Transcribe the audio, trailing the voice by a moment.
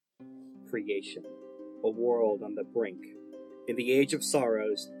creation, a world on the brink. In the age of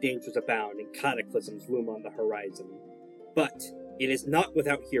sorrows, dangers abound and cataclysms loom on the horizon. But it is not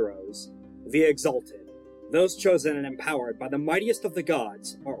without heroes. The exalted, those chosen and empowered by the mightiest of the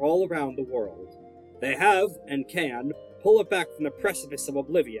gods, are all around the world. They have, and can, pull it back from the precipice of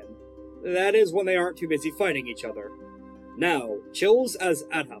oblivion. That is when they aren't too busy fighting each other. Now, Chills as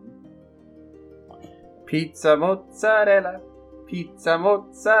Adam. Pizza mozzarella,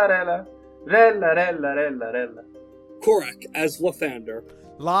 rella, rella, rella, rella. Korak as Lathander.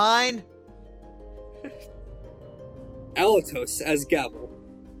 Line! Alatos as Gavel.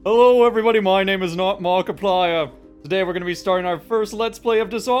 Hello everybody, my name is not Markiplier. Today we're going to be starting our first Let's Play of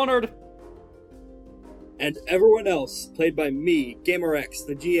Dishonored. And everyone else, played by me, GamerX,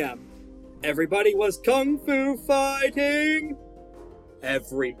 the GM. Everybody was Kung Fu fighting!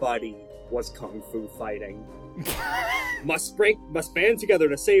 Everybody was Kung Fu fighting. must band together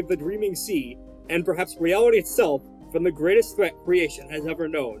to save the dreaming sea, and perhaps reality itself, from the greatest threat creation has ever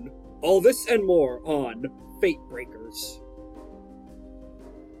known. All this and more on Fate Breakers.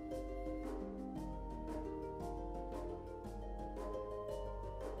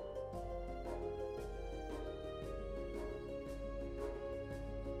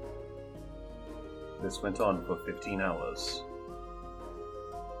 This went on for 15 hours.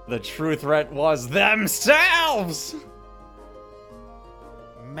 The true threat was themselves!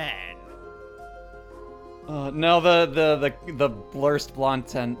 Man. No, the blurst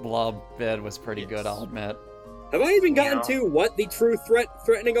blonde blob bit was pretty good, I'll admit. Have I even gotten to what the true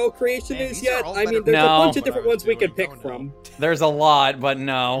threatening all creation is yet? I mean, there's No. a bunch of different ones we could pick from. There's a lot, but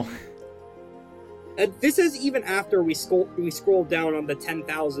no. And this is even after we scrolled down on the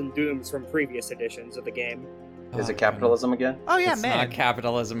 10,000 dooms from previous editions of the game. Is it capitalism again? Oh yeah, It's man. not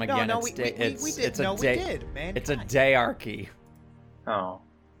capitalism again. No, we did, man. It's a dayarchy. Oh.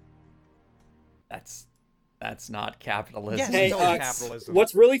 That's not capitalism. Yes, Hey, it's always capitalism.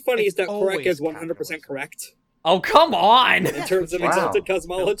 what's really funny It's is that Korak is 100% always correct Oh, come on! in terms of Wow. exalted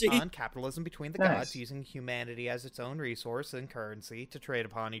cosmology. Built on capitalism between the Nice. gods, using humanity as its own resource and currency to trade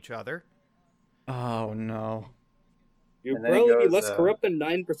upon each other. Oh, no. You'd And then he probably be goes, less corrupt than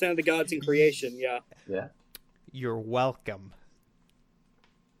 9% of the gods in creation, yeah. Yeah. You're welcome.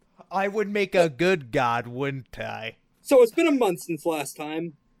 I would make a good god, wouldn't I? So it's been a month since last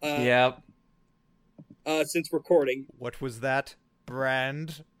time. Yep. Since recording. What was that?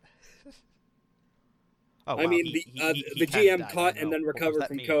 Brand? Oh, I wow, mean, he the kinda GM died, caught I and know. then What does recovered that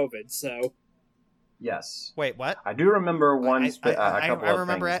from mean? COVID, so... Yes. Wait, what? I do remember one. I a couple of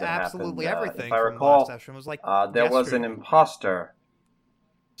remember things that absolutely happened. everything If I from recall, last session. It was like there was an yesterday. imposter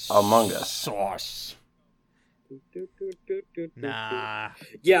among us. Sauce. Nah.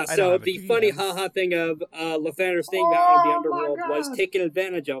 Yeah, I don't so have a the GM. funny haha thing of Lathander staying down in the underworld was taken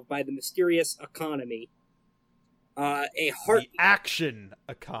advantage of by the mysterious economy. A heart... The action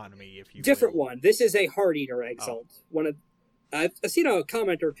economy, if you Different will. one. This is a Heart Eater Exalt. One of... I've seen a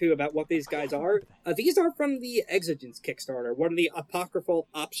comment or two about what these guys are. These are from the Exigence Kickstarter, one of the apocryphal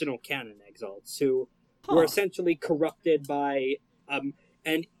optional canon Exalts, who were essentially corrupted by... and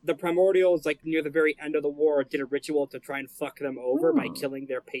the Primordials, like, near the very end of the war, did a ritual to try and fuck them over by killing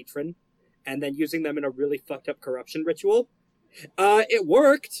their patron, and then using them in a really fucked up corruption ritual. It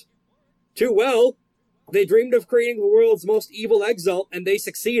worked! Too well! They dreamed of creating the world's most evil Exalt, and they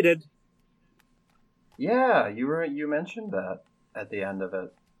succeeded. Yeah, you mentioned that at the end of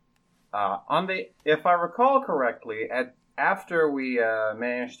it. If I recall correctly, after we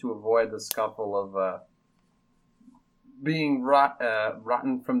managed to avoid the scuffle of being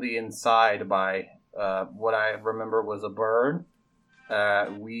rotten from the inside by what I remember was a bird,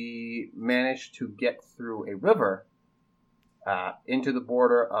 we managed to get through a river into the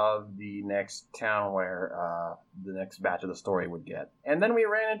border of the next town where the next batch of the story would get. And then we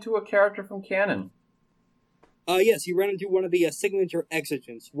ran into a character from canon. Yes, you ran into one of the signature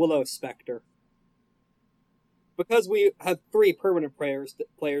Exigence, Willow Spectre. Because we have 3 permanent players,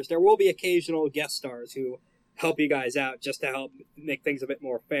 there will be occasional guest stars who help you guys out just to help make things a bit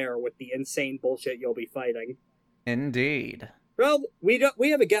more fair with the insane bullshit you'll be fighting. Indeed. Well, we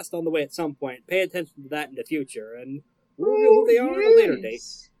have a guest on the way at some point. Pay attention to that in the future, and we'll reveal who they are at a later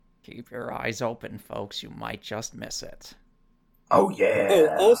date. Keep your eyes open, folks. You might just miss it. Oh, yeah.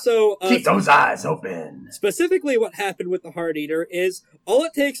 Oh, also... keep those eyes open. Specifically what happened with the Heart Eater is all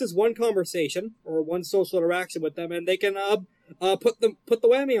it takes is one conversation or one social interaction with them, and they can put the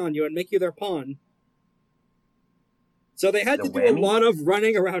whammy on you and make you their pawn. So they had to do a lot of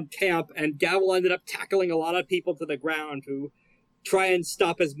running around camp, and Gavel ended up tackling a lot of people to the ground to try and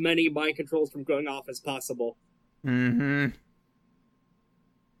stop as many mind controls from going off as possible. Mm-hmm.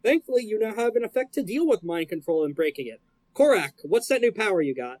 Thankfully, you now have an effect to deal with mind control and breaking it. Korak, what's that new power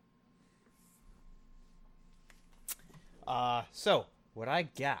you got? So, what I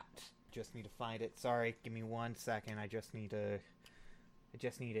got, just need to find it. Sorry, give me 1 second. I just need to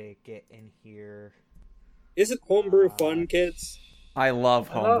get in here. Isn't homebrew fun, kids? I love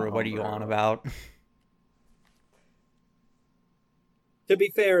homebrew. love What are you homebrew. on about? To be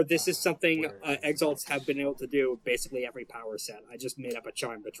fair, this is something Exalts have been able to do basically every power set. I just made up a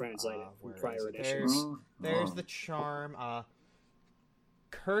charm to translate it Where from is prior it? editions. There's the charm.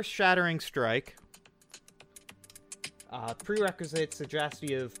 Curse Shattering Strike. Prerequisite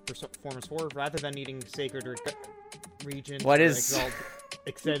Sagacity of Performance 4. Rather than needing Sacred or Regent What or is-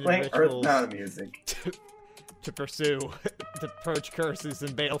 Extended Playing Rituals Earthbound music. to pursue, to purge curses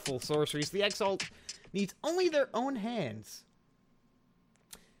and baleful sorceries, the Exalt needs only their own hands.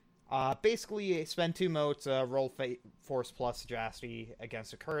 Basically, spend 2 motes, roll Force plus Sagacity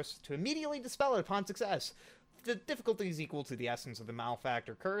against a curse to immediately dispel it upon success. The difficulty is equal to the essence of the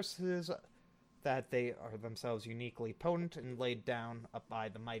malefactor curses, that they are themselves uniquely potent and laid down by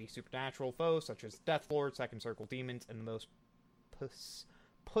the mighty supernatural foes, such as Deathlord, Second Circle Demons, and the most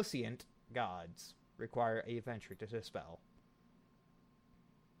puissant gods require a venture to dispel.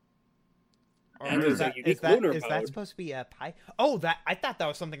 And Or there's is a that, unique is that, lunar is that mode. supposed to be a pie? Oh, I thought that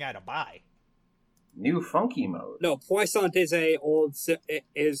was something I had to buy. New funky mode. No, Puissant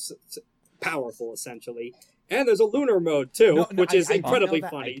is powerful, essentially. And there's a lunar mode, too, which is incredibly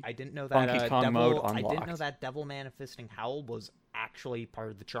funny. I didn't know that Funky Kong mode I didn't know unlocked. that Devil Manifesting Howl was actually part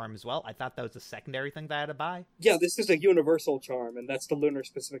of the charm as well. I thought that was a secondary thing that I had to buy. Yeah, this is a universal charm, and that's the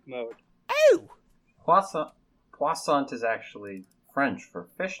lunar-specific mode. Oh! Poissant is actually French for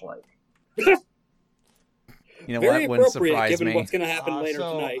fish-like. You know Very what? Wouldn't appropriate, surprise given me. what's going to happen later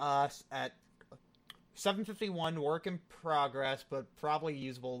so, tonight. At 7:51, work in progress, but probably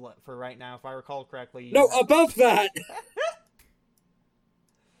usable for right now, if I recall correctly. No, above that!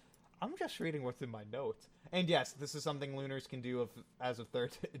 I'm just reading what's in my notes. And yes, this is something Lunars can do as of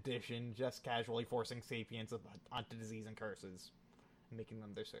 3rd edition, just casually forcing sapients onto disease and curses, and making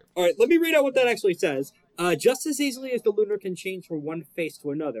them their servants. Alright, let me read out what that actually says. Just as easily as the lunar can change from one face to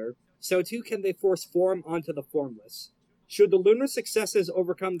another, so too can they force form onto the formless. Should the lunar successes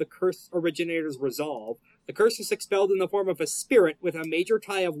overcome the curse originator's resolve, the curse is expelled in the form of a spirit with a major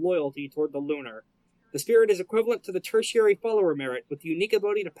tie of loyalty toward the lunar. The spirit is equivalent to the tertiary follower merit, with the unique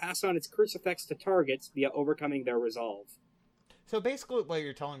ability to pass on its curse effects to targets via overcoming their resolve. So basically what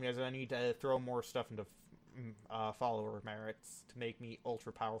you're telling me is I need to throw more stuff into follower merits to make me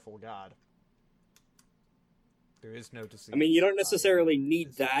ultra-powerful god. There is no disease. I mean, you don't necessarily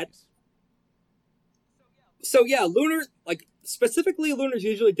need that. So yeah, Lunar, specifically Lunars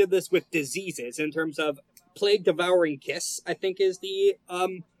usually did this with diseases in terms of Plague Devouring Kiss, I think is the,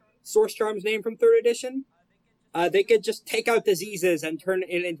 Source Charm's name from 3rd edition. They could just take out diseases and turn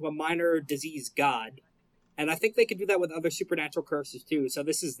it into a minor disease god. And I think they could do that with other supernatural curses too, so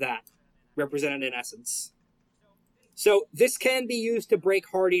this is that, represented in essence. So this can be used to break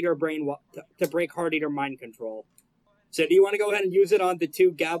Heart Eater to break Heart Eater mind control. So do you want to go ahead and use it on the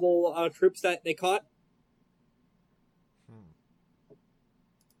 2 Gabble troops that they caught?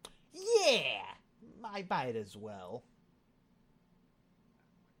 Yeah! I buy it as well.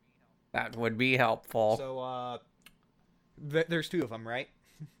 That would be helpful. So, there's 2 of them, right?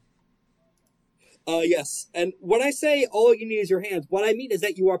 Yes. And when I say all you need is your hands, what I mean is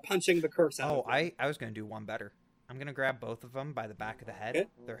that you are punching the curse out. Oh, of them. I was gonna do one better. I'm gonna grab both of them by the back of the head, Okay.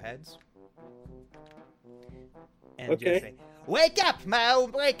 their heads. And Okay. just say, "Wake up,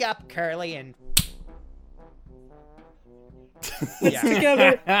 Mo! Wake up, Curly!" And yeah.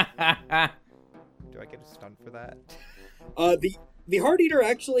 Together. Do I get a stun for that? The Heart Eater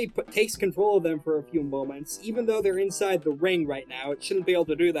actually takes control of them for a few moments, even though they're inside the ring right now. It shouldn't be able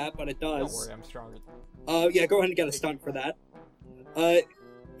to do that, but it Don't does. worry, I'm stronger. Yeah, go ahead and get a stunt for that.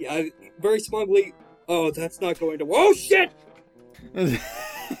 Yeah, very smugly. Oh, that's not going to. Oh shit!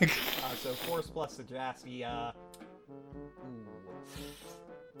 So force plus sagacity. Can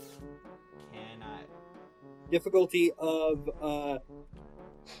I? Difficulty of.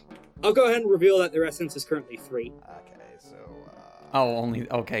 I'll go ahead and reveal that their essence is currently 3. Okay, so. Oh, only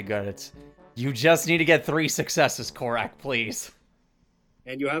okay. Good. It's you just need to get 3 successes, Korak, please.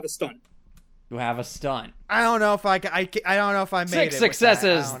 And you have a stunt. You have a stunt. I don't know if I don't know if I made 6 it.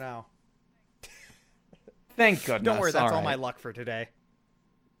 successes. With that. I don't know. Thank goodness. Don't worry, that's all my right. luck for today.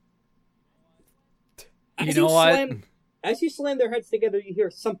 As You know what? As you slam their heads together, you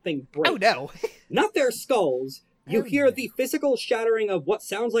hear something break. Oh no! Not their skulls. You Oh, hear no. the physical shattering of what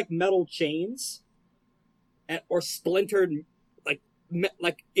sounds like metal chains, or splintered,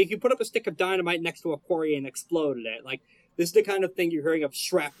 like if you put up a stick of dynamite next to a quarry and exploded it. Like, this is the kind of thing you're hearing of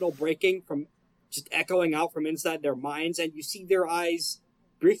shrapnel breaking from just echoing out from inside their minds, and you see their eyes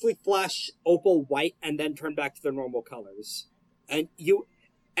briefly flash opal white and then turn back to their normal colors. And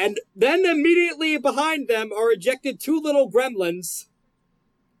then immediately behind them are ejected two little gremlins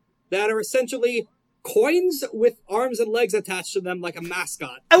that are essentially coins with arms and legs attached to them like a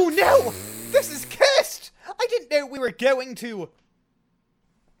mascot. Oh no! This is cursed! I didn't know we were going to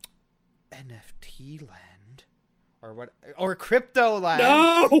NFT land. Or what? Or crypto land.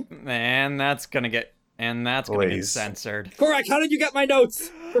 No! And that's gonna get censored. Korak, how did you get my notes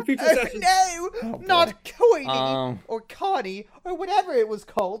for future sessions? No! Oh, Not coiny! Um. Or Connie, or whatever it was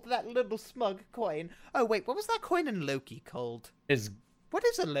called, that little smug coin. Oh wait, what was that coin in Loki called? What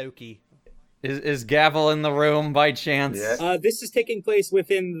is a Loki? Is Gavel in the room by chance? Yeah. This is taking place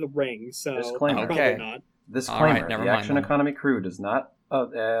within the ring, so Disclaimer. probably Okay. not. Disclaimer: Alright, never the mind Action then. Economy crew does not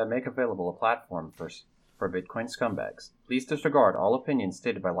make available a platform for Bitcoin scumbags. Please disregard all opinions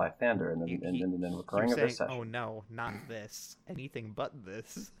stated by Lythander and the recording You're of this saying, session. oh no, not this. Anything but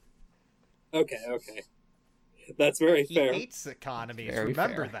this. Okay. That's very He fair. hates economies. Very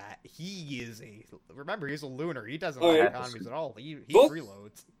Remember fair. that. He's a lunar. He doesn't Oh, like yeah. economies at all. He Both-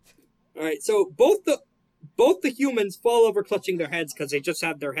 freeloads. Alright, so both the humans fall over clutching their heads because they just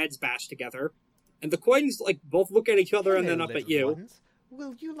have their heads bashed together. And the coins, like, both look at each other and Hello, then up at little you. ones.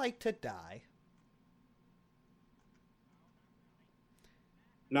 Will you like to die?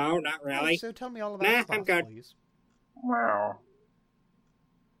 No, not really. Oh, so tell me all about Nah, the I'm boss, good. please. Wow.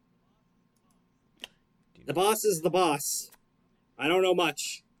 The boss is the boss. I don't know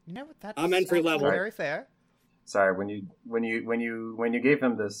much. You know what? That's I'm entry actually level. very fair. Sorry, when you gave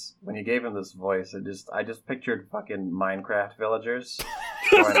him this voice, I just pictured fucking Minecraft villagers.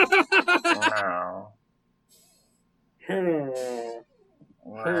 Going, wow.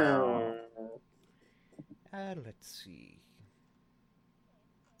 Wow. Let's see.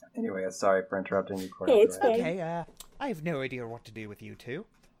 Anyway, sorry for interrupting you, Corey. Oh, it's Go ahead. fine. Okay, I have no idea what to do with you two.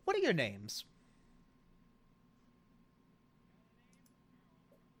 What are your names?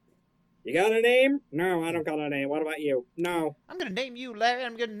 You got a name? No, I don't got a name. What about you? No. I'm gonna name you Larry,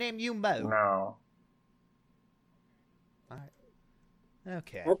 I'm gonna name you Mo. No.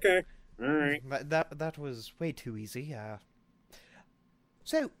 Okay. Okay. Alright. That was way too easy.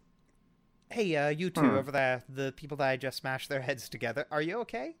 So, hey, you two over there, the people that I just smashed their heads together, are you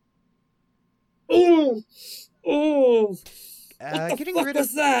okay? Oh! Oh! What the Getting fuck rid was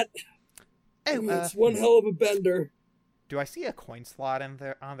of. that? Oh, It's one hell of a bender. do I see a coin slot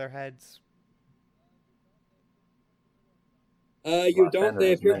on their heads? You Well, don't.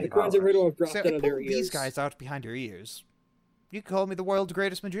 They Bender's appear many the coins appear to have dropped So out I of their pulled ears. these guys out behind your ears. You call me the world's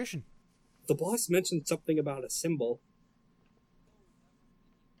greatest magician. The boss mentioned something about a symbol.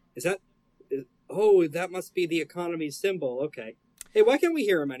 Is that... Oh, that must be the economy symbol. Okay. Hey, why can't we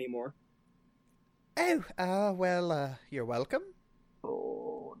hear him anymore? Oh, well, you're welcome.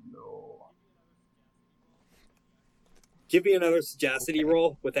 Oh no. Give me another sagacity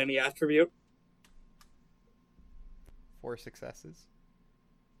roll with any attribute. 4 successes.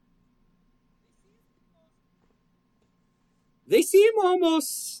 They seem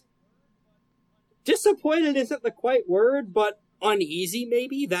almost... disappointed isn't the quite word, but uneasy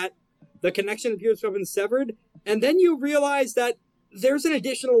maybe, that the connection appears to have been severed. And then you realize that there's an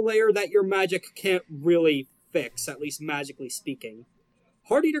additional layer that your magic can't really fix, at least magically speaking.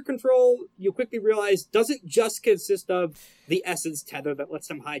 Heart Eater control, you quickly realize, doesn't just consist of the essence tether that lets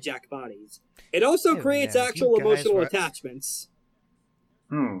them hijack bodies. It also Oh, creates no, you actual guys emotional were- attachments.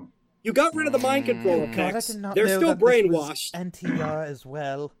 Hmm. You got rid of the mind control God, I effects. did not They're know still that this was brainwashed. NTR as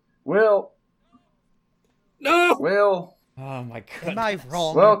well. Well, No! Oh my Am god. I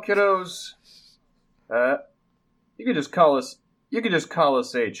wrong? well, kiddos. You could just call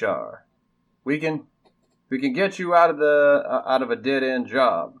us HR. We can get you out of a dead end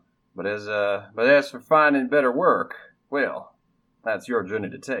job. But as for finding better work, well, that's your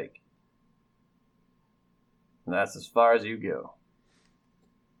journey to take. And that's as far as you go.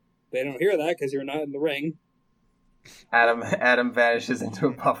 They don't hear that because you're not in the ring. Adam vanishes into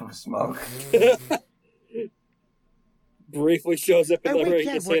a puff of smoke. Briefly shows up in Oh, the wait, ring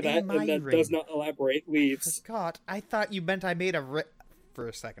yeah, to say we're that, in my and then ring. does not elaborate, leaves. God, I thought you meant I made a ring. For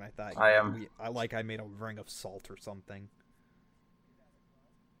a second, I thought I made a ring of salt or something.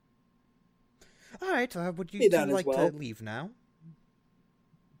 All right, would you Me two that as like well. to leave now?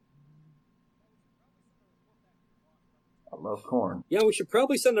 I love corn. Yeah, we should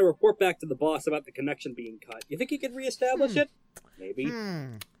probably send a report back to the boss about the connection being cut. You think he could reestablish it? Maybe.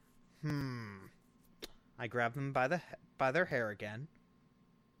 I grab them by their hair again.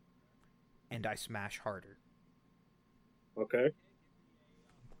 and I smash harder. Okay.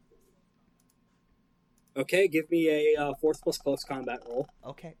 Okay, give me a force plus close combat roll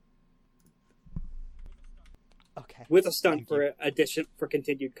Okay. Okay. with a stunt Thank you. for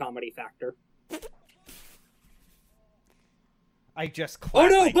continued comedy factor. I just Oh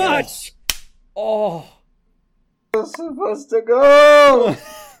clap no, my hands. botch! Oh. Was supposed to go.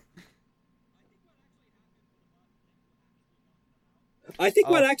 I think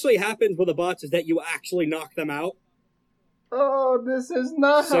what actually happens with the bots is that you actually knock them out, Oh, this is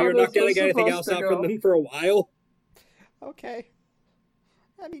not so how you're this not getting was anything supposed else to out go. from them for a while. Okay.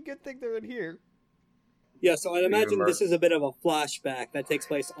 I mean, good thing they're in here. Yeah, so I'd imagine Remember. this is a bit of a flashback that takes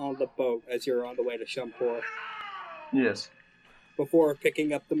place on the boat as you're on the way to Cham-poor, Yes. before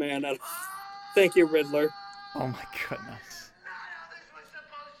picking up the man out of... Thank you, Riddler. Oh my goodness.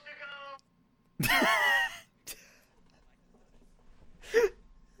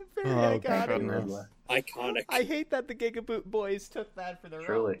 Very Oh, iconic. goodness. Iconic. I hate that the Gigaboot boys took that for their own.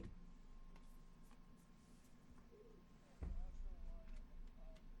 Truly.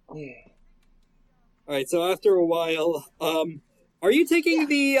 Yeah. Alright, so after a while, are you taking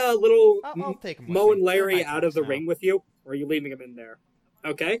the little I'll take 'em with Mo me. and Larry They're my out of the tops now. ring with you? Or are you leaving them in there?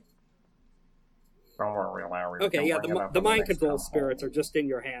 Okay. Don't worry, Larry. Okay, Don't yeah, bring it up the on the mind next control time. spirits are just in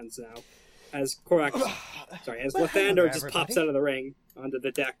your hands now. As Korak, as Well, Lathander hello, just pops everybody. out of the ring onto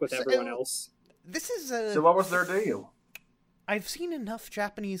the deck with everyone So- else. This is So what was their deal? I've seen enough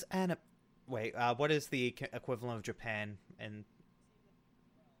Japanese anime. Wait, what is the equivalent of Japan? And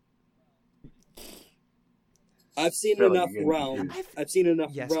I've seen feel like enough you're getting realm. confused. I've seen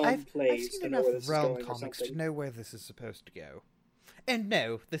enough yes, realm I've plays seen to know where this enough is realm going or comics something. to know where this is supposed to go. And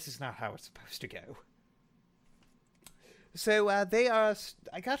no, this is not how it's supposed to go. So they are.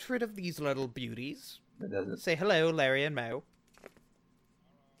 I got rid of these little beauties. It doesn't. Say hello, Larry and Mo.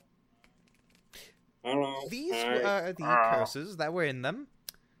 Hello. These Hi. are the curses that were in them.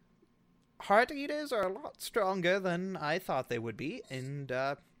 Heart Eaters are a lot stronger than I thought they would be, and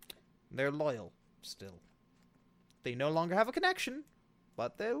they're loyal still. They no longer have a connection,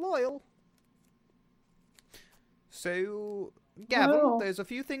 but they're loyal. So, Gavin, Well, there's a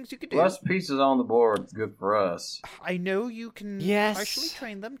few things you could do. Less pieces on the board is good for us. I know you can Yes. partially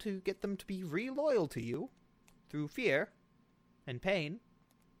train them to get them to be re-loyal to you through fear and pain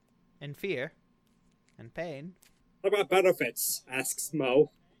and fear and pain. What about benefits? Asks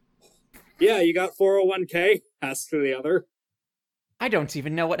Mo. Yeah, you got 401k? Asks the other. I don't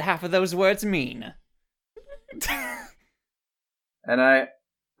even know what half of those words mean. And I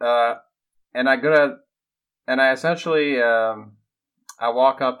essentially, I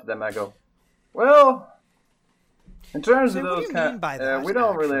walk up to them. I go, well, in terms So of what do those you kind, mean by that, we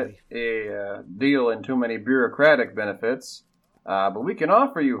don't really deal in too many bureaucratic benefits, but we can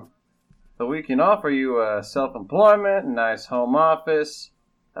offer you. So we can offer you self-employment, a nice home office,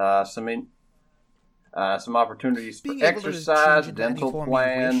 some opportunities for Being able to exercise, change into any dental form you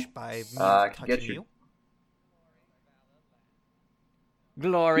plan. wish by me touching Get you. you.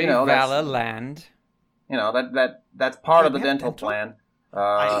 Glory, You know, that's- valor, land. You know that's part Wait, of the we have dental dental? plan.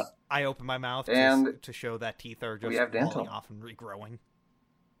 I open my mouth and to show that teeth are we just have dental. falling off and regrowing.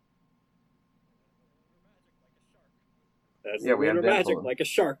 That's Yeah, we have lunar magic dental. like a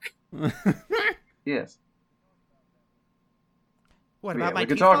shark. Yes. What Yeah, about my we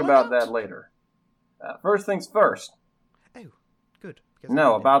could teeth talk falling about out? that later. First things first. Oh, good. because I No,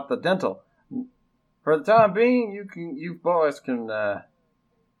 need it. about the dental. For the time being, you boys can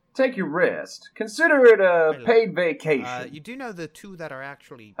take your rest. Consider it a Wait, paid vacation. You do know the two that are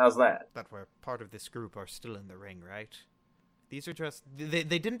actually How's that? that were part of this group are still in the ring, right? These are just they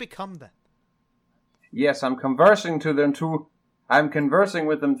didn't become them. Yes, I'm conversing to them too. I'm conversing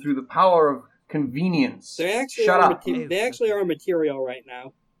with them through the power of convenience. They actually Shut are up. they actually are material right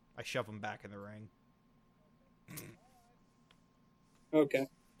now. I shove them back in the ring. Okay.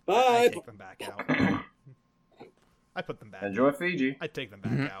 I Bye. take them back out. I put them back. Enjoy in. Fiji. I take them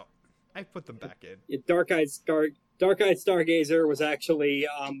back out. I put them back in. Dark-eyed Stargazer was actually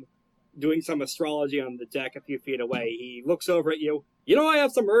doing some astrology on the deck a few feet away. He looks over at you. You know, I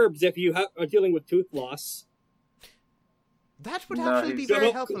have some herbs if you are dealing with tooth loss. That would No, actually be he's- very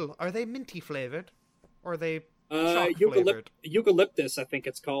So- helpful. Are they minty flavored? Or are they chalk Eucalypt- flavored? eucalyptus, I think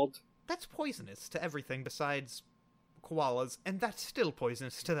it's called. That's poisonous to everything besides koalas, and that's still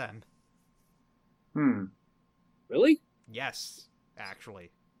poisonous to them. Really? Yes,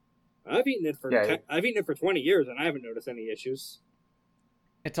 actually. I've eaten it for Yeah, I've eaten it for 20 years and I haven't noticed any issues.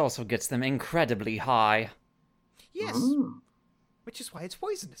 It also gets them incredibly high. Yes, Mm. which is why it's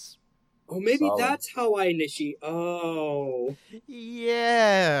poisonous. Oh, maybe Solid. that's how I initiate. Oh.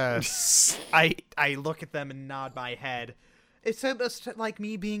 Yes. I look at them and nod my head. It's almost like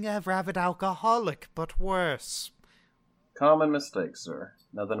me being a rabid alcoholic, but worse. Common mistake, sir.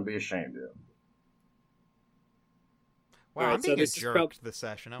 Nothing to be ashamed of. Wow, Alright, I'm so being a this is jerk this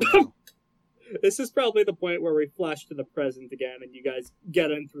session. Oh no. This is probably the point where we flash to the present again, and you guys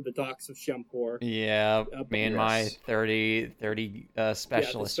get in through the docks of Cham-poor. Yeah, me and my Yes. 30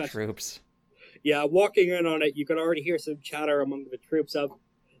 specialist special- troops. Yeah, walking in on it, you could already hear some chatter among the troops of.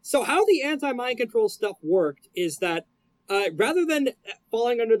 So how the anti-mind control stuff worked is that rather than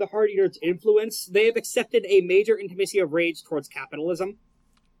falling under the Heart Eater's influence, they have accepted a major intimacy of rage towards capitalism.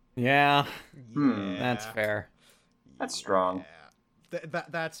 Yeah, Yeah. that's fair. That's strong. Yeah.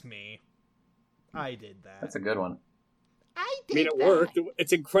 That's me. I did that. That's a good one. I I mean, it worked.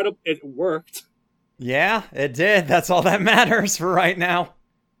 It's incredible. It worked. Yeah, it did. That's all that matters for right now.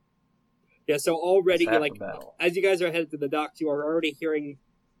 Yeah, so already, It's half like, the battle. as you guys are headed to the docks, you are already hearing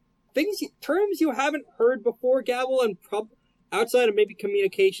terms you haven't heard before, Gavel, and outside of maybe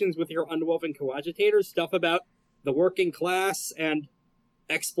communications with your unwoven coagitators, stuff about the working class and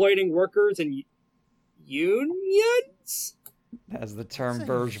exploiting workers and unions? Has the term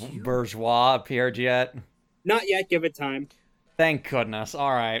What's a bourgeois appeared yet? Not yet, give it time. Thank goodness.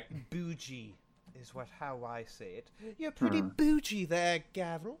 All right. Bougie is how I say it. You're pretty bougie there,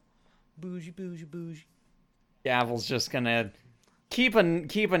 Gavril. Bougie, bougie, bougie. Gavel's just gonna keep a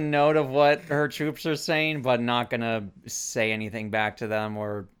note of what her troops are saying, but not gonna say anything back to them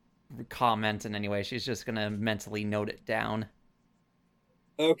or comment in any way. She's just gonna mentally note it down.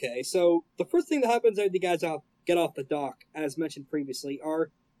 Okay, so the first thing that happens after you guys get off the dock, as mentioned previously,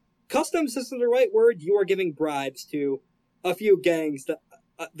 are customs isn't the right word. You are giving bribes to a few gangs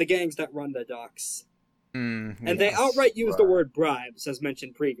the gangs that run the docks. And they outright use the word bribes, as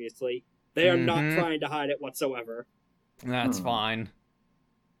mentioned previously. They are not trying to hide it whatsoever. That's fine.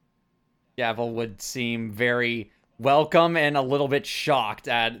 Gavel would seem very welcome and a little bit shocked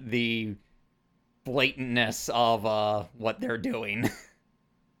at the blatantness of what they're doing.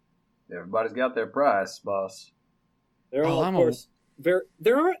 Everybody's got their price, boss. They're all, of course,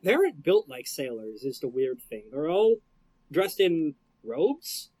 they aren't built like sailors. Is the weird thing. They're all dressed in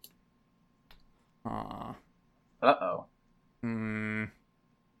robes. Uh-oh.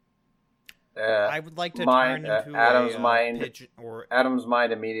 I would like to mind, turn into Adam's a mind. pigeon or Adam's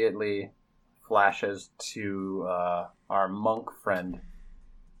mind immediately flashes to our monk friend.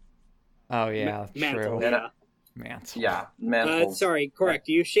 Oh yeah, Mantle, true. yeah. Mantle. Yeah, Mantle. Sorry, correct.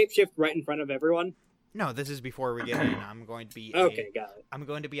 Do you shapeshift right in front of everyone? no. This is before we get in. I'm going to be Okay, got it. I'm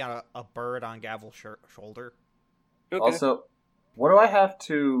going to be a bird on Gavel's shoulder. Okay. Also, what do I have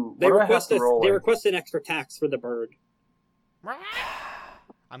to? They What do I have request to roll? they request an extra tax for the bird.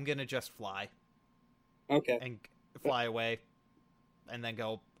 I'm gonna just fly Okay. and fly away, and then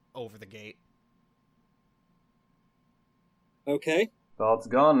go over the gate. Okay. Well, it's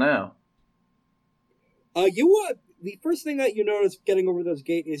gone now. The first thing that you notice getting over those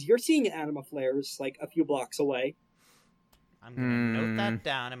gates is you're seeing anima flares like a few blocks away. I'm gonna note that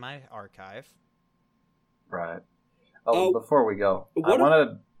down in my archive. Right. Oh, Before we go, I what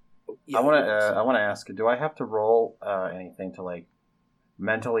want Yeah, to ask you: do I have to roll anything to like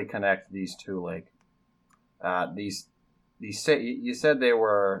mentally connect these two? Like these you said they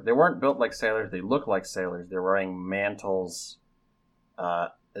weren't built like sailors. They look like sailors. They're wearing mantles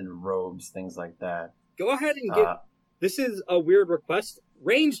and robes, things like that. Go ahead and get. This is a weird request.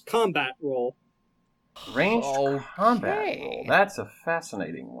 Ranged combat roll. Ranged combat Okay. roll. That's a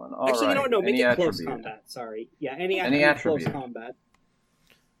fascinating one. All Actually, right. no, make Any it close attribute? combat. Sorry. Yeah, any Any attribute close attribute. combat.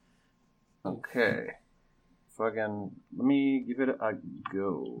 Okay. Fucking. Let me give it a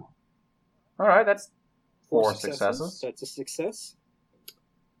go. All right, that's four successes. That's a success.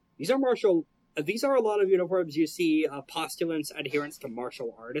 These are martial. These are a lot of uniforms you see postulants, adherents to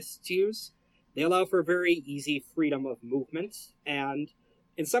martial artists use. They allow for very easy freedom of movement, and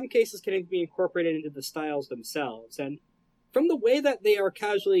in some cases can be incorporated into the styles themselves. And from the way that they are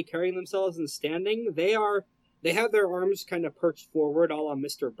casually carrying themselves and standing, they have their arms kind of perched forward, all on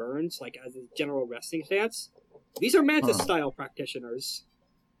Mr. Burns, like as a general resting stance. These are Mantis-style practitioners.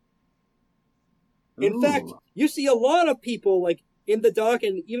 In Ooh. fact, you see a lot of people, like, in the dock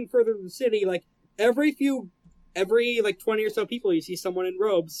and even further in the city, like, every 20 or so people, you see someone in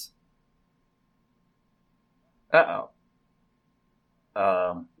robes.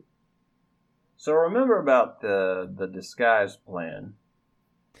 So remember about the disguise plan.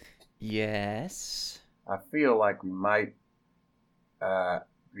 Yes. I feel like we might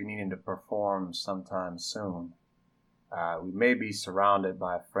be needing to perform sometime soon. We may be surrounded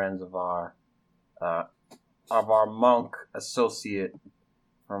by friends of our monk associate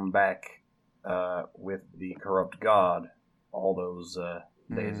from back with the corrupt god all those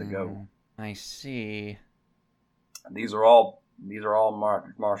days ago. I see. These are all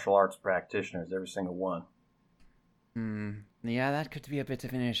martial arts practitioners, every single one. Yeah, that could be a bit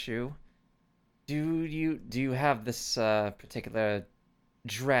of an issue. Do you have this particular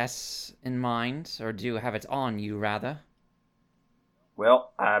dress in mind, or do you have it on you rather?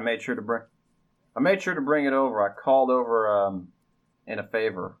 Well, I made sure to bring it over. I called over in a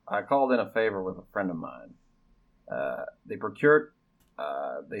favor. I called in a favor with a friend of mine.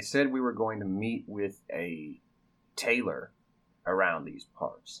 They said we were going to meet with a tailor around these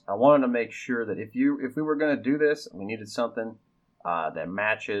parts. I wanted to make sure that if we were going to do this, we needed something that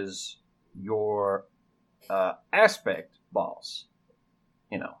matches your aspect, boss.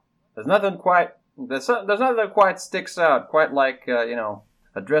 You know, there's nothing quite sticks out quite like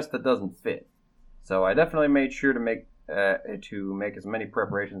a dress that doesn't fit. So I definitely made sure to make as many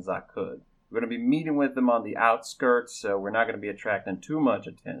preparations as I could. We're going to be meeting with them on the outskirts, so we're not going to be attracting too much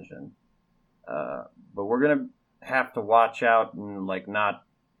attention. But we're going to have to watch out and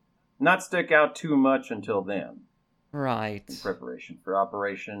not stick out too much until then. Right. In preparation for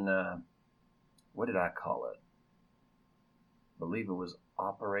Operation. What did I call it? I believe it was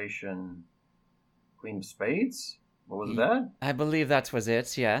Operation Queen of Spades? What was that? I believe that was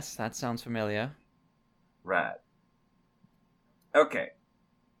it, yes. That sounds familiar. Right. Okay.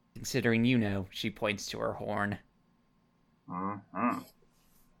 Considering she points to her horn. Mm-hmm.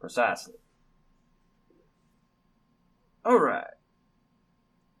 Precisely. Alright.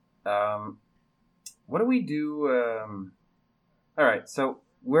 What do we do? Alright, so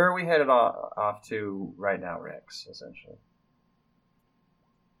where are we headed off to right now, Rex, essentially?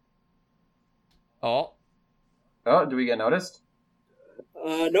 Oh, do we get noticed?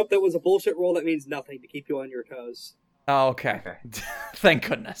 Nope, that was a bullshit roll that means nothing to keep you on your toes. oh okay. Thank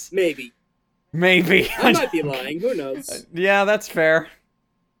goodness. Maybe. I might be lying, who knows? Yeah, that's fair.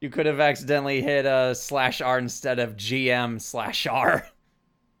 You could have accidentally hit /R instead of GM/R.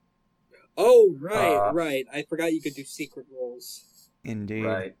 Oh, right. I forgot you could do secret rolls. Indeed.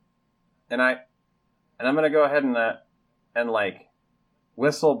 Right. And I'm gonna go ahead and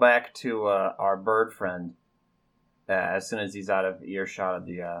whistle back to our bird friend as soon as he's out of earshot of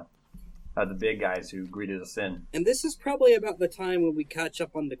the big guys who greeted us in. And this is probably about the time when we catch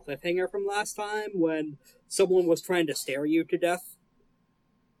up on the cliffhanger from last time, when someone was trying to stare you to death.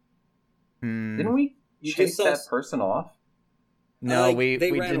 Didn't we chase that person off? No, they we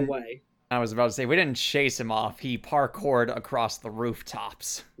ran didn't. away. I was about to say, we didn't chase him off. He parkoured across the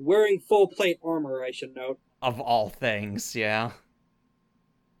rooftops. Wearing full plate armor, I should note. Of all things, yeah.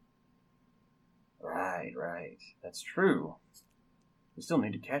 Right. That's true. We still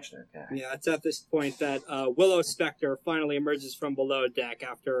need to catch that guy. Yeah, it's at this point that Willow Spectre finally emerges from below deck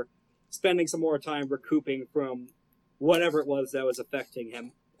after spending some more time recouping from whatever it was that was affecting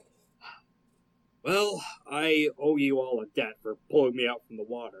him. Well, I owe you all a debt for pulling me out from the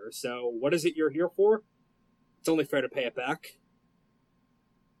water, so what is it you're here for? It's only fair to pay it back.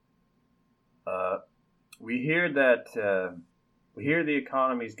 We hear that the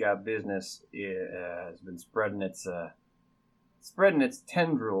economy's got business. Has been spreading its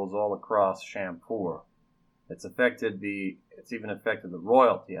tendrils all across Cham-poor. It's even affected the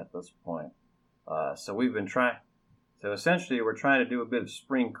royalty at this point. So we've been trying. So essentially, we're trying to do a bit of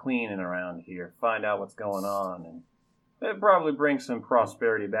spring cleaning around here, find out what's going on, and that probably bring some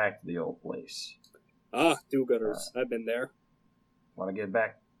prosperity back to the old place. Ah, do-gooders. I've been there. Want to get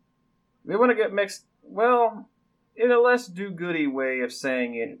back? We want to get mixed. Well, in a less do-goody way of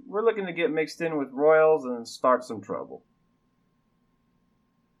saying it, we're looking to get mixed in with royals and start some trouble.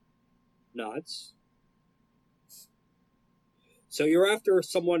 Nods. So you're after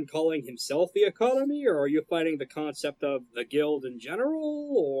someone calling himself the economy, or are you fighting the concept of the guild in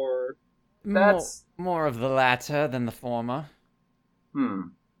general, or... That's... More of the latter than the former.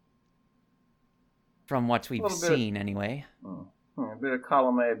 From what we've seen, anyway. A bit of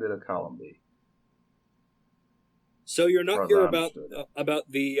column A, a bit of column B. So you're not here about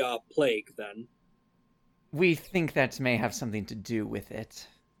the plague, then? We think that may have something to do with it.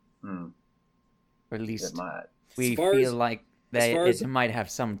 Or at least might. We feel like it might have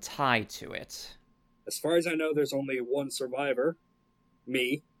some tie to it. As far as I know, there's only one survivor.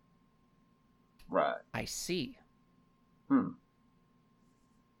 Me. Right. I see. And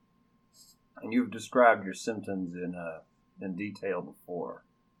you've described your symptoms in detail before.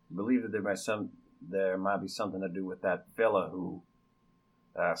 I believe that there might be something to do with that fella who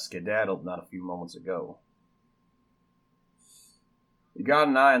skedaddled not a few moments ago. You got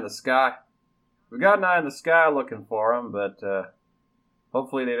an eye in the sky. We got an eye in the sky looking for him, but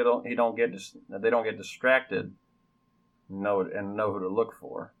Hopefully they don't get distracted. Know who to look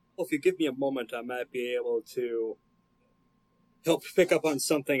for. Well, if you give me a moment, I might be able to help pick up on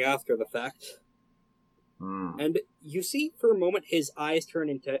something after the fact. And you see, for a moment, his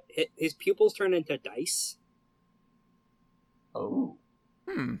pupils turn into dice. Oh.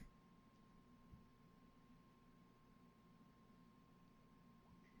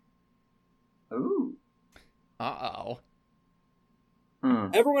 Ooh. Uh-oh.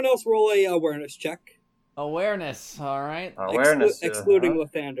 Everyone else roll a awareness check. Awareness, alright. Awareness. Excluding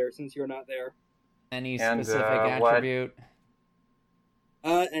Lathander, since you're not there. Any specific attribute?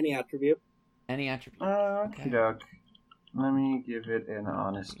 Any attribute. Any attribute. Okay. Let me give it an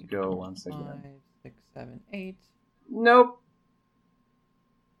honest go once again. 5, 6, 7, 8. Nope.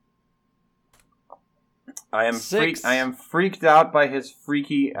 I am 6. I am freaked out by his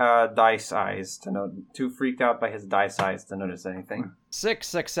freaky dice eyes to know. Too freaked out by his dice eyes to notice anything. 6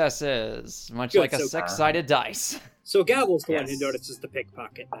 successes, much Good, like a so- 6-sided dice. So Gavel's the one who Yes. notices the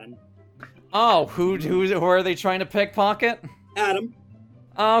pickpocket, then. Oh, who are they trying to pickpocket? Adam.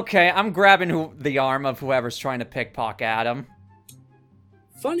 Okay, I'm grabbing the arm of whoever's trying to pickpocket Adam.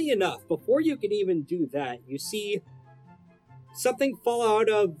 Funny enough, before you can even do that, you see something fall out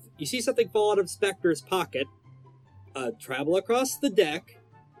of Spectre's pocket, travel across the deck,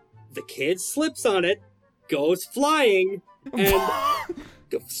 the kid slips on it, goes flying, and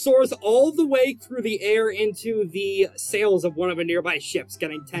soars all the way through the air into the sails of one of the nearby ships,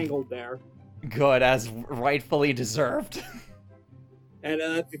 getting tangled there. Good, as rightfully deserved. And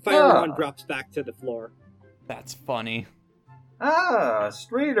the fire one drops back to the floor. That's funny.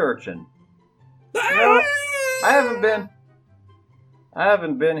 Street urchin. No, I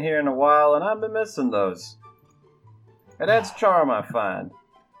haven't been here in a while, and I've been missing those. It adds charm, I find.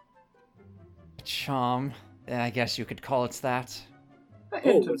 Charm. I guess you could call it that. A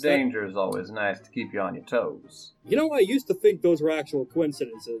hint of what's that? danger is always nice to keep you on your toes. You know, I used to think those were actual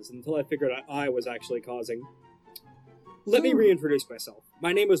coincidences until I figured out I was actually causing. Let me reintroduce myself.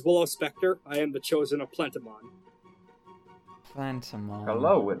 My name is Willow Spectre. I am the chosen of Plentimon. Phantomon.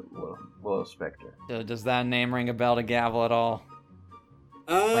 Hello, Willow Spectre. Does that name ring a bell to Gavel at all?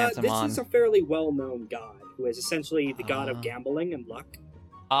 This Plentimon. is a fairly well-known god, who is essentially the god of gambling and luck.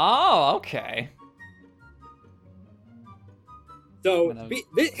 Oh, okay. So,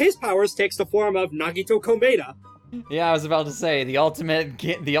 his powers takes the form of Nagito Komeda, Yeah, I was about to say the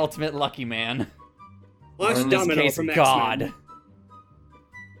ultimate lucky man. Flash Or in this Domino case, from God. X-Men.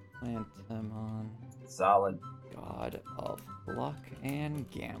 Phantomon, Solid. god of luck and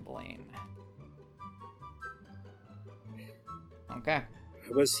gambling. Okay.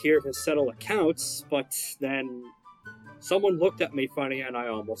 I was here to settle accounts, but then someone looked at me funny and I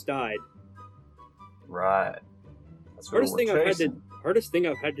almost died. Right. That's what Hardest we're thing tracing.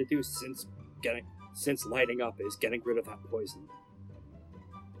 I've had to do since lighting up is getting rid of that poison.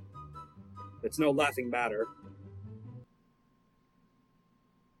 It's no laughing matter.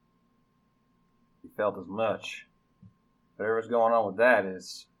 You felt as much. Whatever's going on with that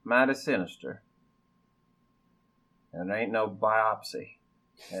is mighty sinister. And it ain't no biopsy.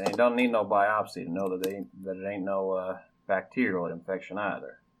 And you don't need no biopsy to know that it ain't no bacterial infection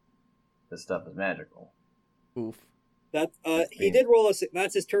either. This stuff is magical. Oof. That he did roll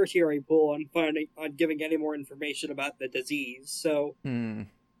that's his tertiary pool on giving any more information about the disease. So the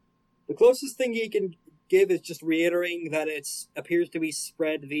closest thing he can give is just reiterating that it appears to be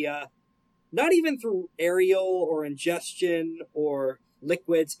spread via not even through aerial or ingestion or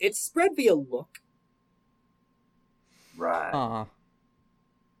liquids. It's spread via look. Right. Now,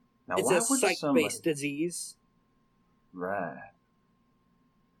 It's a psych-based disease. Right.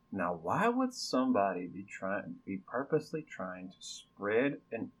 Now, why would somebody be purposely trying to spread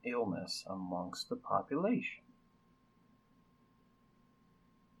an illness amongst the population?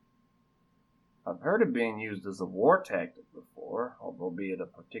 I've heard it being used as a war tactic before, albeit a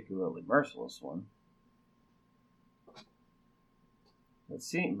particularly merciless one.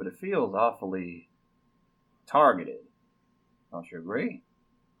 But it feels awfully targeted. Don't you agree?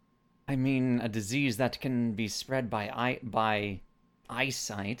 I mean, a disease that can be spread by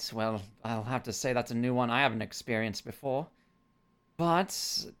eyesight. Well, I'll have to say that's a new one I haven't experienced before.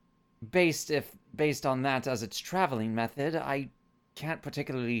 But based on that as its traveling method, I can't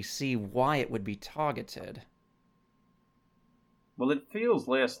particularly see why it would be targeted. Well, it feels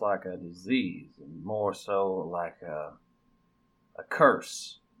less like a disease and more so like a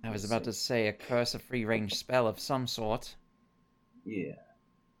curse. I was about to say a curse, a free-range spell of some sort. Yeah.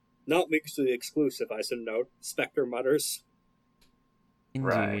 Not mutually exclusive, I should note. Spectre mutters. Indeed.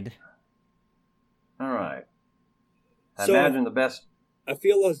 Right. All right. I So- imagine the best. I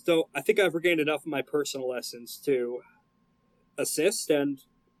feel as though I think I've regained enough of my personal essence to assist, and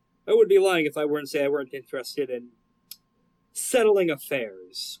I would be lying if I weren't say I weren't interested in settling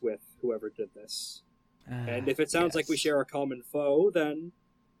affairs with whoever did this. And if it sounds like we share a common foe, then...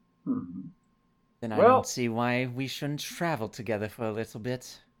 Then I don't see why we shouldn't travel together for a little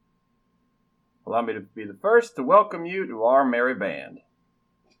bit. Allow me to be the first to welcome you to our merry band.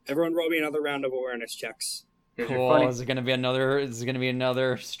 Everyone roll me another round of awareness checks. Cool. Is it gonna be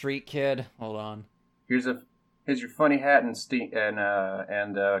another street kid? Hold on. Here's your funny hat and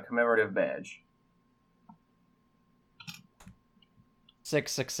commemorative badge.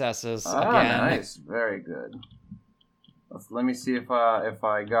 6 successes again. Nice, very good. Let me see if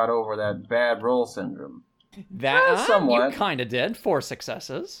I got over that bad roll syndrome. That somewhat. You kind of did. 4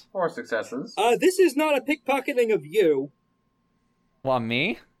 successes. 4 successes. This is not a pickpocketing of you. What,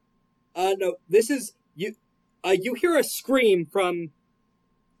 me? No. This is you. You hear a scream from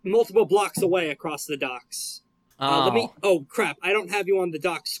multiple blocks away across the docks. Oh crap! I don't have you on the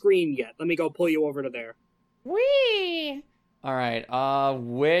dock screen yet. Let me go pull you over to there. Whee! All right.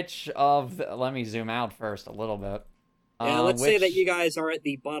 Let me zoom out first a little bit. Let's say that you guys are at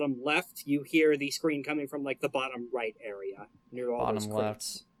the bottom left. You hear the screen coming from like the bottom right area near all those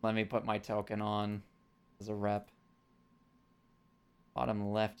crates. Let me put my token on as a rep.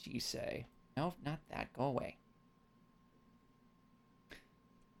 Bottom left, you say? No, not that. Go away.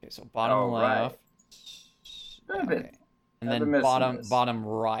 Okay, so bottom left. Right. Okay. And then bottom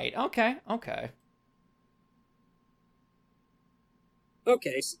right. Okay.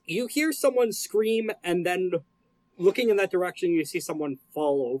 Okay, so you hear someone scream, and then looking in that direction, you see someone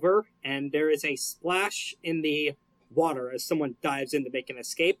fall over, and there is a splash in the water as someone dives in to make an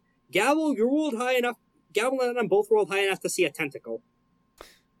escape. Gavel, you rolled high enough. Gavel and I both rolled high enough to see a tentacle.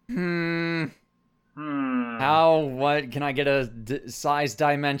 How? What? Can I get a size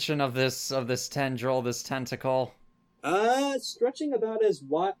dimension of this tendril, this tentacle? Stretching about as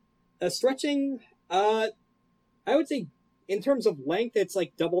what? I would say in terms of length, it's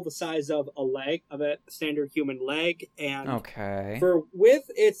like double the size of a standard human leg, and for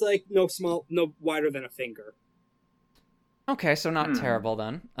width, it's like no wider than a finger. Okay, so not terrible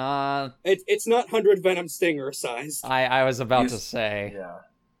then. It's not 100 Venom Stinger size. I was about to say. Yeah.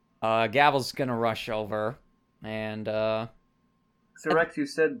 Gavel's gonna rush over, and So Rex, you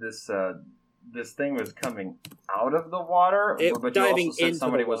said this thing was coming out of the water, but diving you also said into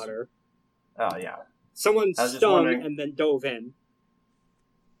somebody the water. Oh yeah. Someone stung and then dove in.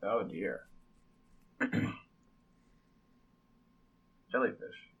 Oh dear.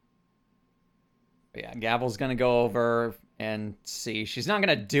 Jellyfish. Yeah, Gavel's gonna go over and see. She's not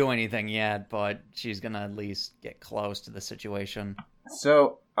gonna do anything yet, but she's gonna at least get close to the situation.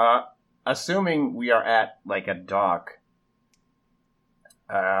 So, assuming we are at like a dock,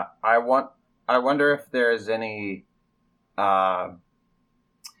 I wonder if there's any.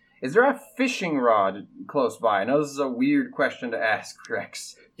 Is there a fishing rod close by? I know this is a weird question to ask,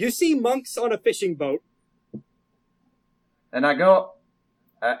 Rex. You see monks on a fishing boat. And I go,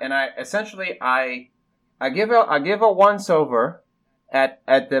 and I essentially give a once over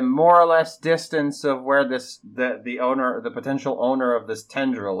at the more or less distance of where the potential owner of this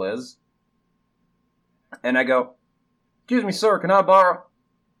tendril is. And I go, "Excuse me, sir, can I borrow?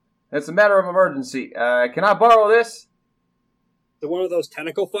 It's a matter of emergency. Can I borrow this?" The one of those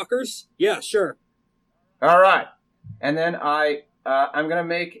tentacle fuckers? Yeah, sure. All right. And then I'm gonna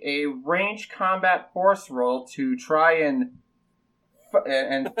make a range combat force roll to try and throw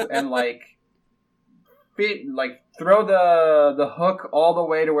the hook all the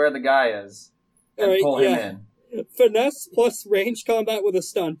way to where the guy is and pull him in. Finesse plus range combat with a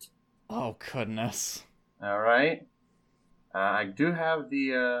stunt. Oh goodness! All right. I do have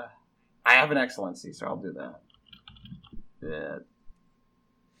I have an excellency, so I'll do that. Yeah.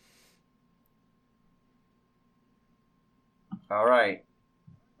 All right.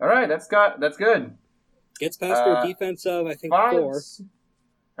 That's good. Gets past your defense of, I think, 4. All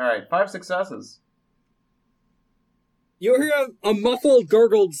right, 5 successes. You hear a muffled,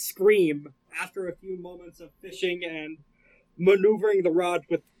 gurgled scream after a few moments of fishing and maneuvering the rod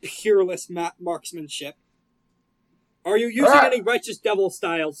with peerless marksmanship. Are you using any Righteous Devil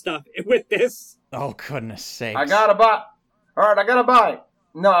style stuff with this? Oh, goodness sakes. I got a bite. All right, I got a bite.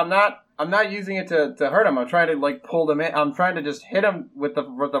 No, I'm not using it to hurt him. I'm trying to pull them in. I'm trying to just hit him with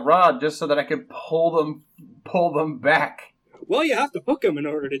the rod just so that I can pull them back. Well, you have to hook him in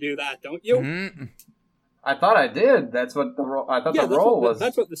order to do that, don't you? Mm-hmm. I thought I did. That's what the roll. I thought the roll was.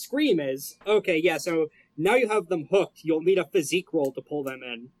 That's what the scream is. Okay, yeah. So now you have them hooked. You'll need a physique roll to pull them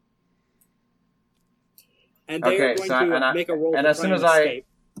in. and they are going to make a roll and to as try soon as and escape.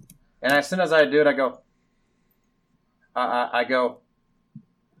 And as soon as I do it, I go, get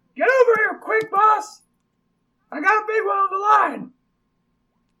over here, quick, boss! I got a big one on the line.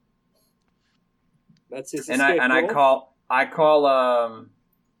 That's his And escape roll. I call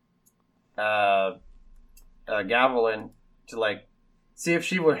Gavelin to like see if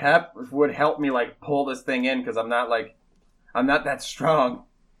she would help me like pull this thing in, because I'm not that strong.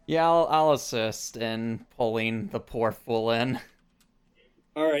 Yeah, I'll assist in pulling the poor fool in.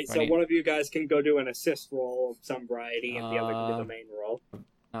 All right, so one of you guys can go do an assist roll of some variety, and the other can do the main roll.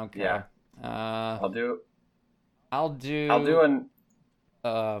 Okay. Yeah. I'll do an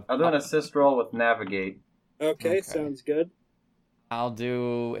assist roll with navigate. Okay, sounds good. I'll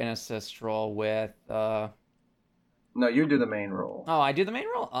do an assist roll with No, you do the main roll. Oh, I do the main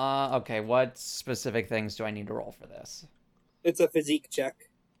roll? Okay, what specific things do I need to roll for this? It's a physique check.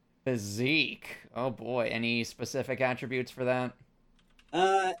 Physique. Oh boy, any specific attributes for that?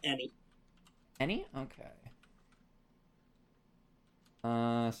 Any. Any? Okay.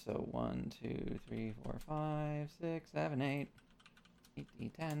 So 1, 2, 3, 4, 5, 6, 7, 8. 8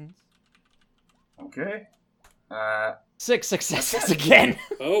 D10s. Okay. 6 successes again.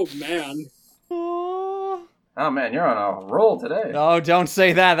 Oh man. Oh man, you're on a roll today. No, don't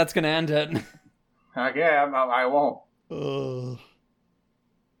say that. That's gonna end it. Okay, I won't.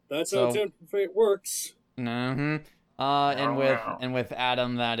 That's how it works. Mm-hmm. And with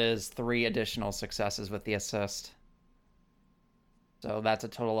Adam, that is 3 additional successes with the assist. So that's a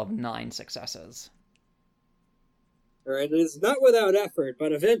total of 9 successes. Alright, it is not without effort,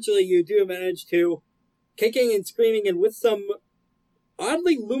 but eventually you do manage to, kicking and screaming and with some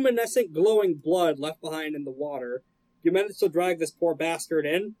oddly luminescent glowing blood left behind in the water, you manage to drag this poor bastard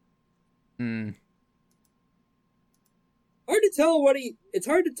in. It's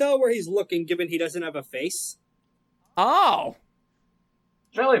hard to tell where he's looking, given he doesn't have a face. Oh!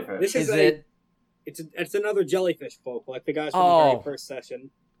 Jellyfish. It's another jellyfish folk, like the guys from the very first session.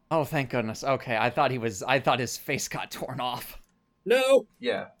 Oh, thank goodness. Okay, I thought his face got torn off. No.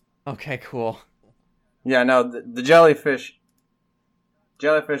 Yeah. Okay, cool. Yeah, no, the jellyfish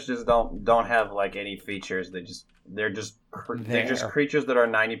just don't have like any features. They're just creatures that are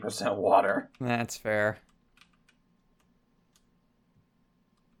 90% water. That's fair.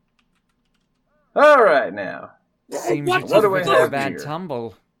 All right, now. Seems what you do we took have a bad here?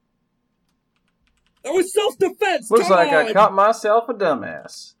 tumble. That was self-defense! Looks Come like on! I caught myself a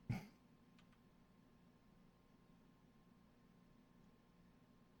dumbass.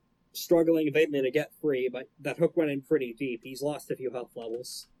 Struggling vainly to get free, but that hook went in pretty deep. He's lost a few health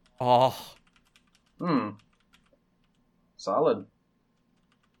levels. Oh. Solid.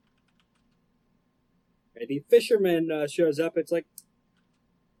 The fisherman shows up. It's like,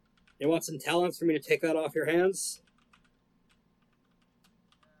 you want some talents for me to take that off your hands?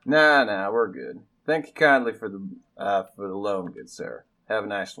 Nah, we're good. Thank you kindly for the loan, good sir. Have a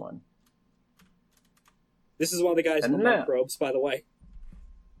nice one. This is one of the guys in the microbes, by the way.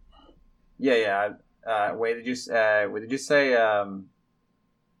 Yeah. Wait, did you say? What did he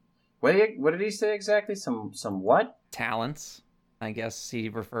say exactly? Some what? Talents. I guess he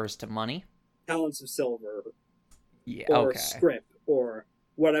refers to money. Talents of silver. Yeah. Or okay. scrip, or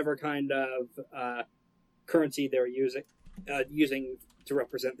whatever kind of currency they're using to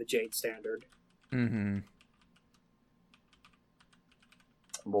represent the Jade standard. Mm-hmm.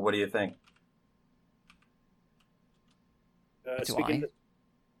 Well, what do you think?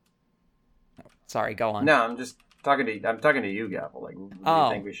 Sorry, go on. No, I'm just talking to you, Gavel. Like, do you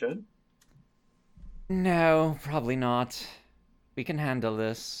think we should? No, probably not. We can handle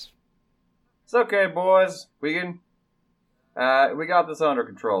this. It's okay, boys. We got this under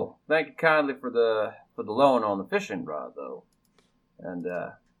control. Thank you kindly for the loan on the fishing rod, though, and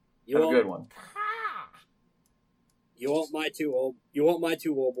have a good one. You want my two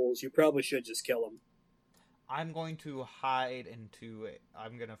obols? You probably should just kill them. I'm going to hide into it.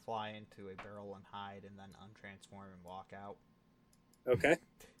 I'm going to fly into a barrel and hide, and then untransform and walk out. Okay.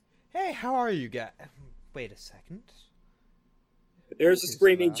 Hey, how are you guys? Wait a second. There's a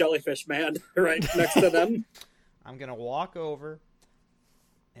screaming jellyfish man right next to them. I'm going to walk over,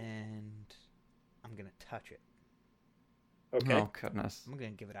 and I'm going to touch it. Okay. Oh, goodness. I'm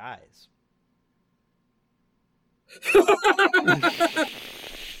going to give it eyes.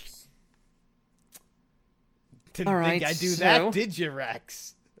 Didn't think I'd do that, did you,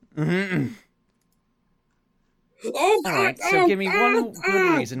 Rex? Mm-hmm. Oh, Alright, so give me one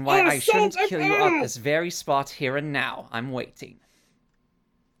good reason why I shouldn't kill you at this very spot here and now. I'm waiting.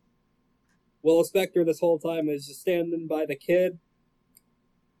 Well, Spectre this whole time is just standing by the kid.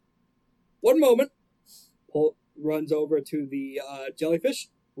 One moment. runs over to the jellyfish,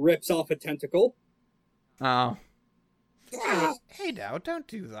 rips off a tentacle. Oh. Hey now, don't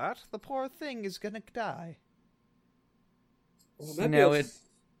do that. The poor thing is gonna die. Well,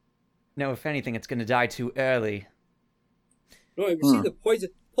 No, if anything, it's gonna die too early. No, you see the poison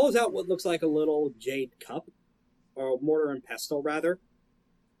pulls out what looks like a little jade cup, or mortar and pestle rather.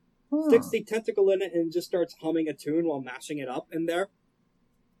 Sticks the tentacle in it and just starts humming a tune while mashing it up in there.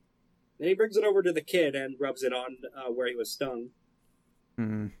 Then he brings it over to the kid and rubs it on where he was stung.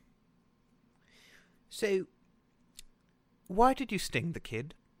 Hmm. So, why did you sting the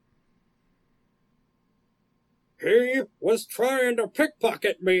kid? He was trying to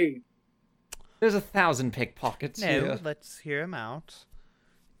pickpocket me. There's 1,000 pickpockets No, here. let's hear him out.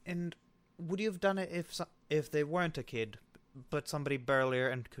 And would you have done it if they weren't a kid, but somebody burlier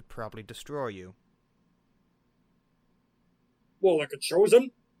and could probably destroy you? Well, like a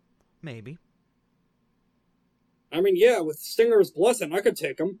chosen? Maybe. I mean, yeah, with Stinger's blessing, I could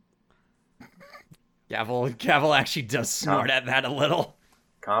take him. Gavel actually does snort at that a little.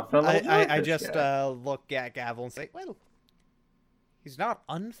 Confident little I jellyfish just guy. look at Gavel and say, well, he's not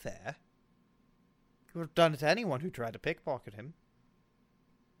unfair. He would have done it to anyone who tried to pickpocket him.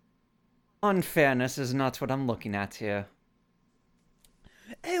 Unfairness is not what I'm looking at here.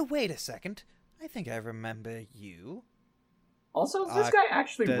 Oh, wait a second. I think I remember you. Also, is this guy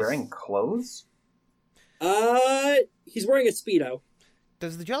actually wearing clothes? He's wearing a Speedo.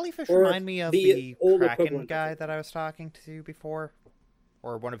 Does the jellyfish Or remind me of the the old Kraken equivalent of guy it. that I was talking to before?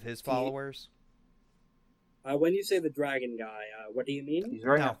 Or one of his followers? When you say the dragon guy, what do you mean? He's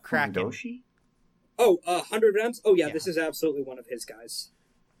wearing No, a Kraken. Fundoshi? Oh, 100 Rems? Oh, yeah, Yeah. this is absolutely one of his guys.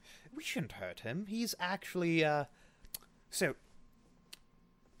 We shouldn't hurt him. He's actually, So,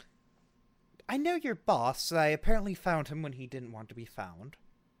 I know your boss. I apparently found him when he didn't want to be found.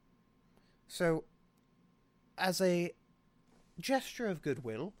 So, as a gesture of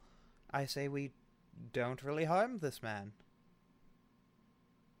goodwill, I say we don't really harm this man.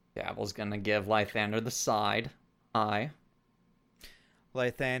 Gavel's gonna give Lythander the side eye.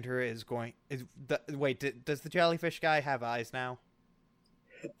 Lythander is going... Wait, does the jellyfish guy have eyes now?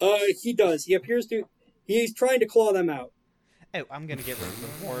 He does. He appears to... He's trying to claw them out. Oh, I'm gonna get rid of them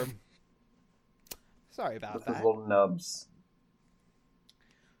for him. Sorry about With his that. little nubs.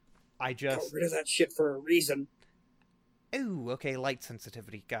 I Got just... rid of that shit for a reason. Ooh, okay, light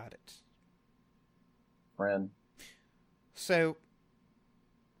sensitivity, got it. Friend. So...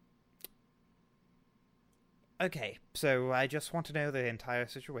 Okay, so I just want to know the entire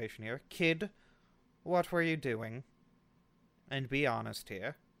situation here. Kid, what were you doing? And be honest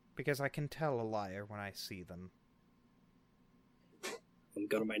here, because I can tell a liar when I see them. Let me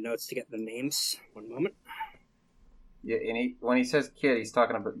go to my notes to get the names. One moment. Yeah, and when he says kid, he's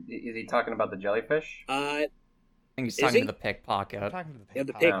talking about. Is he talking about the jellyfish? I think he's Is talking he? to the pickpocket. I'm talking to the Yeah,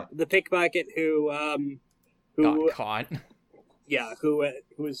 pickpocket. the pickpocket who Got caught. yeah,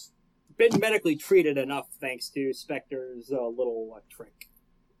 who's been medically treated enough thanks to Spectre's little trick.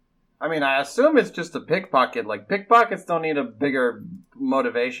 I mean, I assume it's just a pickpocket. Like, pickpockets don't need a bigger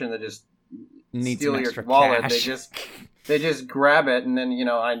motivation to just Needs steal some your extra wallet. cash. They just grab it, and then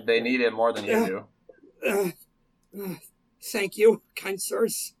they need it more than you do. Thank you, kind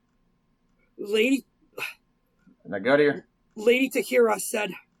sirs. Lady Now go to your. Lady Tahira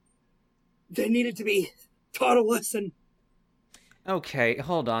said they needed to be taught a lesson. Okay,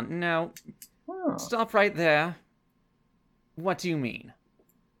 hold on. No, Oh. stop right there. What do you mean?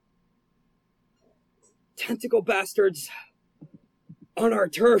 Tentacle bastards on our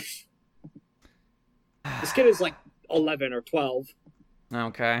turf. This kid is like 11 or 12.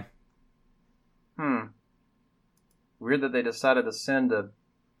 Okay. Weird that they decided to send a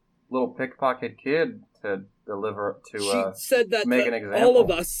little pickpocket kid to deliver She said that make to an example. all of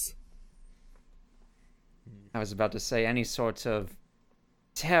us. I was about to say any sort of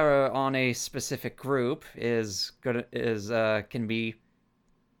terror on a specific group can be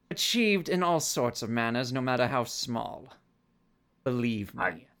achieved in all sorts of manners, no matter how small. Believe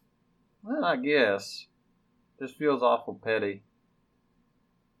me. Well, I guess. Just feels awful petty.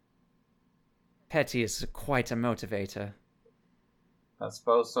 Petty is quite a motivator. I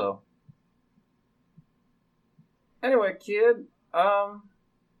suppose so. Anyway, kid, I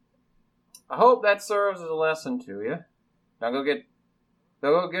hope that serves as a lesson to you. Don't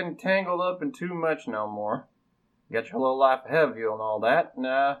go getting tangled up in too much no more. You got your little life ahead of you and all that,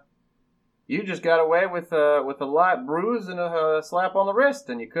 and you just got away with a light bruise and a slap on the wrist,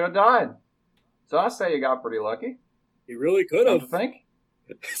 and you could have died. So I say you got pretty lucky. He really could Don't you have. think?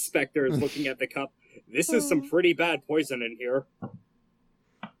 Spectre is looking at the cup. This is some pretty bad poison in here.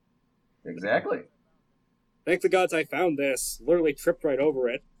 Exactly. Thank the gods I found this. Literally tripped right over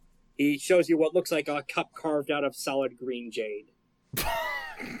it. He shows you what looks like a cup carved out of solid green jade.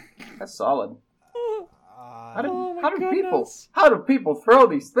 That's solid. Uh, How do people throw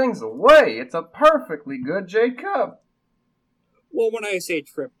these things away? It's a perfectly good jade cup. Well, when I say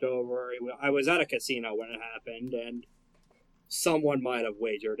tripped over, I was at a casino when it happened, and someone might have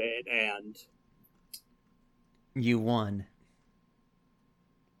wagered it, and You won.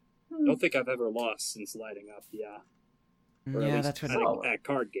 I don't think I've ever lost since lighting up, yeah. Or at Yeah, least that would at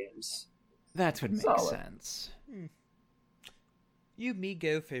card games. that would make Solid. sense. you me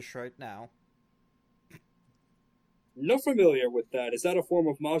go fish right now. Not familiar with that. Is that a form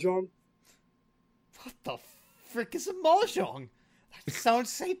of mahjong? What the frick is a mahjong? That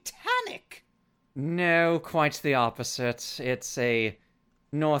sounds satanic. No, quite the opposite. It's a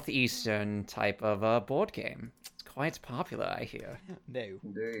northeastern type of board game. It's quite popular, I hear. No.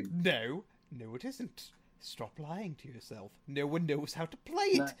 Indeed. No, it isn't. Stop lying to yourself. No one knows how to play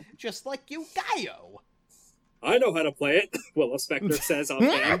it, No. just like you, Gaio. I know how to play it, Willow Spectre says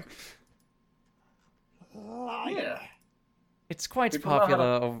offhand. Yeah. It's quite People know how to-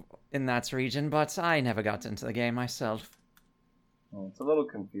 popular in that region, but I never got into the game myself. Well, it's a little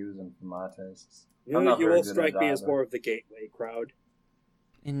confusing for my tastes. You I'm know, not you very will good strike at me as either. more of the gateway crowd.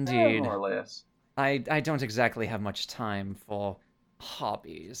 Indeed. More or less. I don't exactly have much time for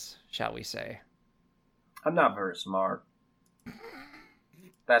hobbies, shall we say. I'm not very smart.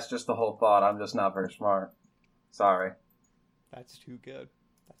 That's just the whole thought. I'm just not very smart. Sorry. That's too good.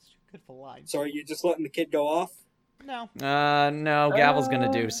 That's too good for lines. So are you just letting the kid go off? No. No, Gavel's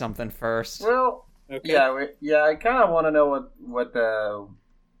gonna do something first. Well, Okay. yeah. I kind of want to know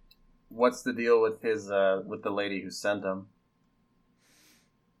what's the deal with his with the lady who sent him.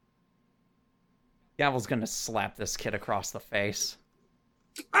 Gavel's gonna slap this kid across the face.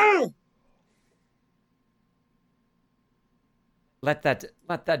 Ow! Let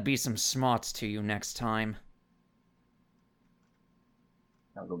that be some smarts to you next time.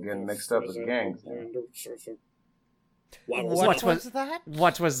 I'll go getting mixed up with gangs. What was that?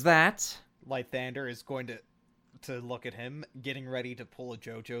 What was that? Light Thander is going to look at him, getting ready to pull a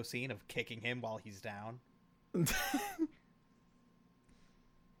JoJo scene of kicking him while he's down.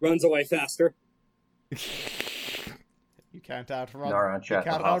 Runs away faster. You can't outrun. Nara You chat,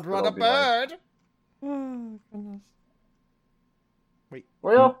 the can't outrun hospital a be like- bird. Oh, goodness.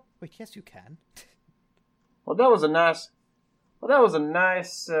 Well, Wait, yes, you can. that was a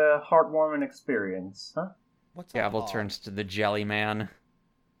nice heartwarming experience, huh? What's Gavel up, turns to the jelly man.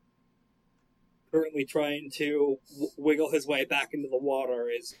 Currently trying to wiggle his way back into the water,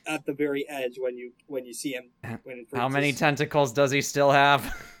 is at the very edge when you see him. When it How many freezes. tentacles does he still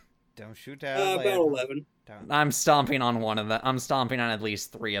have? Don't shoot down. About 11. Don't. I'm stomping on one of them. I'm stomping on at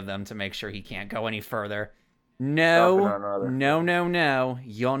least 3 of them to make sure he can't go any further. Stomping No, on another. no.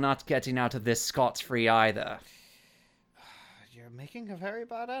 You're not getting out of this scot-free either. You're making a very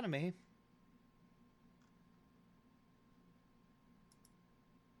bad enemy.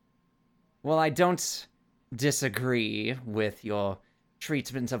 Well, I don't disagree with your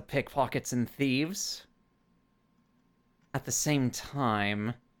treatment of pickpockets and thieves. At the same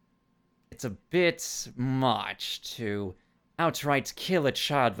time, it's a bit much to outright kill a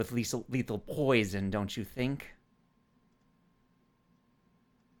child with lethal poison, don't you think?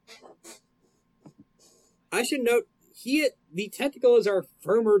 I should note, the tentacles are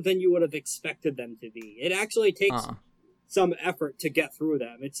firmer than you would have expected them to be. It actually takes some effort to get through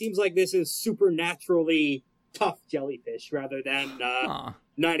them. It seems like this is supernaturally tough jellyfish rather than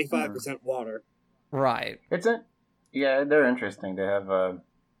 95% water. Right. Yeah, they're interesting. They have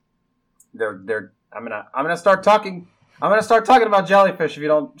they're I'm gonna start talking about jellyfish if you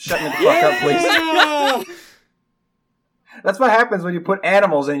don't shut me the fuck up, please. Yeah! That's what happens when you put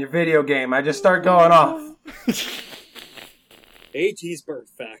animals in your video game. I just start going off. cheeseburger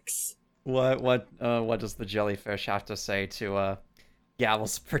facts. What does the jellyfish have to say to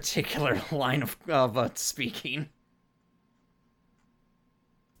Gavel's particular line of speaking?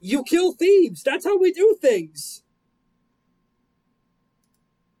 You kill thieves! That's how we do things!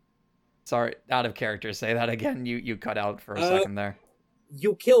 Sorry, out of character. Say that again. You cut out for a second there.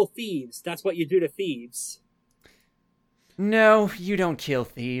 You kill thieves. That's what you do to thieves. No, you don't kill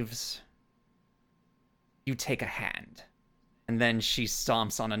thieves. You take a hand. And then she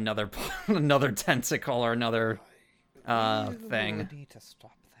stomps on another tentacle or another thing. You need to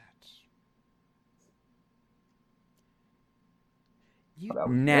stop that.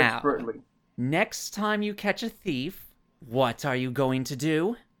 Now, Expertly. next time you catch a thief, what are you going to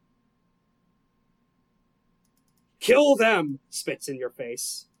do? Kill them! Spits in your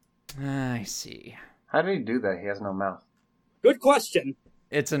face. I see. How did he do that? He has no mouth. Good question.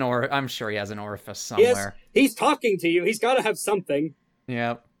 It's an I'm sure he has an orifice He somewhere. he's talking to you. He's got to have something.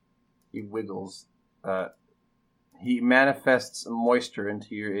 Yep. He wiggles. He manifests moisture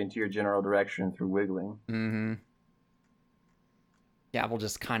into your general direction through wiggling. Mm-hmm. Gabble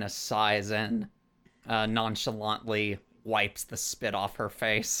just kind of sighs and nonchalantly wipes the spit off her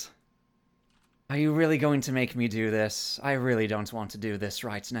face. Are you really going to make me do this? I really don't want to do this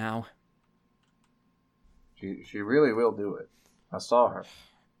right now. She really will do it. I saw her.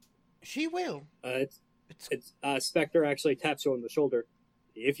 She will. Spectre actually taps you on the shoulder.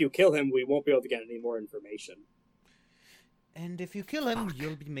 If you kill him, we won't be able to get any more information. And if you kill him,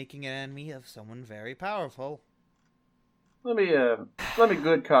 you'll be making an enemy of someone very powerful. Let me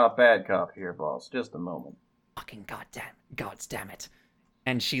good cop, bad cop here, boss. Just a moment. Fucking gods damn it.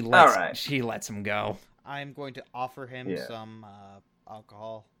 And she lets All right. she lets him go. I'm going to offer him some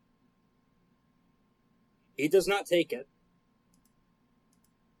alcohol. He does not take it.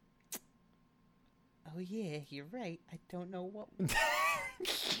 Oh yeah, you're right. I don't know what.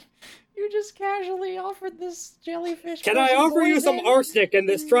 You just casually offered this jellyfish. Can I offer you some arsenic in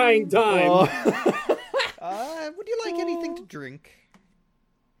this trying time? Would you like anything to drink?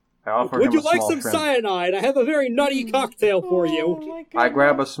 I offer Would him you a like small some shrimp. cyanide? I have a very nutty cocktail for you. I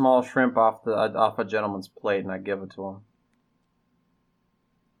grab a small shrimp off a gentleman's plate and I give it to him.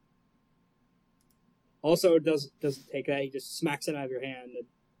 Also, doesn't take that. He just smacks it out of your hand and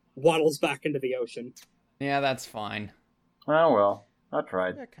waddles back into the ocean. Yeah, that's fine. Oh well, I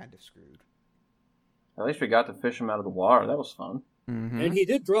tried. They're kind of screwed. At least we got to fish him out of the water. That was fun. Mm-hmm. And he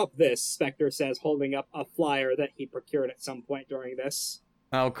did drop this, Spectre says, holding up a flyer that he procured at some point during this.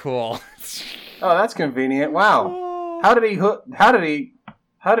 Oh, cool. Oh, that's convenient. Wow. How did he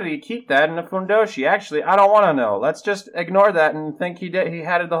keep that in a fundoshi? Actually, I don't want to know. Let's just ignore that and think he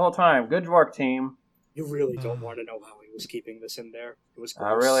had it the whole time. Good work, team. You really don't want to know how he was keeping this in there. It was gross.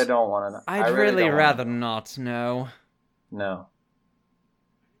 I really don't want to know. I'd really rather not know. No.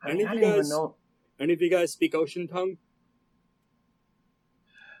 Any I of you didn't even guys- know. Any of you guys speak ocean tongue?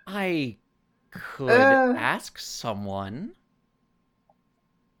 I could ask someone.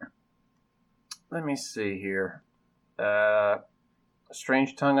 Let me see here.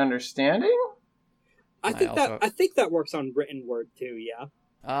 Strange tongue understanding? I think that works on written word too, yeah.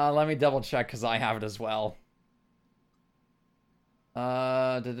 Let me double check because I have it as well.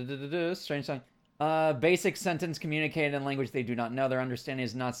 Strange tongue. Basic sentence communicated in language they do not know. Their understanding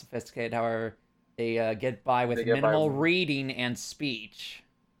is not sophisticated. However, they get by with minimal reading and speech.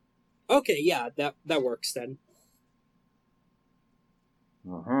 Okay, yeah, that works then.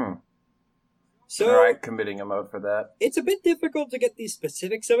 Mm-hmm. So, Alright, committing a mode for that. it's a bit difficult to get the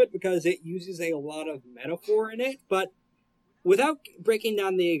specifics of it because it uses a lot of metaphor in it, but without breaking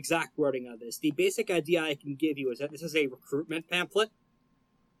down the exact wording of this, the basic idea I can give you is that this is a recruitment pamphlet.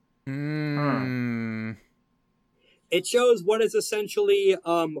 It shows what is essentially,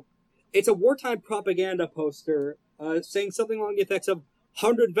 it's a wartime propaganda poster saying something along the effects of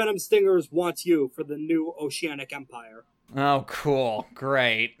 100 Venom Stingers wants you for the new Oceanic Empire. Oh, cool.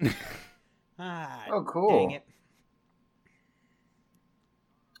 Great. Oh, cool. Dang it.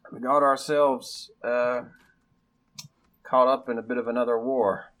 We got ourselves caught up in a bit of another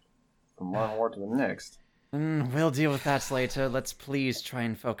war. From one war to the next. We'll deal with that later. Let's please try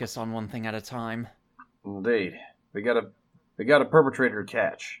and focus on one thing at a time. Indeed. We got a perpetrator to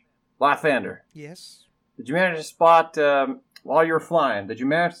catch. Lythander, Yes. did you manage to spot, while you were flying, did you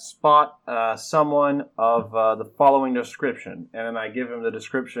manage to spot someone of the following description? And then I give him the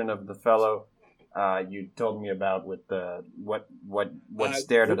description of the fellow you told me about with the what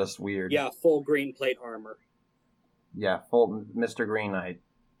stared at us weird. Yeah, full green plate armor. Yeah, full Mr. Green Knight.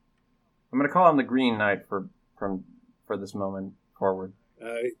 I'm gonna call him the Green Knight for this moment forward.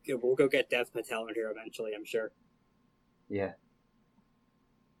 We'll go get Dev Patel in here eventually, I'm sure. Yeah.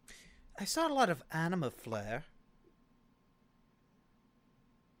 I saw a lot of anima flare.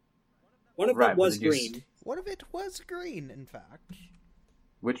 One of Right, them but was did you green. One of it was green, in fact.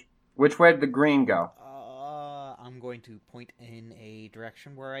 Which way did the green go? I'm going to point in a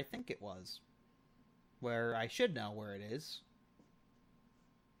direction where I think it was. Where I should know where it is.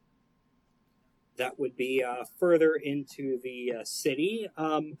 That would be further into the city,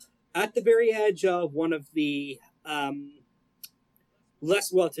 at the very edge of one of the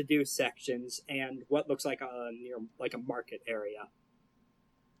less well-to-do sections, and what looks like near like a market area,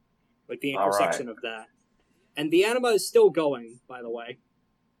 like the intersection of that. And the anima is still going, by the way.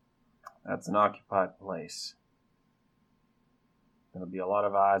 That's an occupied place. There'll be a lot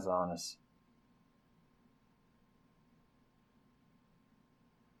of eyes on us.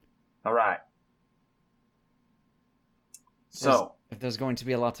 All right. So, if there's going to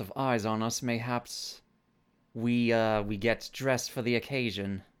be a lot of eyes on us, mayhaps we get dressed for the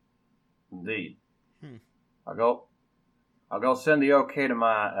occasion. indeed. I'll go send the okay to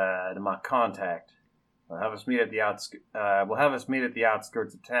my contact. We'll have us meet at the outskirts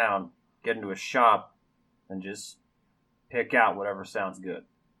of town, get into a shop, and just pick out whatever sounds good.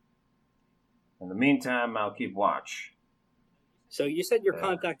 In the meantime, I'll keep watch. So you said your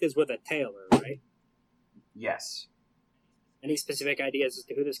contact is with a tailor, right? Yes. Any specific ideas as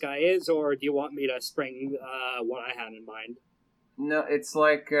to who this guy is, or do you want me to spring what I had in mind? No, it's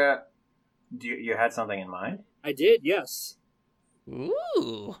like, you had something in mind? I did, yes.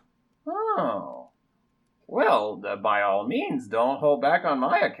 Ooh. Oh. Well, by all means, don't hold back on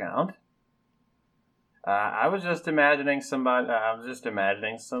my account. I was just imagining somebody.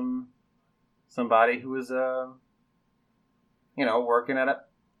 Somebody who was, working at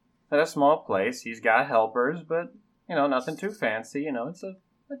a small place. He's got helpers, but nothing too fancy. It's a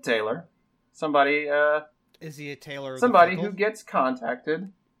tailor. Somebody. Is he a tailor? Somebody who gets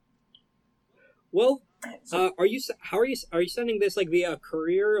contacted. Well, are you sending this like via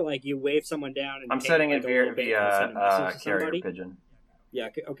courier? Like you wave someone down and I'm sending it via carrier pigeon. Yeah.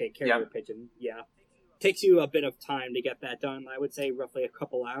 Okay. Carrier pigeon. Yeah. Takes you a bit of time to get that done. I would say roughly a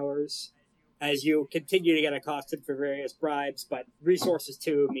couple hours, as you continue to get accosted for various bribes. But resources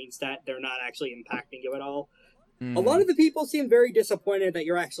too means that they're not actually impacting you at all. A lot of the people seem very disappointed that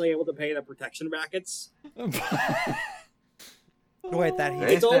you're actually able to pay the protection brackets. Wait,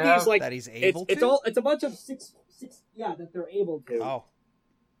 it's all these like that he's able to? It's a bunch of six that they're able to. Oh,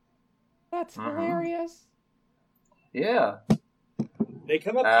 that's hilarious. Yeah. They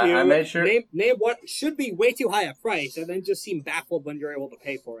come up to you, I made sure... name what should be way too high a price, and then just seem baffled when you're able to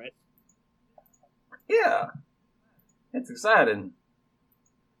pay for it. Yeah. It's exciting.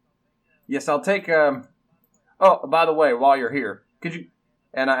 Yes, I'll take, Oh, by the way, while you're here, could you...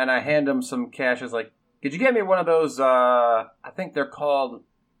 And I hand him some cash. It's like, could you get me one of those, I think they're called,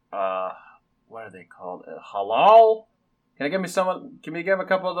 what are they called? Halal? Can you give me a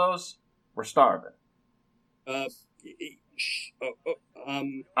couple of those? We're starving. I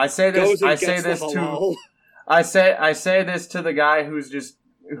say this to the guy who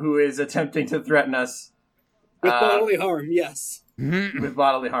is attempting to threaten us with bodily harm. Yes, with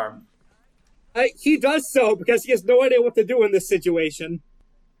bodily harm. He does so because he has no idea what to do in this situation.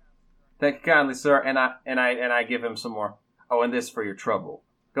 Thank you kindly, sir. And I give him some more. Oh, and this for your trouble.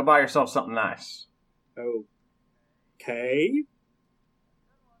 Go buy yourself something nice. Okay.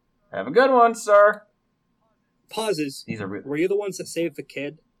 Have a good one, sir. Pauses. Were you the ones that saved the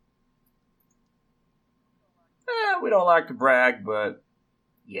kid? We don't like to brag, but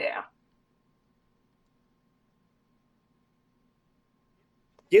yeah.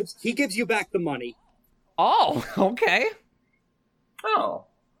 He gives you back the money. Oh, okay. Oh.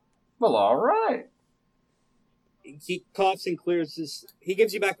 Well, all right. He coughs and clears his... He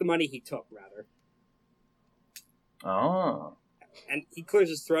gives you back the money he took, rather. Oh. And he clears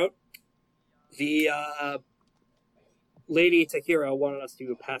his throat. The, Lady Tahira wanted us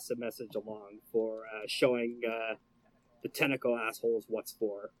to pass a message along for showing the tentacle assholes what's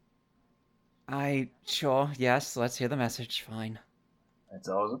for. Sure, yes, let's hear the message, fine. It's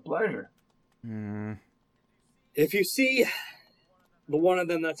always a pleasure. If you see the one of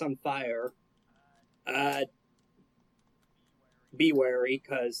them that's on fire, be wary,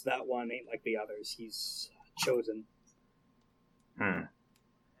 because that one ain't like the others. He's chosen.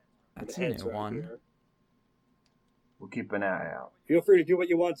 That's a new one. Here. We'll keep an eye out. Feel free to do what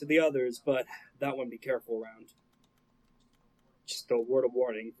you want to the others, but that one be careful around. Just a word of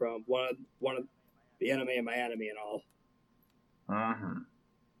warning from one of the enemy and my enemy and all.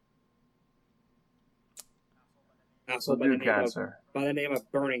 Also by the name of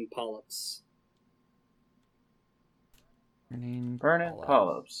Burning Polyps. Burning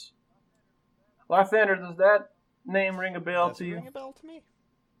Polyps. Lythander, does that name ring a bell to you? Ring a bell to me?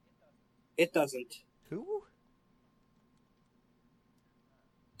 It doesn't. Who?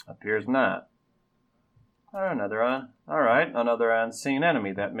 Appears not. Another unseen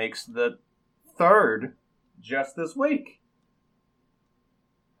enemy. That makes the third just this week.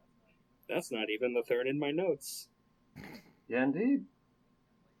 That's not even the third in my notes. Yeah, indeed.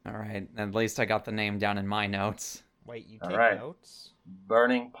 Alright, at least I got the name down in my notes. Wait, you take notes?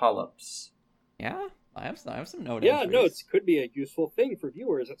 Burning Polyps. Yeah, I have some notes. Yeah, notes could be a useful thing for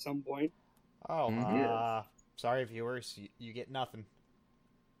viewers at some point. Oh, sorry viewers, you get nothing.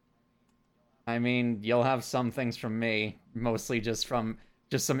 I mean, you'll have some things from me, mostly just some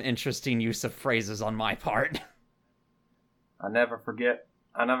interesting use of phrases on my part. I never forget.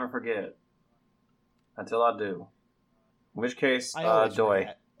 Until I do. In which case, I always Doi.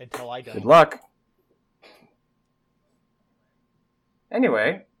 forget until I don't. Good luck.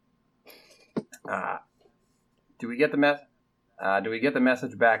 Anyway, do we get the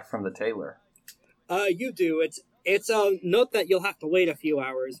message back from the tailor? You do. It's a note that you'll have to wait a few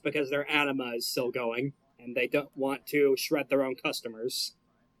hours because their anima is still going, and they don't want to shred their own customers.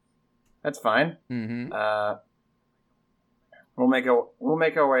 That's fine. Mm-hmm. We'll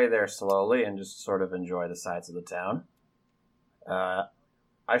make our way there slowly and just sort of enjoy the sights of the town.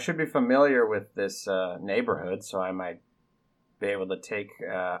 I should be familiar with this neighborhood, so I might be able to take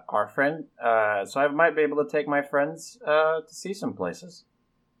my friends to see some places.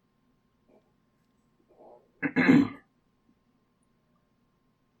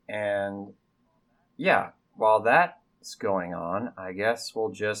 And yeah, while that's going on, I guess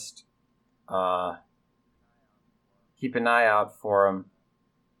we'll just keep an eye out for him,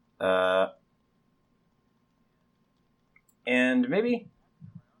 and maybe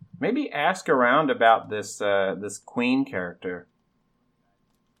ask around about this queen character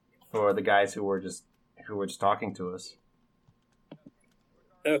for the guys who were just talking to us.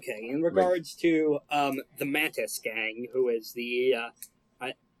 Okay, in regards to the Mantis gang, who is the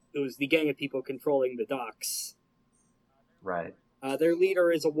gang of people controlling the docks. Right. Their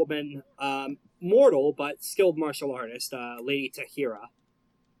leader is a woman, mortal but skilled martial artist, Lady Tahira.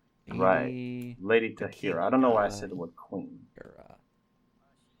 Right. Lady Tahira. I don't know why I said the word queen.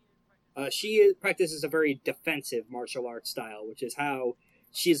 She practices a very defensive martial arts style, which is how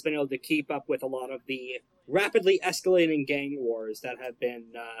she's been able to keep up with a lot of the rapidly escalating gang wars that have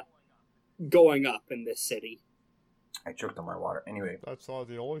been going up in this city. I choked on my water. Anyway. That's not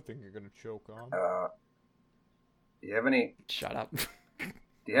the only thing you're gonna choke on. Do you have any... Shut up.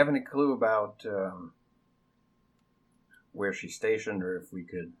 Do you have any clue about where she's stationed, or if we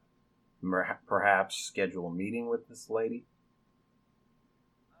could perhaps schedule a meeting with this lady?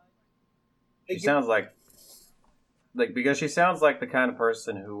 She sounds like because she sounds like the kind of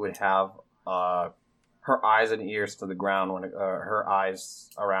person who would have her eyes and ears to the ground when her eyes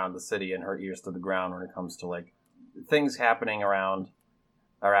around the city and her ears to the ground when it comes to like things happening around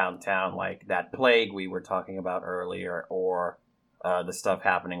town, like that plague we were talking about earlier, or the stuff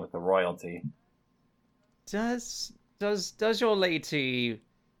happening with the royalty. Does your lady...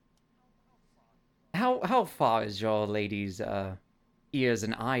 How far is your lady's ears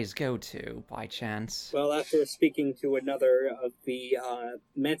and eyes go to, by chance? Well, after speaking to another of the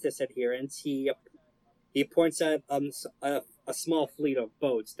Mantis adherents, he points at a small fleet of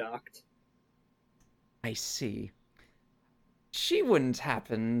boats docked. I see. She wouldn't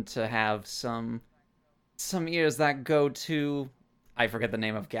happen to have some ears that go to... I forget the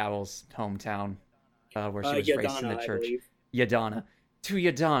name of Gavel's hometown, where she was Yadana, raised in the church. Yadana. To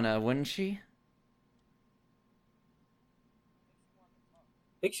Yadana, wouldn't she?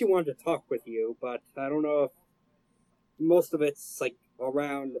 I think she wanted to talk with you, but I don't know if most of it's like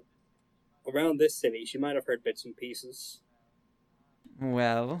around this city. She might have heard bits and pieces.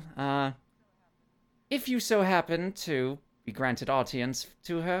 Well, if you so happen to be granted audience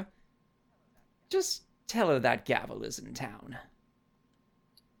to her, just tell her that Gavel is in town.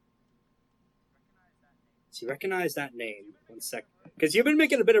 So you recognize that name? 1 sec. Because you've been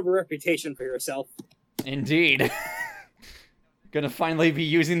making a bit of a reputation for yourself. Indeed. Gonna finally be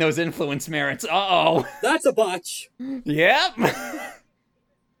using those influence merits. Uh-oh. That's a botch. Yep.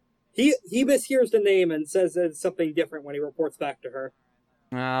 He mishears the name and says that it's something different when he reports back to her.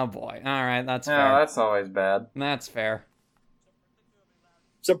 Oh boy. Alright, that's No, fair. that's always bad. That's fair.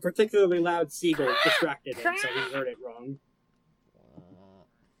 Some particularly loud seagull distracted him, so he heard it wrong.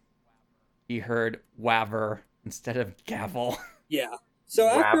 He heard Waver instead of Gavel. Yeah. So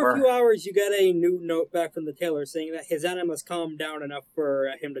after Wabber. a few hours, you get a new note back from the tailor saying that his anima's calmed down enough for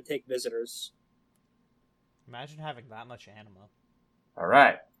him to take visitors. Imagine having that much anima. All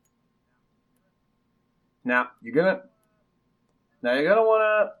right. Now you're gonna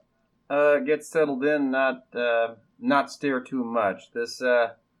want to get settled in, not stare too much. This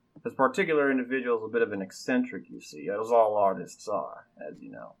particular individual is a bit of an eccentric, you see, as all artists are, as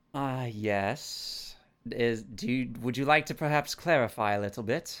you know. Yes. Would you like to perhaps clarify a little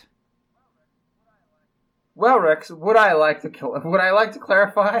bit? Well, Rex, would I like to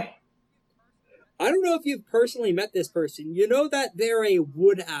clarify? I don't know if you've personally met this person. You know that they're a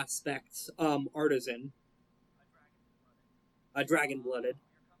wood aspect artisan. A dragon-blooded.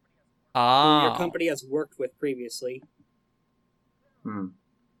 Who your company has worked with previously. Well,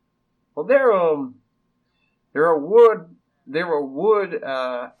 they're a wood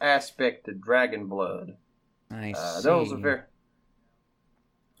aspected dragon blood. I see. Those are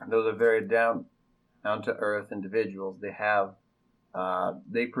very earth individuals. They have,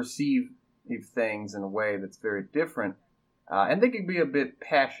 they perceive things in a way that's very different, and they can be a bit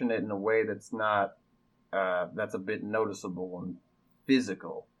passionate in a way that's not, that's a bit noticeable and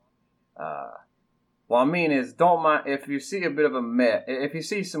physical. What I mean is, don't mind if you see a bit of a mess, if you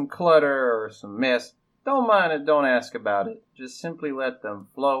see some clutter or some mess, don't mind it, don't ask about it. Just simply let them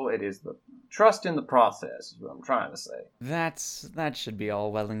flow. It is the trust in the process, is what I'm trying to say. That should be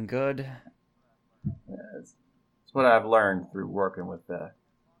all well and good. Yeah, it's what I've learned through working with the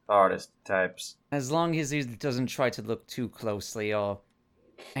artist types. As long as he doesn't try to look too closely or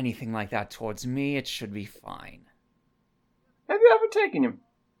anything like that towards me, it should be fine. Have you ever taken him?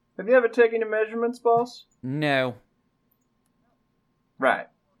 Have you ever taken your measurements, boss? No. Right.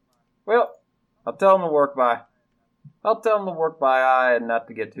 Well, I'll tell him to work by. I'll tell him to work by eye and not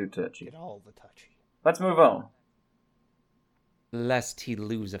to get too touchy. Get all the touchy. Let's move on. Lest he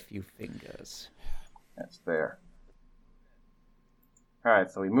lose a few fingers. That's fair.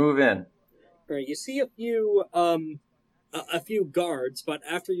 Alright, so we move in. Right, you see a few guards, but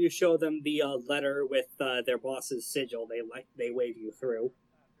after you show them the letter with their boss's sigil, they wave you through.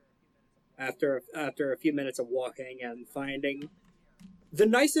 After a few minutes of walking and finding the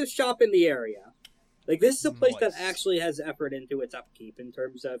nicest shop in the area. Like, this is a place that actually has effort into its upkeep in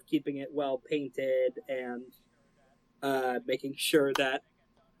terms of keeping it well painted and making sure that,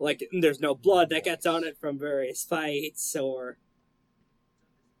 like, there's no blood that gets on it from various fights or...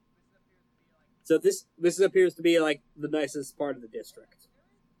 So this appears to be, like, the nicest part of the district.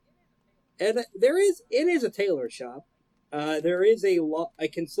 And it is a tailor shop. There is a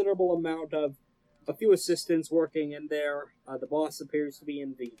considerable amount of a few assistants working in there. The boss appears to be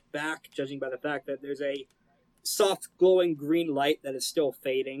in the back, judging by the fact that there's a soft glowing green light that is still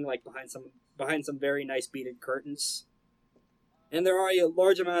fading, like behind some very nice beaded curtains. And there are a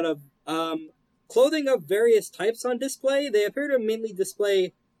large amount of clothing of various types on display. They appear to mainly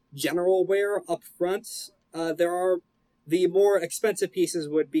display general wear up front. The more expensive pieces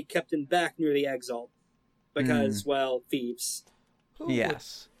would be kept in back near the exalt. Because, well, thieves. Who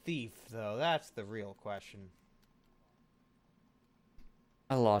Yes. would thief, though? That's the real question.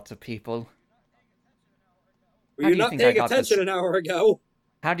 A lot of people. Were you not paying attention an hour ago?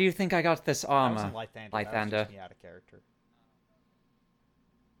 How do you think I got this That armor, wasn't Lythander. That was Lythander? just me out of character.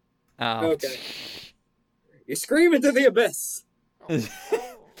 Oh. Okay. You scream into the abyss.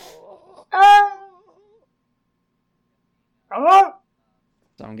 Hello?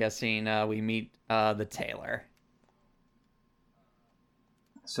 So I'm guessing we meet the tailor.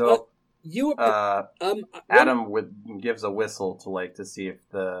 So, You Adam gives a whistle to see if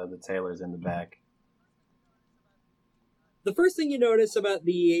the tailor's in the back. The first thing you notice about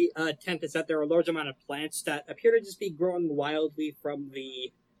the tent is that there are a large amount of plants that appear to just be growing wildly from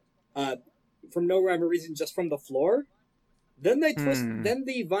no rhyme or reason, just from the floor. Then they twist. Then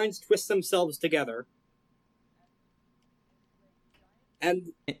the vines twist themselves together,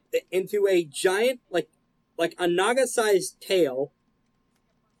 and into a giant, like a naga-sized tail.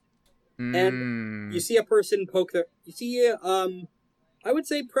 And you see a person poke their. You see, I would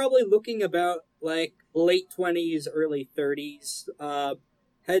say probably looking about like late 20s, early 30s,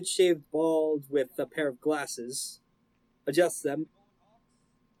 head shaved bald with a pair of glasses. Adjust them.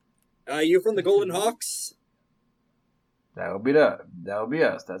 You from the Golden Hawks? That would be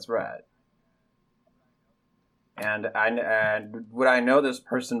us. That's right. And would I know this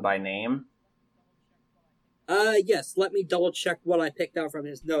person by name? Yes. Let me double check what I picked out from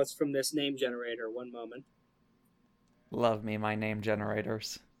his notes from this name generator. One moment. Love me my name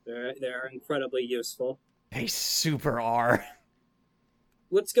generators. They're incredibly useful. They super are.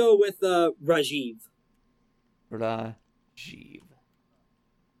 Let's go with Rajiv. Rajiv.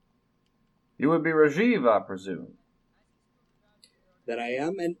 You would be Rajiv, I presume. That I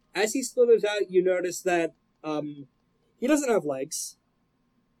am, and as he slithers out, you notice that he doesn't have legs.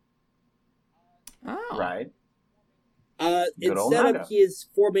 Oh. Right. Instead of, he is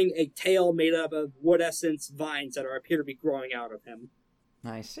forming a tail made up of wood essence vines that appear to be growing out of him.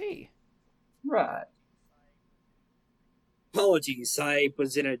 I see. Right. Apologies, I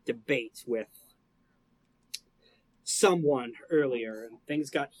was in a debate with someone earlier, and things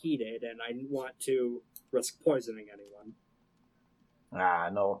got heated, and I didn't want to risk poisoning anyone.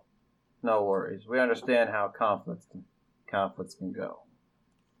 No worries. We understand how conflicts can go.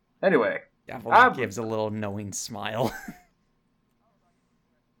 Anyway, Devil gives a little knowing smile.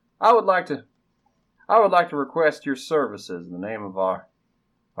 I would like to request your services in the name of our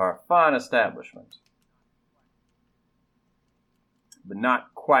fine establishment, but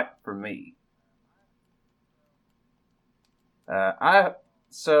not quite for me.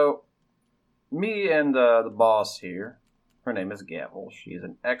 me and the boss here, her name is Gavel. She is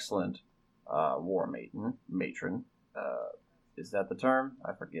an excellent war matron. Is that the term?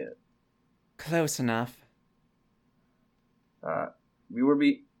 I forget. Close enough.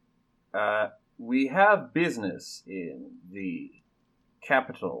 We have business in the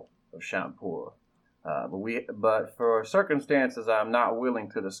capital of Cham-poor, but for circumstances I'm not willing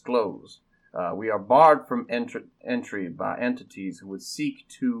to disclose, we are barred from entry by entities who would seek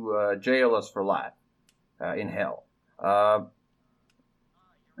to jail us for life in hell.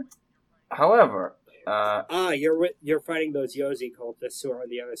 However, you're fighting those Yozi cultists who are on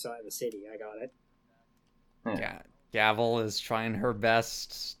the other side of the city. I got it. Yeah. Gavel is trying her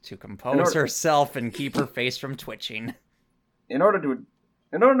best to compose herself and keep her face from twitching. In order to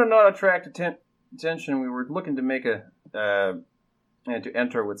not attract attention, we were looking to make to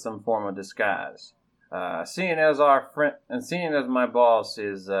enter with some form of disguise. Seeing as my boss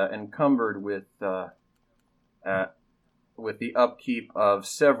is encumbered with the upkeep of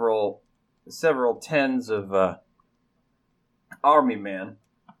several tens of army men,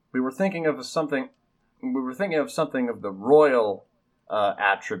 we were thinking of something of the royal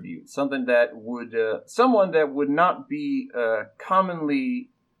attribute, someone that would not be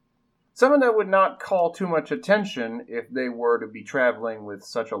someone that would not call too much attention if they were to be traveling with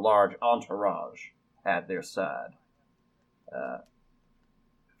such a large entourage at their side.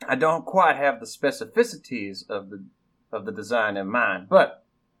 I don't quite have the specificities of the design in mind, but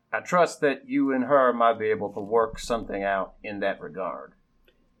I trust that you and her might be able to work something out in that regard.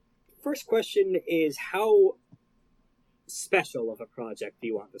 First question is, how special of a project do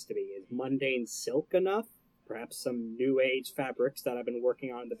you want this to be? Is mundane silk enough? Perhaps some new age fabrics that I've been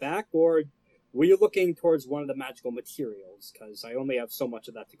working on in the back? Or were you looking towards one of the magical materials? Because I only have so much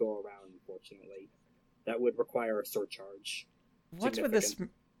of that to go around, unfortunately. That would require a surcharge. What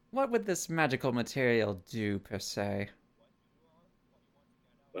would this magical material do, per se?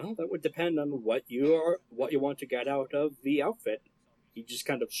 Well, that would depend on what you want to get out of the outfit. He just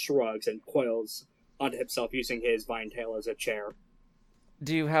kind of shrugs and coils onto himself using his vine tail as a chair.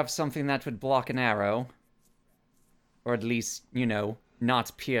 Do you have something that would block an arrow? Or at least,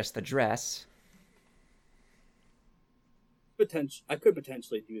 not pierce the dress? I could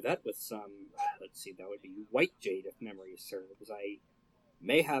potentially do that with some, let's see, that would be white jade if memory serves. I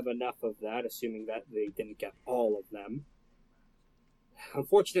may have enough of that, assuming that they didn't get all of them.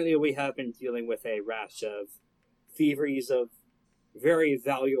 Unfortunately, we have been dealing with a rash of thieveries of very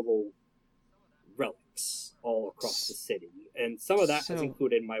valuable relics all across the city, and some of that has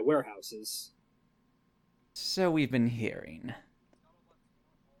included my warehouses. So we've been hearing.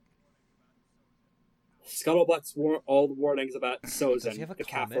 Scuttlebutt's all the warnings about Sozin, the comic?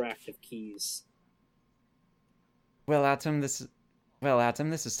 Kafir active keys. Well, Atom, this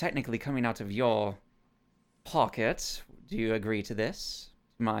is technically coming out of your pocket. Do you agree to this?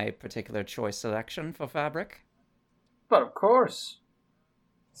 My particular choice selection for fabric? But of course.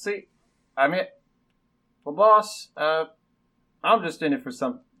 See, well, boss, I'm just in it for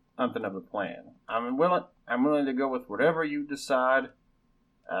something of a plan. I'm willing to go with whatever you decide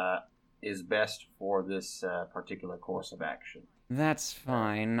is best for this particular course of action. That's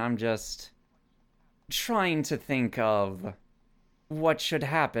fine. I'm just trying to think of what should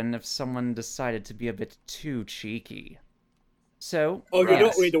happen if someone decided to be a bit too cheeky. So, you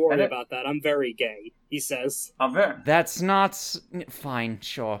don't need to worry about that. I'm very gay, he says. I'm very. That's not fine.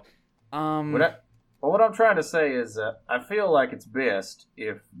 Sure. What I'm trying to say is, I feel like it's best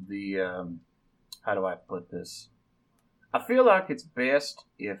if the how do I put this? I feel like it's best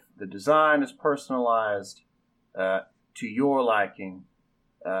if the design is personalized to your liking,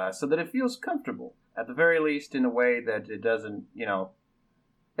 so that it feels comfortable. At the very least, in a way that it doesn't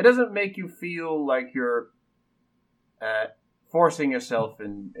make you feel like you're forcing yourself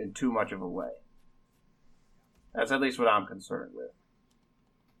in too much of a way. That's at least what I'm concerned with.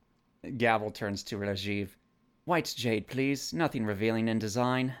 Gavel turns to Rajiv. White jade, please. Nothing revealing in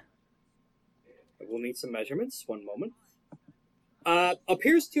design. We'll need some measurements. One moment.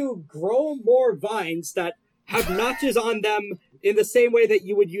 Appears to grow more vines that have notches on them in the same way that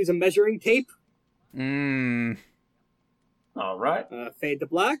you would use a measuring tape. All right. Fade to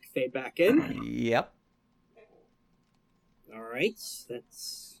black. Fade back in. Yep. All right.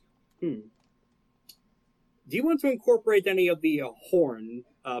 That's... Do you want to incorporate any of the horn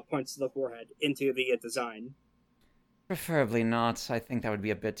points to the forehead into the design? Preferably not. I think that would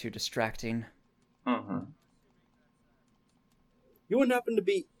be a bit too distracting. You wouldn't happen to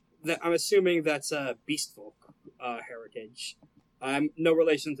be... I'm assuming that's beast folk heritage. No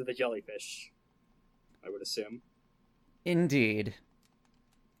relation to the jellyfish, I would assume. Indeed.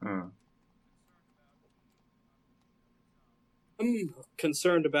 I'm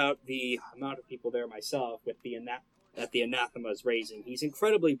concerned about the amount of people there myself with that the anathema is raising. He's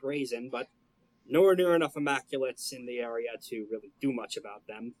incredibly brazen, but nowhere near enough immaculates in the area to really do much about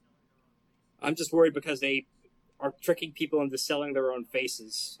them. I'm just worried because they are tricking people into selling their own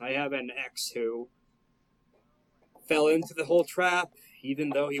faces. I have an ex who fell into the whole trap, even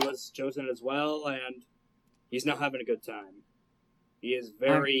though he was chosen as well, and he's not having a good time. He is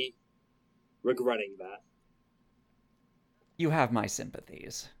very regretting that. You have my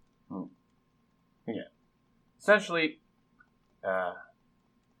sympathies. Yeah. Essentially, we're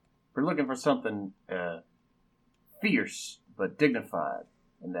looking for something fierce but dignified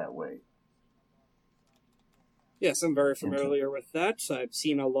in that way. Yes, I'm very familiar with that. I've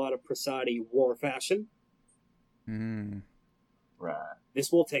seen a lot of Prasadi war fashion. Right.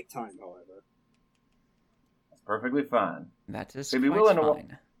 This will take time, however. That's perfectly fine. That is We'd be quite willing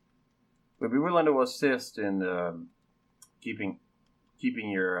fine. We'd be willing to assist in keeping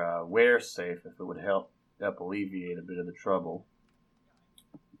your wares safe if it would help alleviate a bit of the trouble.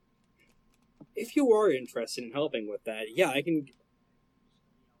 If you are interested in helping with that, I can...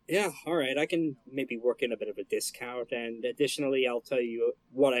 Yeah, alright, I can maybe work in a bit of a discount, and additionally, I'll tell you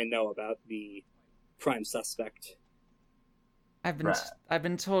what I know about the prime suspect. I've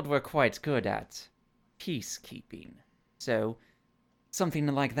been told we're quite good at peacekeeping, so something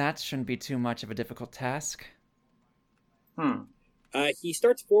like that shouldn't be too much of a difficult task. He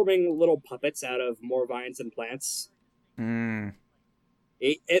starts forming little puppets out of more vines and plants. The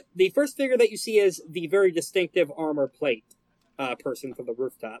first figure that you see is the very distinctive armor plate person from the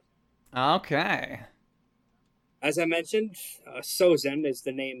rooftop. Okay. As I mentioned, Sozin is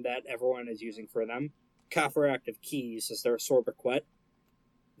the name that everyone is using for them. Coffer-active keys is their sobriquet.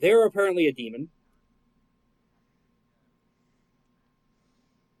 They're apparently a demon.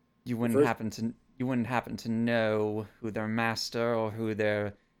 You wouldn't happen to know who their master or who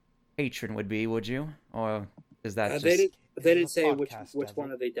their patron would be, would you? Or is that just... They didn't say which devil.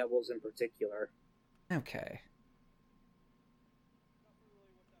 one of the devils in particular. Okay.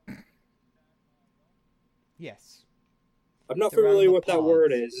 Yes. I'm not The realm familiar of what that pods.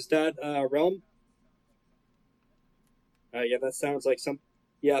 word is. Is that realm? Yeah, that sounds like some...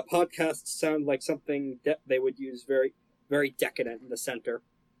 Yeah, podcasts sound like something they would use very, very decadent in the center.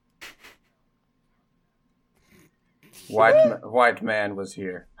 White man was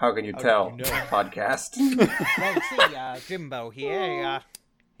here. How can you tell? did you know? Podcast. Well, see, Jimbo here,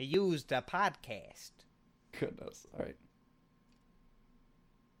 he used a podcast. Goodness. All right.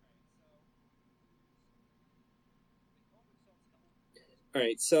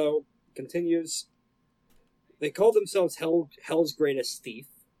 Alright, so, continues. They call themselves Hell's Greatest Thief.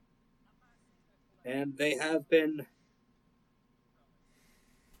 And they have been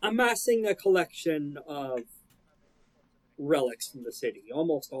amassing a collection of relics from the city.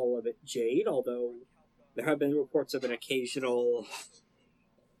 Almost all of it Jade, although there have been reports of an occasional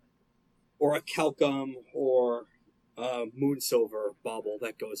orichalcum or moon silver bauble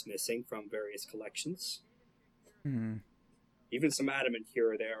that goes missing from various collections. Even some adamant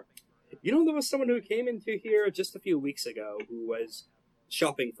here or there. You know, there was someone who came into here just a few weeks ago who was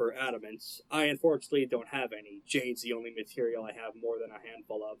shopping for adamants. I unfortunately don't have any. Jade's the only material I have more than a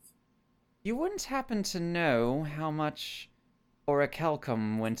handful of. You wouldn't happen to know how much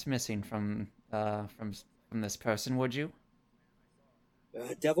orichalcum went missing from this person, would you?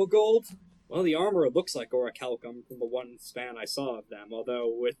 Devil gold? Well, the armor looks like orichalcum from the one span I saw of them,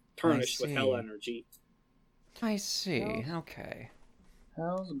 although tarnished with hell energy. I see. Okay.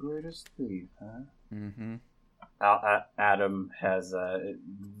 Hell's greatest thief, huh? Mm-hmm. Adam has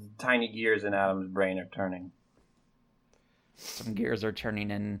tiny gears in Adam's brain are turning. Some gears are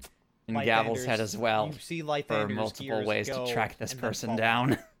turning in Lythander's- Gavel's head as well. You see For Lythander's multiple gears ways to go track this and then person fall.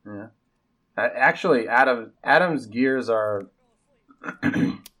 down. Yeah. Actually, Adam's gears are. Oh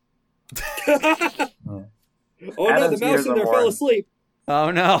no, the Adam's mouse gears in are there more- fell asleep!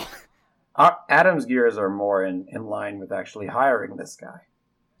 Oh no. Adam's gears are more in line with actually hiring this guy.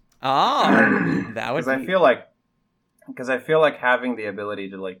 Oh, that would Because I feel like having the ability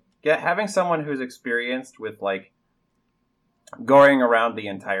to having someone who's experienced with going around the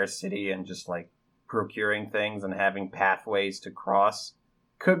entire city and just procuring things and having pathways to cross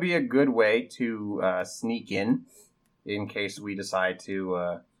could be a good way to sneak in case we decide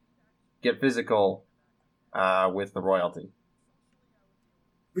to get physical with the royalty.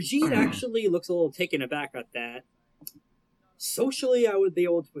 Brigitte actually looks a little taken aback at that. Socially, I would be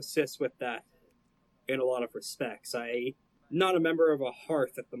able to assist with that in a lot of respects. I'm not a member of a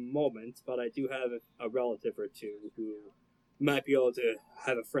hearth at the moment, but I do have a relative or two who might be able to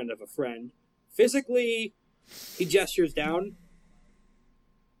have a friend of a friend. Physically, he gestures down.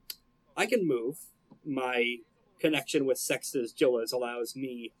 I can move. My connection with Sexta's Jillas allows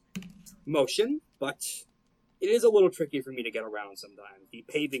me motion, but it is a little tricky for me to get around sometimes. The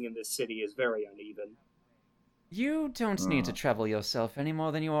paving in this city is very uneven. You don't need to trouble yourself any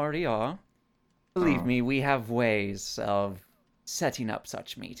more than you already are. Believe me, we have ways of setting up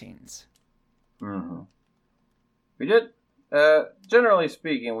such meetings. Mm-hmm. We did. Generally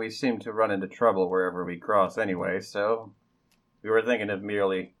speaking, we seem to run into trouble wherever we cross anyway, so we were thinking of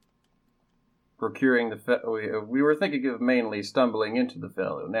merely procuring we were thinking of mainly stumbling into the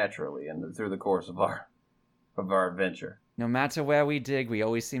fellow naturally and through the course of our adventure. No matter where we dig, we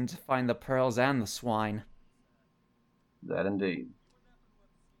always seem to find the pearls and the swine. That indeed.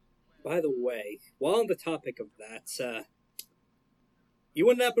 By the way, while on the topic of that, you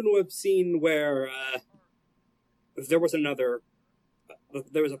wouldn't happen to have seen where there was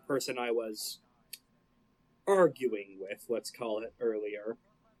a person I was arguing with, let's call it, earlier.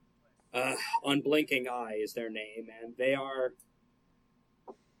 Unblinking Eye is their name, and they are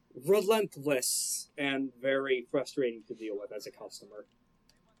relentless and very frustrating to deal with as a customer.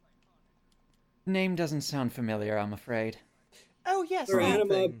 Name doesn't sound familiar, I'm afraid. Oh, yes, Their that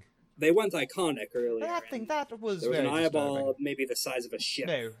anima, thing. they went iconic earlier. That thing, that was there was very an eyeball disturbing. maybe the size of a ship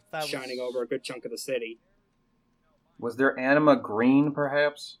No, that shining was... over a good chunk of the city. Was their anima green,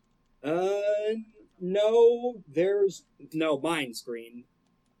 perhaps? No, mine's green.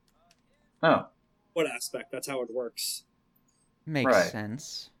 Oh. What aspect? That's how it works. Makes Right.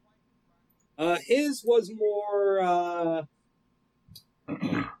 sense. His was more,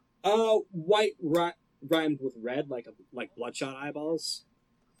 white rhymed with red, like bloodshot eyeballs.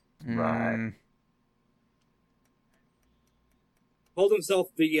 Right. Mm, Called himself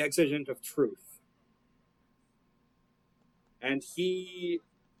the Exigent of Truth. And he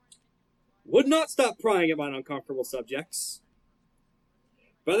would not stop prying about uncomfortable subjects.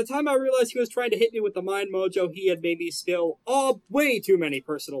 By the time I realized he was trying to hit me with the mind mojo, he had made me spill way too many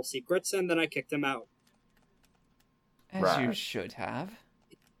personal secrets, and then I kicked him out. as Right. you should have.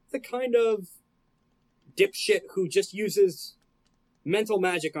 The kind of dipshit who just uses mental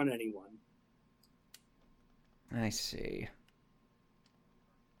magic on anyone. I see.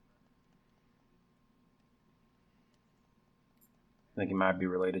 Think he might be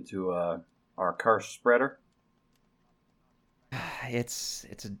related to our curse spreader? It's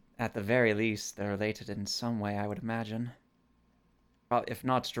at the very least, they're related in some way, I would imagine. If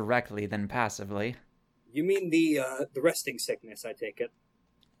not directly, then passively. You mean the resting sickness, I take it?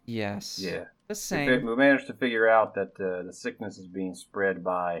 Yes. Yeah. The same. We managed to figure out that the sickness is being spread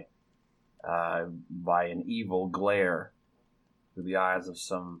by an evil glare through the eyes of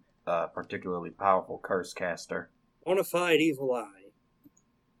some particularly powerful curse caster. Bonafide evil eye.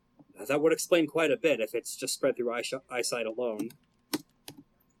 That would explain quite a bit if it's just spread through eyesight alone.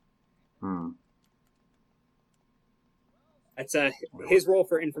 That's his role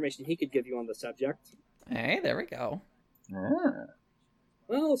for information he could give you on the subject. Hey, there we go. Ah.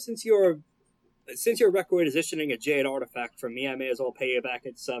 Well, since you're requisitioning a Jade artifact from me, I may as well pay you back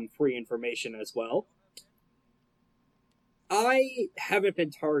in some free information as well. I haven't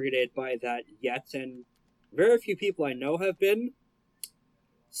been targeted by that yet, and very few people I know have been.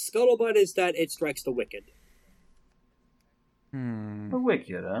 Scuttlebutt is that it strikes the wicked. The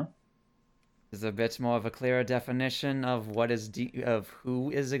wicked, huh? Is a bit more of a clearer definition of what is of who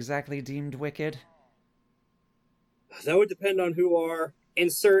is exactly deemed wicked? That would depend on who our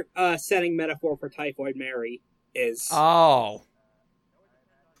insert setting metaphor for Typhoid Mary is. Oh.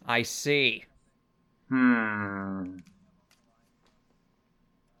 I see.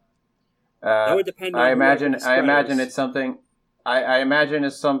 That would depend on I whoever imagine. the I imagine spreaders. it's something. I imagine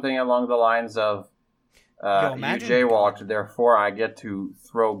it's something along the lines of, you imagine- jaywalked, therefore I get to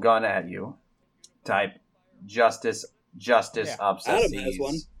throw gun at you. Type justice Yeah. obsesses. Adam has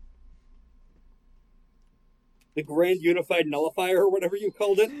one. The Grand Unified Nullifier, or whatever you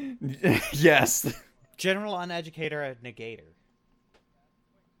called it. Yes. General Uneducator Negator.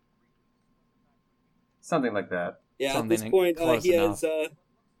 Something like that. Yeah, Something at this point, close he enough. has.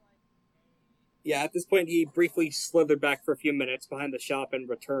 At this point, he briefly slithered back for a few minutes behind the shop and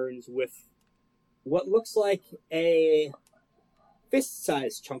returns with what looks like a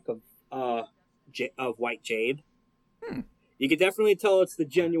fist-sized chunk of white jade. You can definitely tell it's the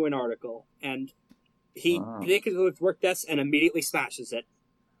genuine article, and he takes it to his work desk and immediately smashes it.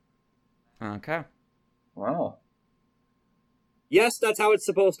 Okay. Wow. Yes, that's how it's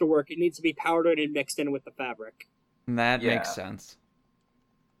supposed to work. It needs to be powdered and mixed in with the fabric. That Yeah. makes sense.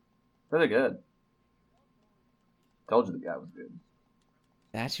 Really good. Told you the guy was good.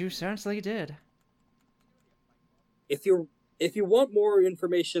 That you certainly did. If you're if you want more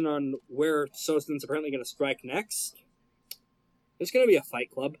information on where Sosten's apparently going to strike next, there's going to be a fight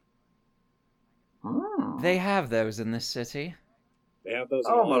club. They have those in this city. They have those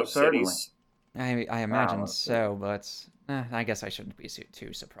in a lot of cities. I imagine so, but I guess I shouldn't be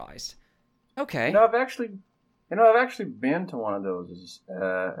too surprised. Okay. I've actually been to one of those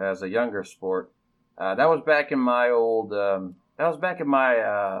as a younger sport. That was back in my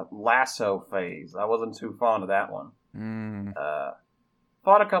lasso phase. I wasn't too fond of that one.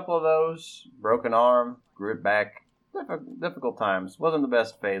 Fought a couple of those, broken arm, grew it back. Difficult times. Wasn't the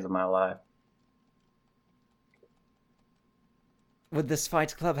best phase of my life. Would this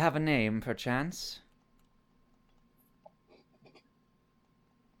fight club have a name, perchance?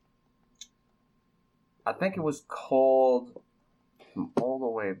 I think it was called from all the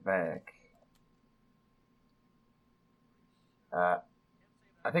way back. I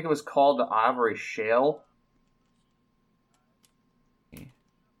think it was called the Ivory Shell.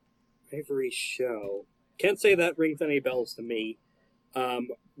 Ivory Shell. Can't say that rings any bells to me.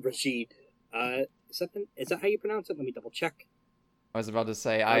 Rashid. Is that how you pronounce it? Let me double check. I was about to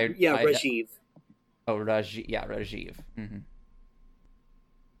say Rajiv. Oh, Rajiv. Yeah, Rajiv. Mm-hmm.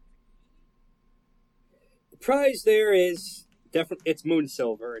 The prize there is definitely it's moon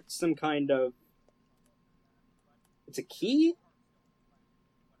silver. It's some kind of. It's a key.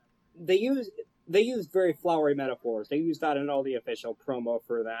 They use very flowery metaphors. They use that in all the official promo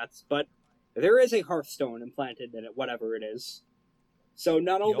for that. But there is a hearthstone implanted in it, whatever it is. So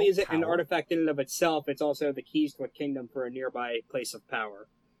not only is it an artifact in and of itself, it's also the keys to a kingdom for a nearby place of power.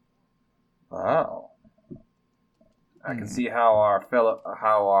 Wow. I can see how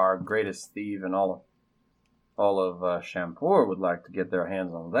our greatest thief and all of Cham-poor would like to get their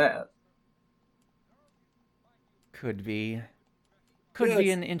hands on that. Could be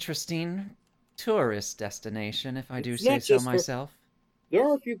an interesting tourist destination, if I do say so myself. There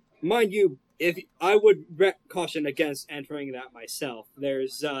are a few, mind you. If I would caution against entering that myself.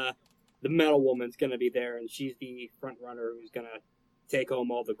 There's the metal woman's gonna be there, and she's the front runner who's gonna take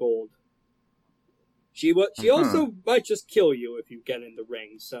home all the gold. She also might just kill you if you get in the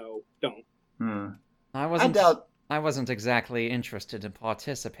ring, so don't. I wasn't exactly interested in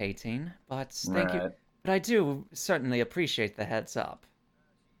participating, but thank you. But I do certainly appreciate the heads up.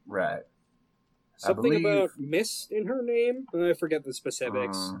 Right. Something about Mist in her name? I forget the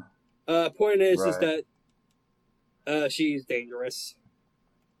specifics. Point is that she's dangerous.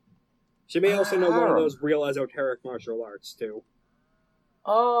 She may also know one of those real esoteric martial arts, too.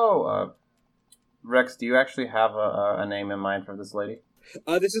 Rex, do you actually have a name in mind for this lady?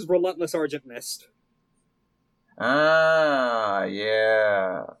 This is Relentless Argent Mist. Ah,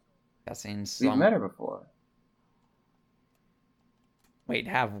 yeah. We've met her before. Wait,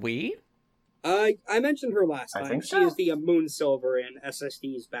 have we? I mentioned her last time. I think so. She is the Moon Silver in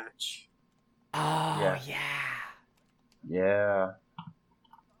SSD's batch. Oh, yeah. Yeah.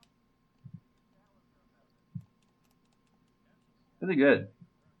 Really good.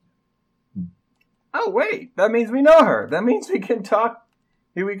 Oh, wait. That means we know her. That means we can talk.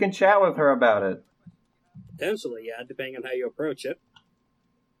 We can chat with her about it. Potentially, yeah, depending on how you approach it.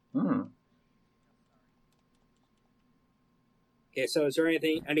 Okay, so is there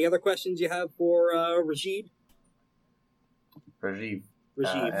any other questions you have for Rajiv? Rajiv.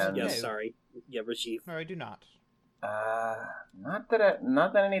 Yes, sorry. Yeah, Rajiv. No, I do not. Not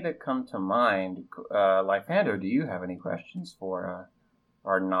that any that come to mind. Lysander, do you have any questions for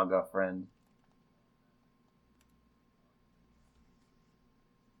our Naga friend?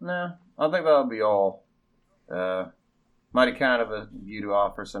 No, I think that'll be all. Mighty kind of you to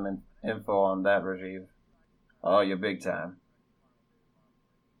offer some info on that, Rajiv. Oh, you're big time.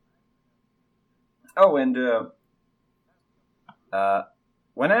 Oh, and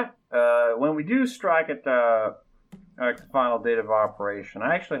when we do strike at the final date of operation,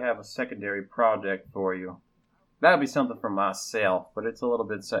 I actually have a secondary project for you. That'll be something for myself, but it's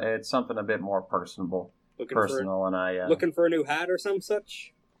something a bit more personal. Looking for a new hat or some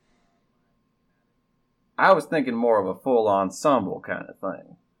such? I was thinking more of a full ensemble kind of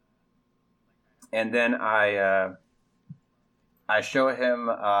thing. And then I show him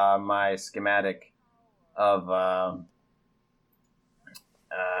my schematic of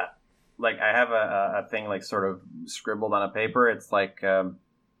like I have a thing like sort of scribbled on a paper. It's like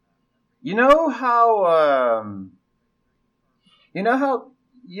you know how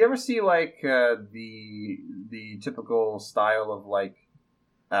you ever see like the typical style of like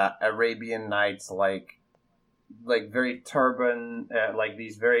Arabian Nights, like very turban, like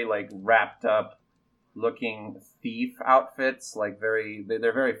these very like wrapped up looking thief outfits, like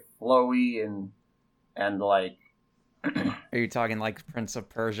they're very flowy and like Are you talking like Prince of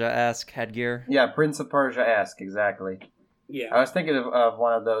Persia-esque headgear? Yeah, Prince of Persia-esque, exactly. Yeah. I was thinking of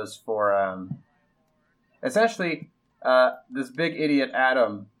one of those for, essentially, this big idiot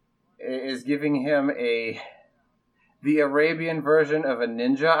Adam is giving him the Arabian version of a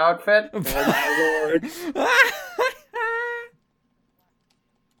ninja outfit. Oh my lord.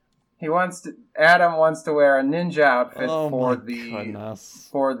 Adam wants to wear a ninja outfit Oh for my the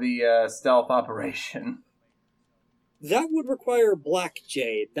goodness. stealth operation. That would require black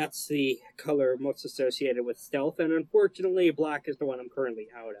jade. That's the color most associated with stealth, and unfortunately, black is the one I'm currently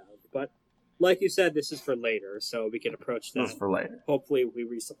out of. But, like you said, this is for later, so we can approach that. This is for later. Hopefully, we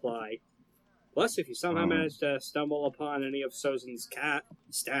resupply. Plus, if you somehow manage to stumble upon any of Sozin's cat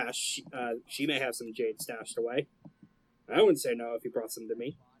stash, she may have some jade stashed away. I wouldn't say no if you brought some to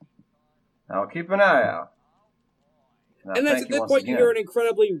me. I'll keep an eye out. And that's at that point you hear an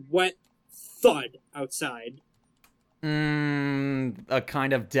incredibly wet thud outside. A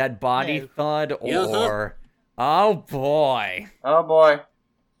kind of dead body Hey. thud, Yeah, or... Oh boy. Oh boy.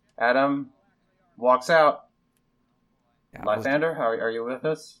 Adam walks out. That was- Lysander, are you with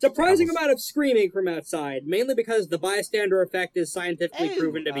us? Surprising amount of screaming from outside, mainly because the bystander effect is scientifically Hey,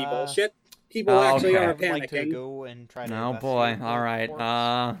 proven to be bullshit. People Oh, actually okay. are I would like to panicking. go and try to Oh boy, investigate the alright.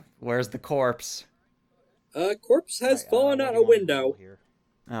 corpse. Where's the corpse? Corpse has Right, fallen what out do a you want me to window. do here?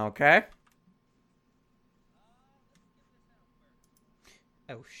 Okay.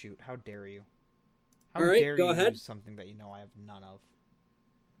 Oh shoot! How dare you? How All right, dare go you ahead. use something that you know I have none of?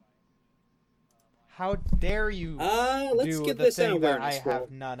 How dare you Let's do give the this an thing that I awareness roll.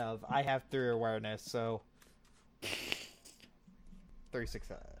 have none of? I have 3 awareness, so 3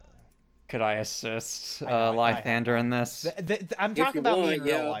 success. Could I assist I know, I Lythander in this? I'm If talking you about me want, in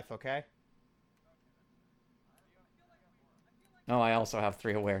real yeah. life, okay? Oh, I also have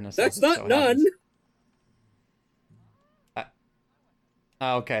 3 awareness. That's as it not so none. happens.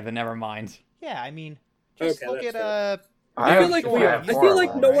 Okay, then never mind. Yeah, I mean, just Okay, look that's at fair. I feel like sure, I feel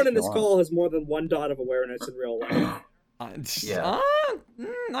like no one in this call has more than 1 dot of awareness in real life. Yeah.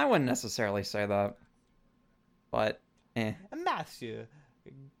 I wouldn't necessarily say that. But, Matthew,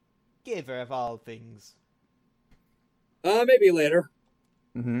 giver of all things. Maybe later.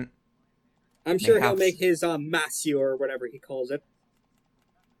 Mm-hmm. I'm sure he'll Mayhaps. make his Matthew or whatever he calls it.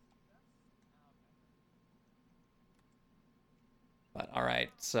 But, alright,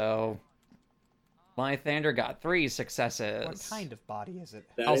 so... Lythander got 3 successes. What kind of body is it?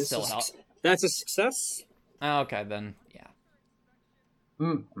 That I'll is still a help. That's a success. Okay, then, yeah.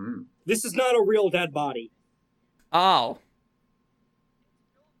 Mm-hmm. This is not a real dead body. Oh!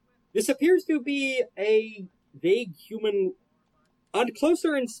 This appears to be a vague human. On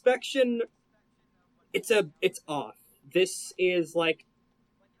closer inspection, it's off. This is like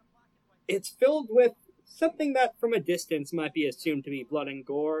it's filled with something that from a distance might be assumed to be blood and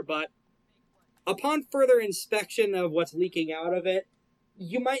gore, but upon further inspection of what's leaking out of it,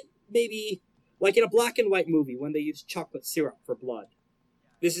 you might maybe, like in a black and white movie when they use chocolate syrup for blood.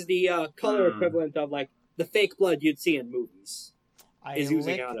 This is the color equivalent of like the fake blood you'd see in movies. I Is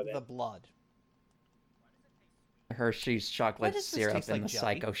oozing lick out of the it. blood. Hershey's Why chocolate does this syrup taste in like the jelly?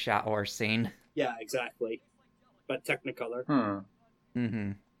 psycho shower scene. Yeah, exactly. But Technicolor.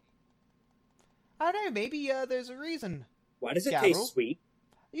 Mm-hmm. I don't know, maybe there's a reason. Why does it Garrow? taste sweet?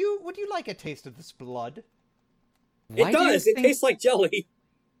 Would you like a taste of this blood? It does. It tastes like jelly.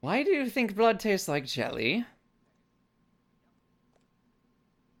 Why do you think blood tastes like jelly?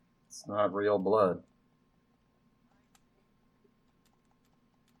 It's not real blood.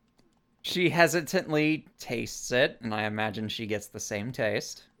 She hesitantly tastes it, and I imagine she gets the same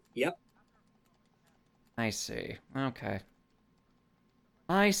taste. Yep. I see. Okay.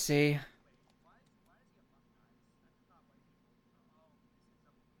 I see.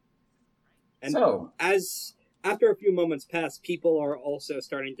 And So- as after a few moments pass, people are also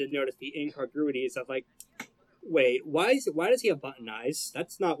starting to notice the incongruities of like, wait, why does he have button eyes?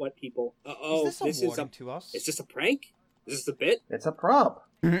 That's not what people. Is this a warning to us? Is this a prank? Is this a bit? It's a prop.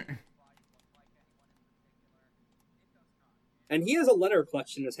 And he has a letter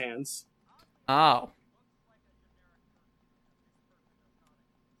clutched in his hands. Oh.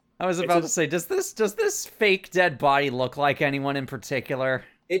 I was about to say, does this fake dead body look like anyone in particular?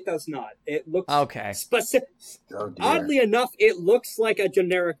 It does not. It looks Okay. specific. Oh dear. Oddly enough, it looks like a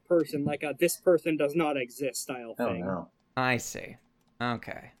generic person, like a "this person does not exist" style Oh thing. no. I see.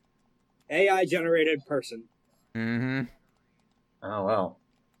 Okay. AI generated person. Mm-hmm. Oh well.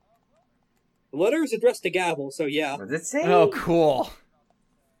 The letter is addressed to Gavel, so yeah. What does it say? Oh, cool.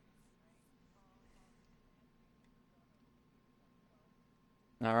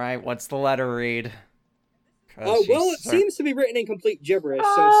 All right, what's the letter read? Well, it seems to be written in complete gibberish,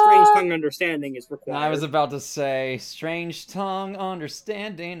 so strange tongue understanding is required. I was about to say, strange tongue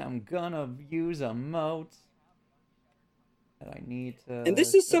understanding. I'm gonna use a mote that I need to. And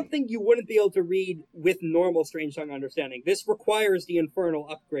this is something you wouldn't be able to read with normal strange tongue understanding. This requires the infernal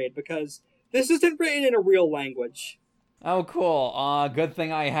upgrade because this isn't written in a real language. Oh, cool. Good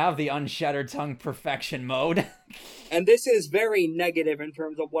thing I have the unshattered tongue perfection mode. And this is very negative in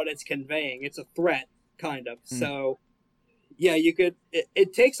terms of what it's conveying. It's a threat, kind of. So, yeah, you could...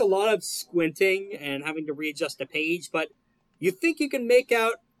 It takes a lot of squinting and having to readjust the page, but you think you can make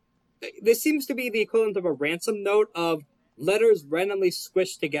out... This seems to be the equivalent of a ransom note of letters randomly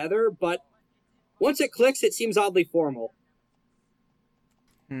squished together, but once it clicks, it seems oddly formal.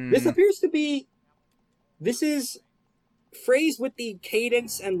 This appears to be... This is phrased with the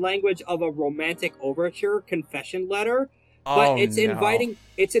cadence and language of a romantic overture confession letter, but it's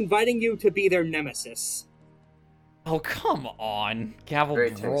inviting you to be their nemesis. Oh, come on. Gavel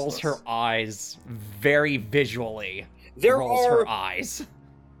Very rolls tasteless. her eyes very visually. There rolls are... her eyes.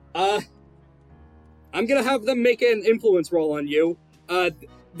 I'm gonna have them make an influence roll on you.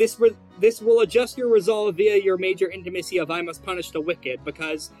 This will adjust your resolve via your major intimacy of I must punish the wicked,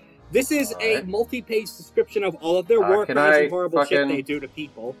 because this is a multi-page description of all of their war crimes and horrible shit they do to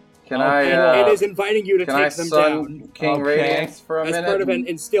people. Can it is inviting you to can I take them sun down King Radiance for a as minute? part of an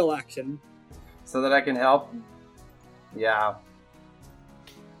instill action. So that I can help? Yeah.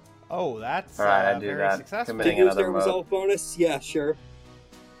 Oh, that's Alright, I do very that. successful. Committing To use another their mode. resolve bonus? Yeah, sure.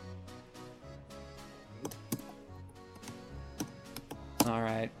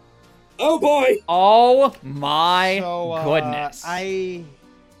 Alright. Oh boy! Oh my So, goodness.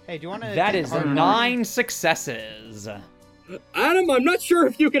 Hey, do you want to... That is 9 successes. Adam, I'm not sure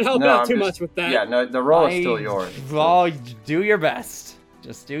if you can help out too much with that. Yeah, no, the roll is still yours. Oh, do your best.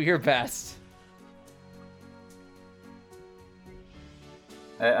 Just do your best.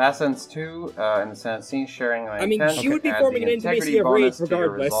 Essence 2, in the sense, scene sharing my I mean, intent. she would be add forming the an intimacy integrity of rage bonus to your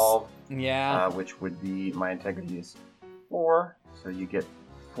regardless. Resolve, Yeah. which would be, my integrity is 4, so you get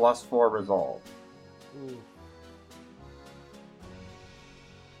plus 4 resolve. Ooh.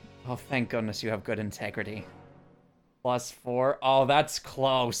 Oh, thank goodness you have good integrity. Plus 4. Oh, that's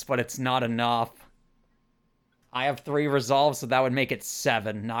close, but it's not enough. I have 3 resolves, so that would make it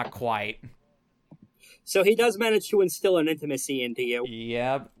 7. Not quite. So he does manage to instill an intimacy into you.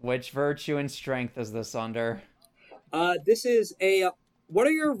 Yep. Which virtue and strength is this under? This is a... what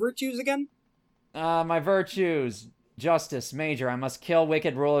are your virtues again? My virtues. Justice, major. I must kill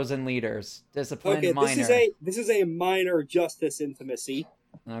wicked rulers and leaders. Discipline, Okay, minor. this is a minor justice intimacy.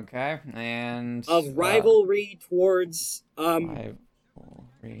 Okay, and... Of rivalry towards... rivalry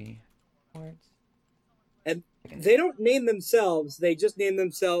towards... And they don't name themselves, they just name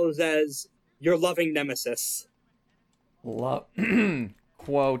themselves as your loving nemesis.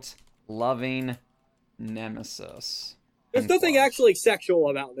 Quote, loving nemesis. There's nothing actually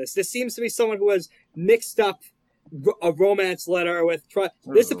sexual about this. This seems to be someone who has mixed up a romance letter with...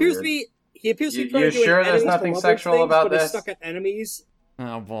 This appears to be... He appears to be trying to do sure there's nothing sexual about but this? is stuck at enemies.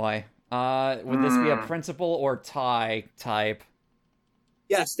 Oh boy. Would this be a principal or tie type?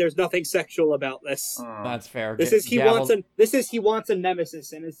 Yes, there's nothing sexual about this. That's fair. This is he wants a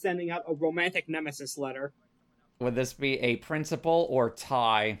nemesis and is sending out a romantic nemesis letter. Would this be a principal or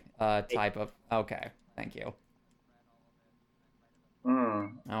tie type of... Okay, thank you.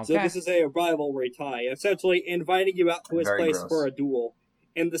 Okay. So this is a rivalry tie, essentially inviting you out to his Very place gross. for a duel,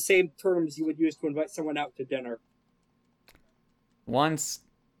 in the same terms you would use to invite someone out to dinner. Once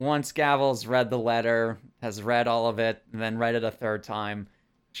Gavel's read the letter, has read all of it, and then read it a third time,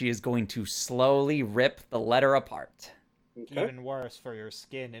 she is going to slowly rip the letter apart. Okay. Even worse for your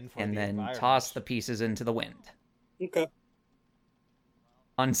skin and for And the then environment. toss the pieces into the wind. Okay.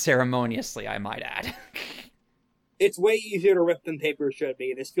 Unceremoniously, I might add. It's way easier to rip than paper should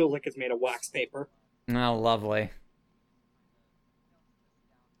be. This feels like it's made of wax paper. Oh, lovely.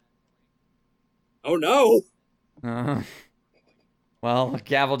 Oh no! Well,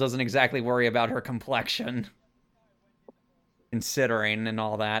 Gavel doesn't exactly worry about her complexion, considering and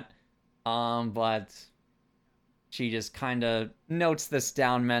all that. But she just kind of notes this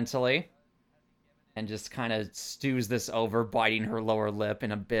down mentally and just kind of stews this over, biting her lower lip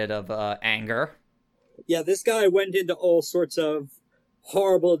in a bit of anger. Yeah, this guy went into all sorts of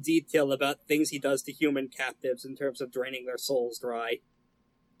horrible detail about things he does to human captives in terms of draining their souls dry.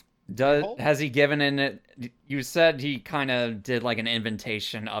 Has he given in it? You said he kind of did like an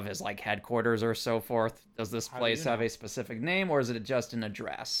invitation of his like headquarters or so forth. Does this How do place you have know? a specific name, or is it just an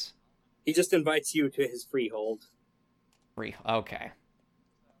address? He just invites you to his freehold. Okay.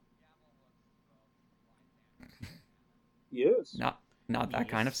 Yes. Not that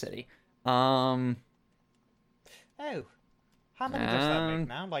kind of city. Oh. How many does that make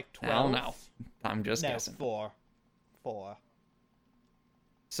now? Like 12? I don't know. I'm just guessing. 4.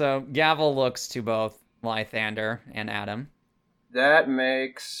 So Gavel looks to both Lythander and Adam. That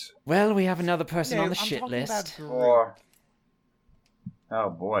makes... Well, we have another person No, on the I'm shit talking list. about group. 4. Oh,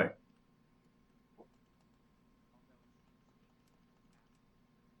 boy.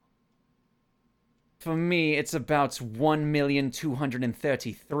 For me, it's about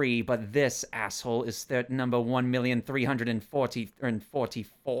 1,233,000, but this asshole is number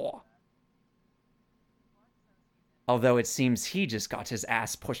 1,344,000. Although it seems he just got his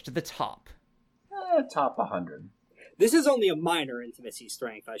ass pushed to the top. Top 100. This is only a minor intimacy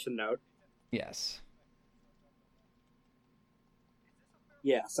strength, I should note. Yes.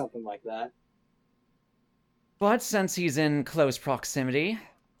 Yeah, something like that. But since he's in close proximity,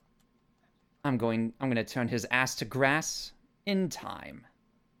 I'm going to turn his ass to grass in time.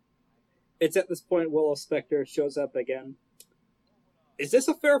 It's at this point Willow Spectre shows up again. Is this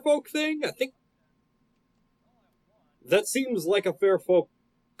a fair folk thing? I think... That seems like a fair folk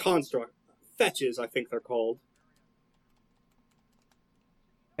construct. Fetches, I think they're called.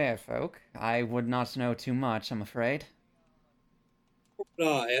 Fair folk. I would not know too much, I'm afraid.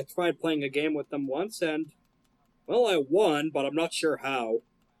 I tried playing a game with them once, and... Well, I won, but I'm not sure how.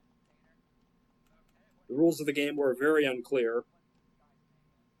 The rules of the game were very unclear.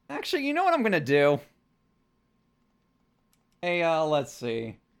 Actually, you know what I'm gonna do? Hey, let's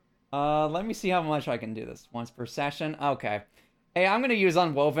see. Let me see how much I can do this. Once per session? Okay. Hey, I'm gonna use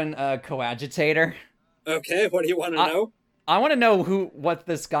Unwoven Coagitator. Okay, what do you want to know? I want to know what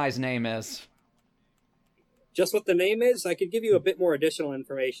this guy's name is. Just what the name is? I could give you a bit more additional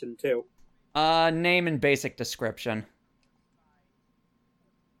information, too. Name and basic description.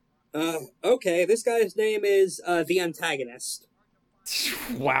 Okay, this guy's name is, the Antagonist.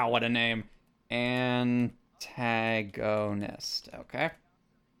 Wow, what a name. Antagonist, okay.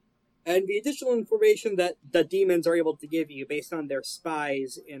 And the additional information that the demons are able to give you based on their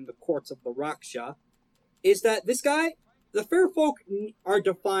spies in the courts of the Raksha is that this guy, the fair folk are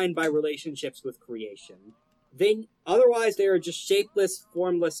defined by relationships with creation. Otherwise they are just shapeless,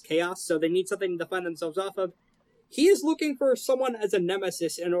 formless chaos, so they need something to define themselves off of. He is looking for someone as a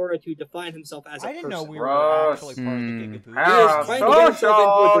nemesis in order to define himself as a person. I didn't know we were actually part of the Gigaboo. He is trying to get himself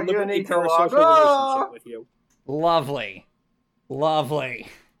into a deliberately parasocial relationship with you. Lovely. Lovely.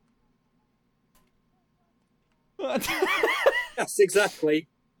 Yes, exactly.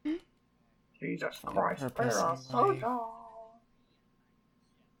 Jesus Christ.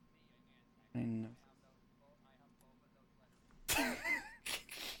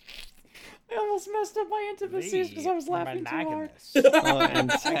 I almost messed up my intimacies because I was laughing too hard.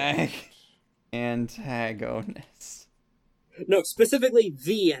 Antagonist. No, specifically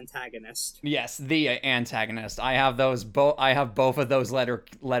the antagonist. Yes, the antagonist. I have those I have both of those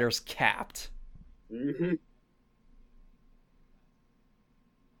letters capped. Mm-hmm.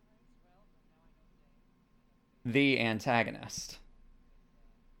 The antagonist.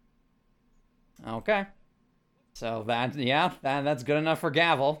 Okay. So that's good enough for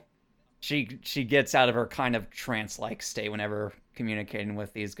Gavel. She gets out of her kind of trance-like state whenever communicating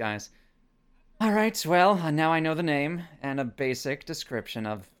with these guys. All right, well, now I know the name and a basic description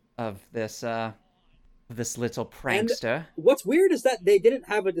of this little prankster. And what's weird is that they didn't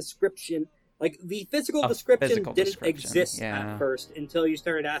have a description. Like, the physical description didn't exist at first until you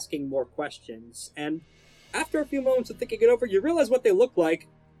started asking more questions. And after a few moments of thinking it over, you realize what they look like.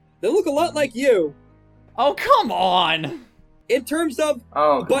 They look a lot like you. Oh, come on! In terms of...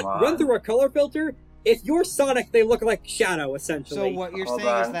 run through a color filter, if you're Sonic, they look like Shadow, essentially. So what you're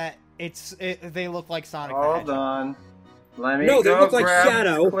saying is that they look like Sonic the Hedgehog. Hold on. Let me No, they go look like grab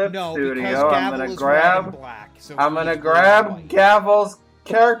Shadow. Clip No, Studio. because I'm Gavel gonna is grab... red and black. So I'm gonna he's grab white. Gavel's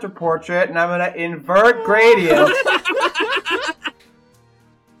character portrait and I'm gonna invert gradient.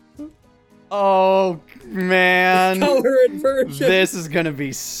 Oh, man. Color inversion. This is gonna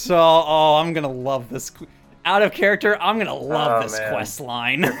be so... Oh, I'm gonna love this... Out of character, I'm gonna love this quest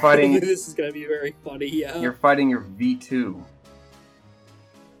line. You're fighting... This is gonna be very funny, yeah. You're fighting your V2.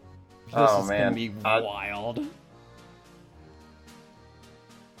 This is gonna be wild.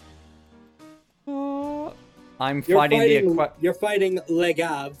 I'm You're fighting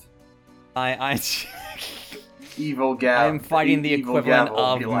Legav. Evil Gav. I'm fighting the equivalent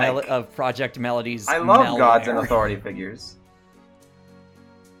of Project Melody's I love malware. gods and authority figures.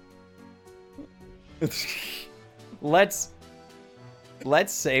 Let's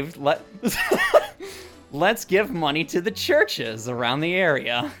give money to the churches around the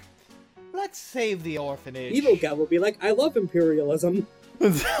area. Let's save the orphanage. Evil Gav will be like, I love imperialism.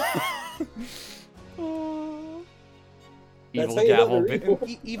 That's Evil how you know Gavel. they're evil.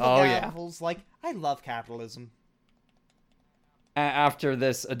 Evil Oh, yeah. Gavel's like, I love capitalism. After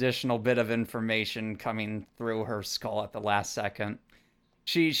this additional bit of information coming through her skull at the last second,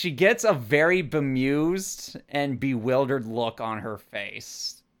 she gets a very bemused and bewildered look on her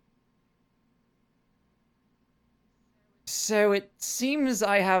face. So it seems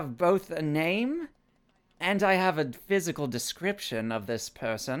I have both a name and I have a physical description of this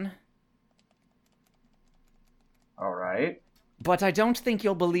person. All right. But I don't think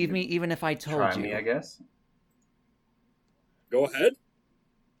you'll believe me even if I told Try you. me, I guess. Go ahead.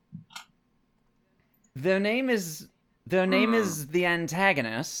 Their name is the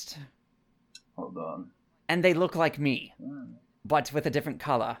antagonist, Hold on. and they look like me, Hmm. but with a different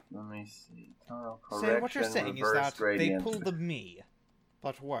color. Let me see. Tunnel So correction, what you're saying is reverse that gradient. they pulled the me,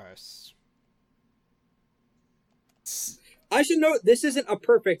 but worse. I should note, this isn't a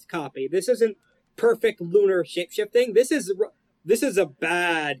perfect copy. This isn't perfect lunar shapeshifting. This is a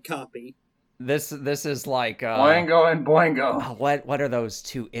bad copy. This is like Boingo and Boingo. what are those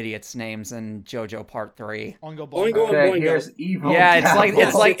two idiots' names in JoJo Part 3? Oingo Oingo Boingo. Okay, Boingo. here's evil. Yeah, it's like-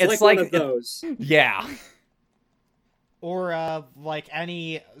 Gavel. it's one like- of those. Yeah. Or, like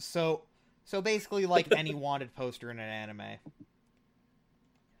any, so basically like any wanted poster in an anime.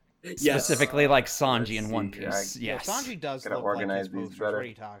 Yes. Specifically like Sanji in Let's One see, Piece. Yeah, Yes. Sanji does Gotta look like organize his these posters. better. What are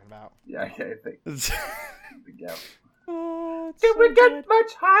you talking about? Yeah, I think the gavel. Oh, Can we get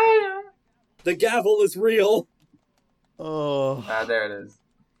much higher? The gavel is real. Oh. Ah, there it is.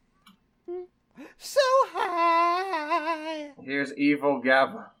 So high! Here's evil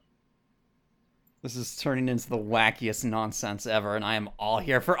gavel. This is turning into the wackiest nonsense ever, and I am all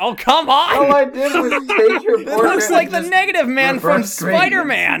here for. Oh, come on! All I did was take your It portrait looks like and the just Negative Man from reverse gradient.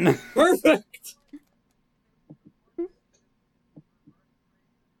 Spider-Man. Perfect.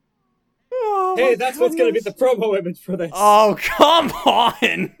 Oh, Hey, my that's what's gonna be goodness. the promo image for this. Oh, come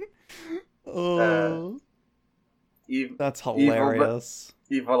on! Oh, that's hilarious.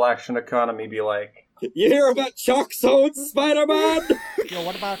 Evil action economy be like. You hear about Chalk Zone Spider-Man? Yo,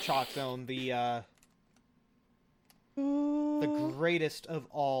 what about Chalk Zone, the greatest of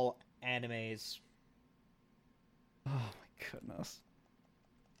all animes? Oh my goodness.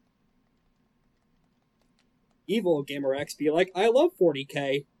 Evil Gamer X be like, I love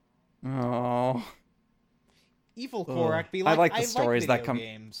 40K. Oh. Evil Ugh. Korak be I like, like the stories that video come-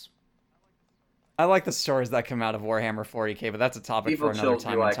 games. I like the stories that come out of Warhammer 40k, but that's a topic Evil for another chills be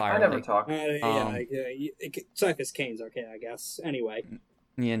time like. I entirely. never talk. Cyphus Kane's okay, I guess. Anyway.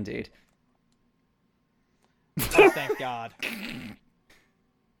 Yeah, indeed. Oh, thank God.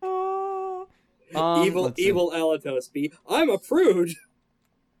 Let's see. Evil Alatos be, I'm a prude.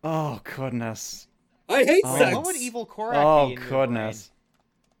 Oh goodness. I hate Oh. sex. What would Evil Korak Oh be in your goodness.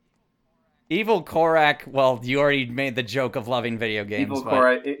 Evil Korak. Well, you already made the joke of loving video games. Evil but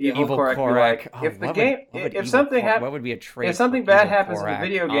Korak. Evil Korak be like. Oh, If the what game, would if evil something Kor- what would be a trait? if something for bad evil happens in the Korak?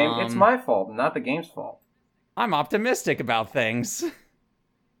 video game, it's my fault, not the game's fault. I'm optimistic about things.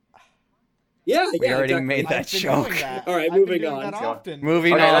 Yeah, We already exactly. made that I've been joke. doing that. All right, I've been moving doing on. that Let's go. often.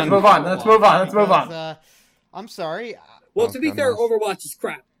 Moving Okay, on. let's move on. Let's move on. Let's move on. Because, I'm sorry. Well, Oh, to be fair, goodness. Overwatch is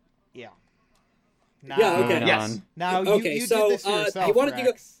crap. Yeah. Now, Yeah, okay. Moving Yes. on. Now, Okay, you so, did this yourself, you wanted to go-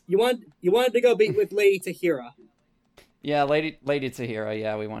 Rex. You wanted to go meet with Lady Tahira. Yeah, Lady Tahira.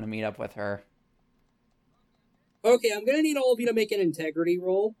 Yeah, we want to meet up with her. Okay, I'm gonna need all of you to make an integrity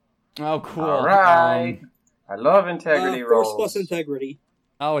roll. Oh, cool. All right. I love integrity Force rolls. plus integrity.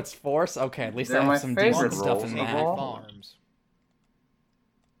 Oh, it's Force? Okay, at least They're I my have some favorite decent stuff rolls in of that. all. Farms.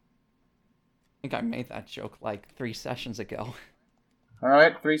 I think I made that joke like 3 sessions ago. All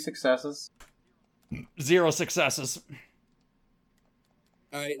right, 3 successes. 0 successes.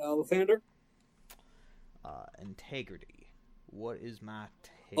 All right, Lathander. Integrity. What is my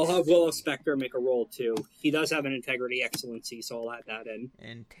I'll have Willow Spectre make a roll too. He does have an integrity excellency, so I'll add that in.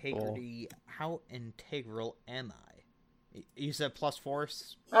 Integrity. How integral am I? You said plus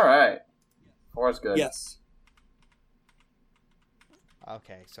force? All right. 4 is good. Yes.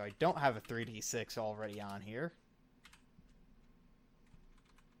 Okay, so I don't have a 3d6 already on here.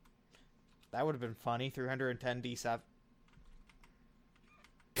 That would have been funny. 310 d7.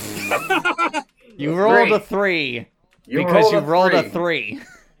 You rolled a 3 because you rolled a 3.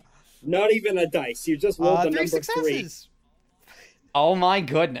 Not even a dice. You just rolled the 3 number successes. Oh my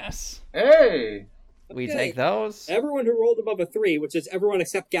goodness. Hey. We Okay. take those? Everyone who rolled above a 3, which is everyone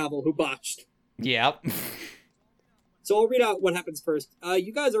except Gavel, who botched. Yep. So I'll read out what happens first.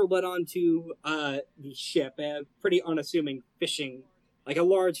 You guys are led on to the ship, a pretty unassuming fishing like a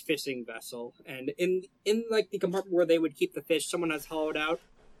large fishing vessel, and in like the compartment where they would keep the fish, someone has hollowed out.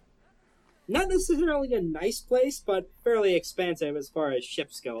 Not necessarily a nice place, but fairly expansive as far as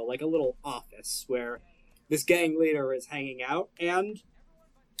ships go, like a little office where this gang leader is hanging out, and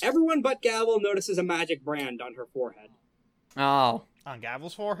everyone but Gavel notices a magic brand on her forehead. Oh. On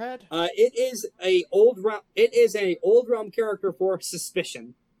Gavel's forehead? It is a old realm character for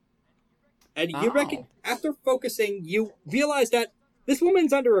suspicion. And you reckon, after focusing, you realize that this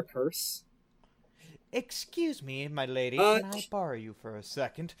woman's under a curse. Excuse me, my lady, can I borrow you for a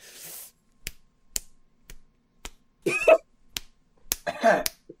second?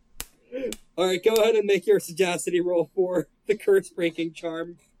 Alright, go ahead and make your sagacity roll for the curse-breaking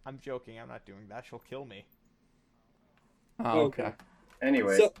charm. I'm joking, I'm not doing that, she'll kill me. Oh, okay.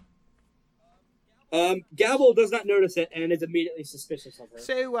 Anyway. So, Gavel does not notice it and is immediately suspicious of her.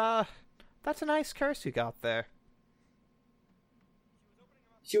 So, that's a nice curse you got there.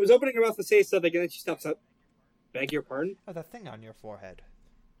 She was opening her mouth to say something, and then she stops up. Beg your pardon? Oh, that thing on your forehead.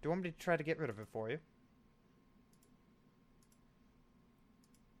 Do you want me to try to get rid of it for you?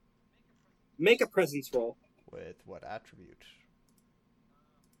 Make a presence roll. With what attribute?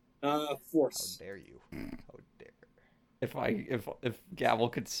 Force. How dare you? How dare. If Gavel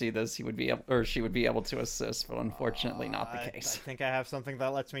could see this, he would be able, or she would be able to assist, but unfortunately not the case. I think I have something that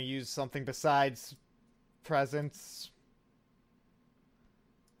lets me use something besides presence.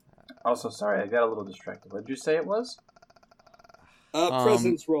 Also, sorry, I got a little distracted. What did you say it was?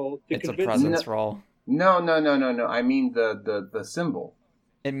 Presence roll. It's a presence roll. No. I mean the symbol.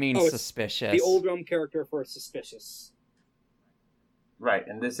 It means suspicious. The old realm character for suspicious. Right,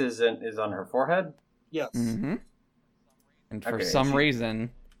 and this is on her forehead? Yes. Mm-hmm. And for some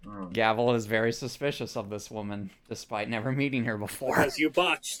reason, Gavel is very suspicious of this woman, despite never meeting her before. Because you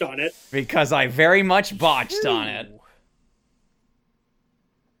botched on it. Because I very much botched on it.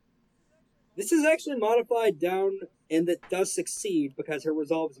 This is actually modified down, and it does succeed because her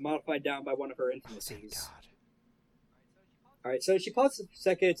resolve is modified down by one of her intimacies. God. Alright, so she pauses for a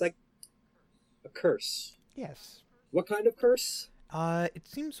second. It's like a curse. Yes. What kind of curse? It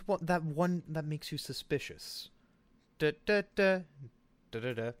seems that one that makes you suspicious. Da da da da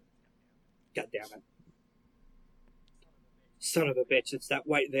da da. God damn it. Son of a bitch, it's that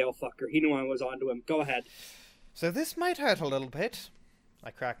white veil fucker. He knew I was onto him. Go ahead. So this might hurt a little bit. I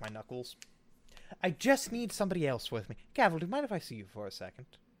crack my knuckles. I just need somebody else with me. Gavel, do you mind if I see you for a second?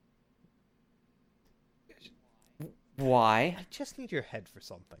 Why? I just need your head for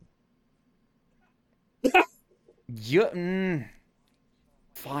something.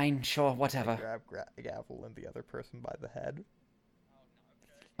 Fine, sure, whatever. I grab Gavel and the other person by the head.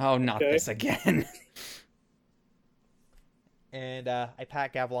 Oh, not this again. And I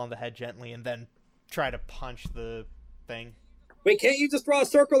pat Gavel on the head gently and then try to punch the thing. Wait, can't you just draw a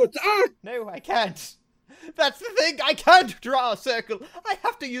circle? No, I can't. That's the thing. I can't draw a circle. I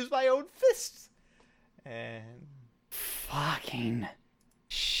have to use my own fists. And fucking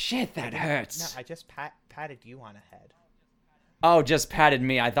shit, that hurts. No, I just patted you on the head. Oh, just patted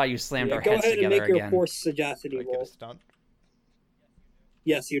me. I thought you slammed our heads together again. Go ahead and make your force sagacity roll. Do I get a stunt?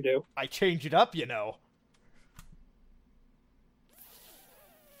 Yes, you do. I change it up, you know.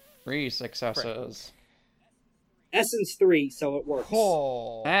 3 successes. Essence 3, so it works.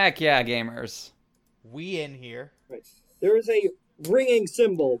 Oh. Heck yeah, gamers. We in here. Right. There is a ringing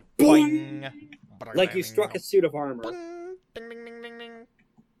symbol. Boing! Like you struck a suit of armor. Ding, ding, ding, ding, ding.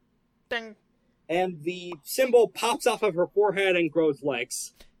 Ding. And the symbol pops off of her forehead and grows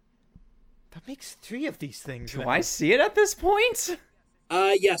legs. That makes 3 of these things. Do I see it at this point?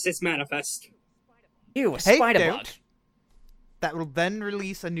 Yes, it's manifest. Ew, a spider don't. bug. That will then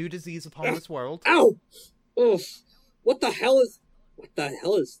release a new disease upon this world. Ow! Oof. What the hell is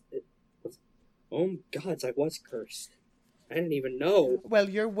it? Oh gods, I was cursed. I didn't even know. Well,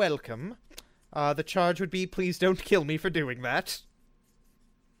 you're welcome. The charge would be, please don't kill me for doing that.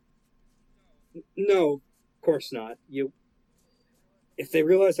 No, of course not. If they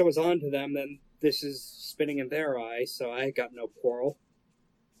realized I was onto them, then this is spinning in their eye, so I got no quarrel.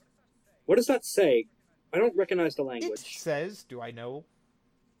 What does that say? I don't recognize the language. It says, do I know?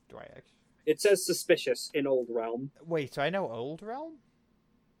 Do I actually? It says suspicious in Old Realm. Wait, so I know Old Realm?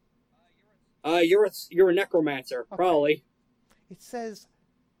 You're a necromancer, Okay. probably. It says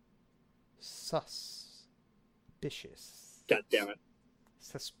suspicious. God damn it.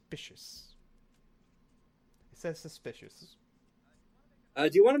 Suspicious. It says suspicious. Do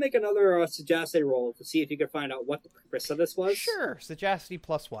you want to make another sagacity roll to see if you can find out what the purpose of this was? Sure. Sagacity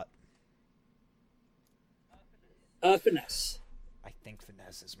plus what? Finesse. I think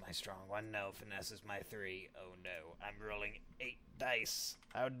finesse is my strong one. No, finesse is my 3. Oh no, I'm rolling 8 dice.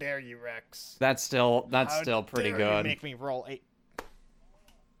 How dare you, Rex? That's still pretty How dare good. you make me roll 8?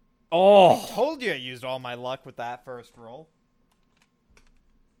 Oh, Told you I used all my luck with that first roll.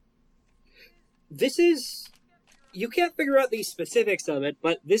 This is... You can't figure out the specifics of it,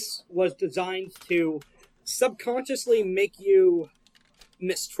 but this was designed to subconsciously make you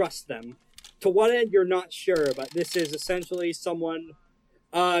mistrust them. To what end, you're not sure, but this is essentially someone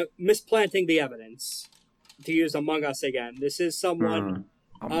misplanting the evidence. To use Among Us again. This is someone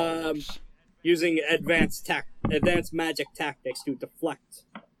using advanced magic tactics to deflect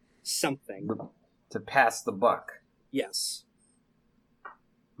something. To pass the buck. Yes.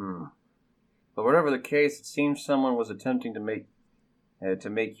 But whatever the case, it seems someone was attempting to make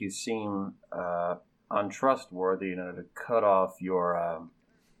you seem untrustworthy in order to cut off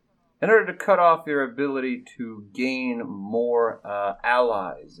your ability to gain more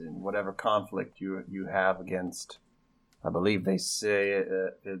allies in whatever conflict you have against. I believe they said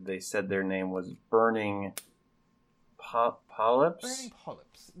their name was Burning Polyps. Burning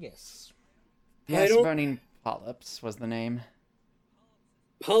polyps, yes. yes, Burning Polyps was the name.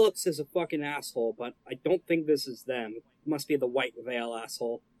 Polyps is a fucking asshole, but I don't think this is them. It must be the White Veil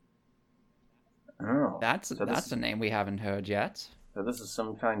asshole. Oh, That's a name we haven't heard yet. So this is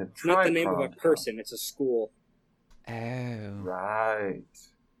some kind of It's not the name of a person, it's a school. Oh. Right.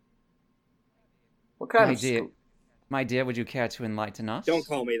 What kind of school? My dear, would you care to enlighten us? Don't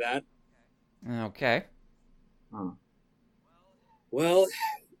call me that. Okay. Well,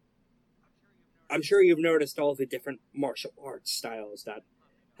 I'm sure you've noticed all the different martial arts styles that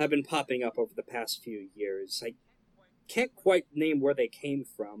have been popping up over the past few years. I can't quite name where they came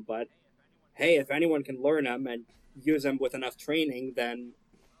from, but hey, if anyone can learn them and use them with enough training, then,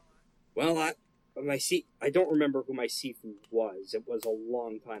 well, I don't remember who my Sifu was. It was a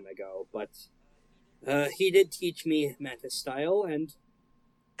long time ago, but he did teach me Mantis style, and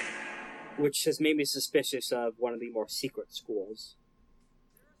which has made me suspicious of one of the more secret schools.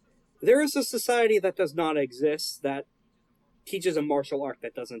 There is a society that does not exist that teaches a martial art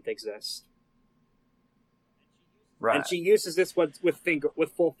that doesn't exist. Right. And she uses this with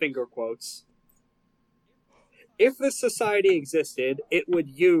full finger quotes. If this society existed, it would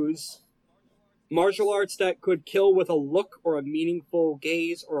use martial arts that could kill with a look or a meaningful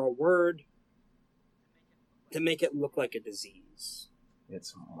gaze or a word to make it look like a disease.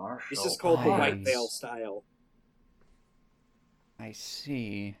 It's martial. This is called the White Veil style. I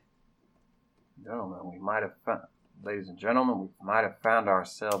see. Ladies and gentlemen, we might have found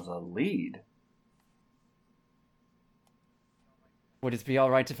ourselves a lead. Would it be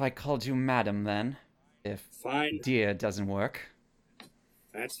alright if I called you madam then? If Fine. dear doesn't work.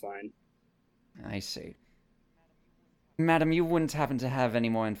 That's fine. I see. Madam, you wouldn't happen to have any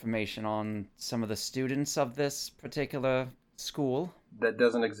more information on some of the students of this particular school? That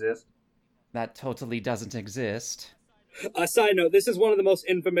doesn't exist? That totally doesn't exist. A side note, this is one of the most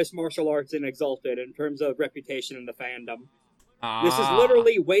infamous martial arts in Exalted in terms of reputation in the fandom. This is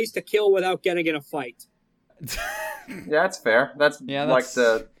literally ways to kill without getting in a fight. Yeah, that's fair. That's like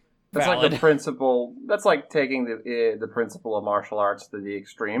the principle. That's like taking the principle of martial arts to the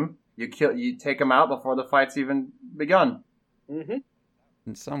extreme. You take them out before the fight's even begun. Mm-hmm.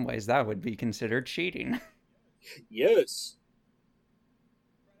 In some ways, that would be considered cheating. Yes.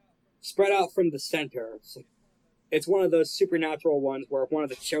 Spread out from the center. It's one of those supernatural ones where if one of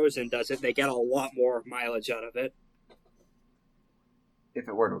the chosen does it, they get a lot more mileage out of it. If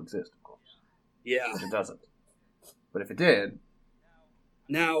it were to exist, of course. Yeah. But it doesn't. But if it did...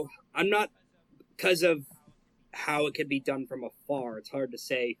 Now, I'm not... Because of how it can be done from afar, it's hard to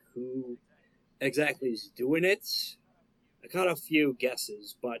say who exactly is doing it. I got a few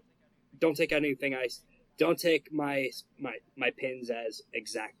guesses, but don't take anything Don't take my pins as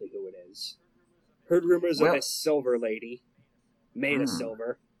exactly who it is. Heard rumors of a silver lady, made of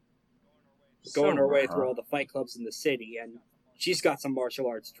silver, going her way through all the fight clubs in the city, and she's got some martial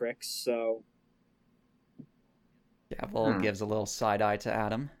arts tricks, so... Gavel gives a little side-eye to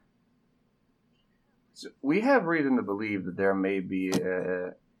Adam. So we have reason to believe that there may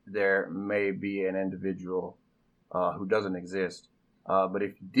be an individual who doesn't exist, but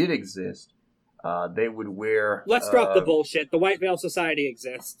if he did exist, they would wear... Let's drop the bullshit. The White Veil Society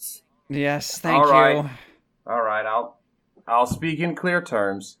exists. Yes, thank you. All right, I'll speak in clear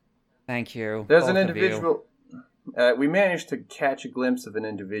terms. Thank you. There's an individual. We managed to catch a glimpse of an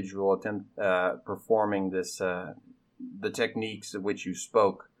individual performing the techniques of which you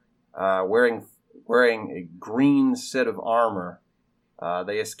spoke, wearing a green set of armor.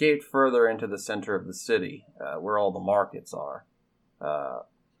 They escaped further into the center of the city, where all the markets are. You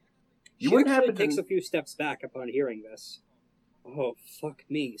She wouldn't actually happen takes to... a few steps back upon hearing this. Oh, fuck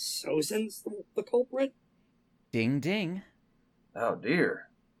me. Sozin's the culprit? Ding ding. Oh, dear.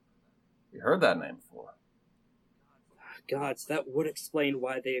 You heard that name before. Gods, that would explain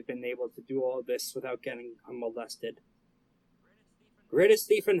why they've been able to do all this without getting unmolested. Greatest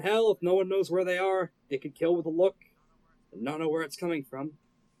thief in hell, if no one knows where they are, they can kill with a look and not know where it's coming from.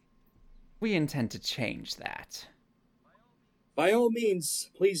 We intend to change that. By all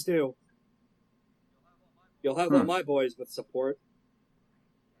means, please do. You'll have all my boys with support.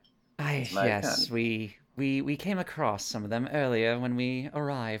 Yes, we came across some of them earlier when we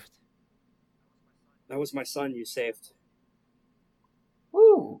arrived. That was my son you saved.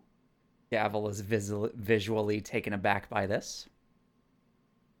 Woo! Gavel is visually taken aback by this.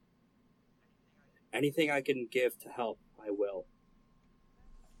 Anything I can give to help, I will.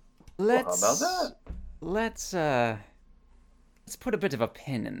 How about that? Let's put a bit of a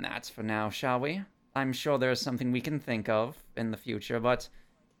pin in that for now, shall we? I'm sure there is something we can think of in the future, but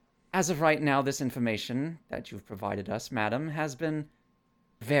as of right now, this information that you've provided us, madam, has been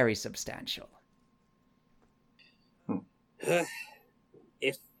very substantial.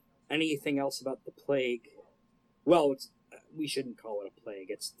 If anything else about the plague, well, we shouldn't call it a plague.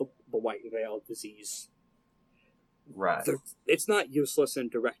 It's the white veil disease. Right. It's not useless in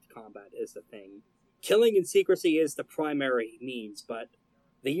direct combat, is the thing. Killing in secrecy is the primary means, but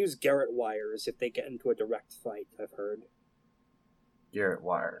they use Garrett wires if they get into a direct fight, I've heard. Garrett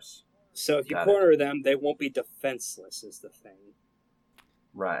wires. So if you corner them, they won't be defenseless, is the thing.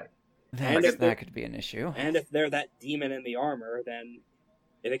 Right. That could be an issue. And if they're that demon in the armor, then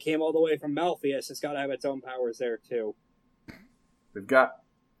if it came all the way from Malpheus, it's got to have its own powers there, too. We've got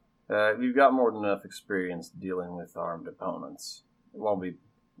more than enough experience dealing with armed opponents. It won't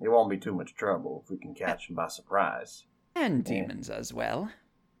be too much trouble if we can catch them by surprise. And demons as well.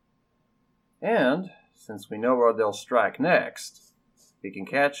 And since we know where they'll strike next, we can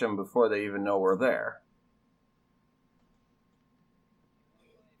catch them before they even know we're there.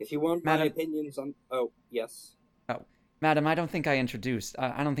 If you want my opinions on... Oh, yes. Oh, madam, I don't think we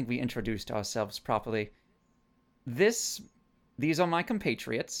introduced ourselves properly. These are my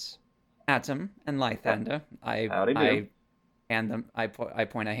compatriots, Atom and Lythander. Howdy do. I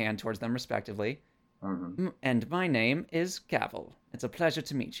point a hand towards them respectively. Mm-hmm. And my name is Gavel. It's a pleasure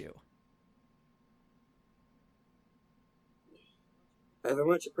to meet you. I very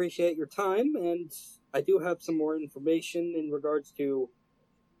much appreciate your time, and I do have some more information in regards to...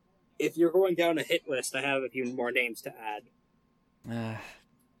 If you're going down a hit list, I have a few more names to add.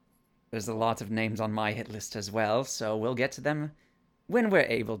 There's a lot of names on my hit list as well, so we'll get to them when we're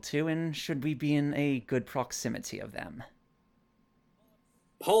able to, and should we be in a good proximity of them.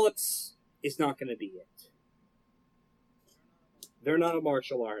 Polyps is not going to be it. They're not a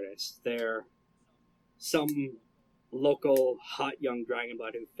martial artist. They're some local hot young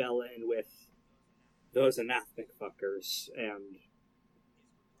dragonblood who fell in with those anathemic fuckers and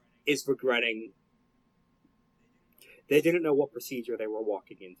is regretting they didn't know what procedure they were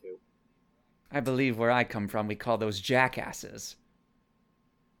walking into. I believe where I come from, we call those jackasses.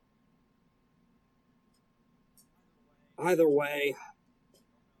 Either way,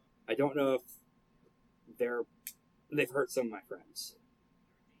 I don't know if they've hurt some of my friends.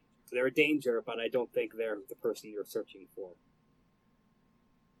 They're a danger, but I don't think they're the person you're searching for.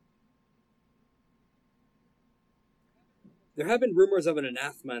 There have been rumors of an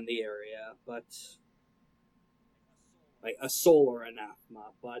anathema in the area, but... like a solar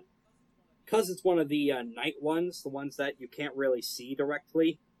anathema, but because it's one of the night ones, the ones that you can't really see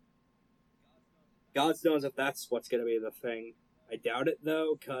directly, God knows if that's what's going to be the thing. I doubt it,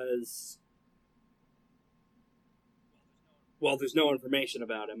 though, because... well, there's no information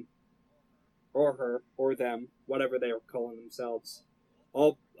about him. Or her, or them, whatever they are calling themselves.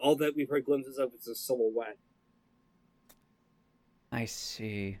 All that we've heard glimpses of is a silhouette. I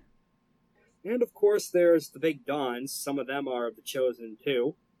see. And of course there's the big dons. Some of them are of the Chosen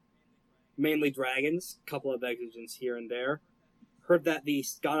too. Mainly dragons, a couple of exigents here and there. Heard that the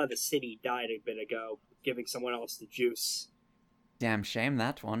god of the city died a bit ago, giving someone else the juice. Damn shame,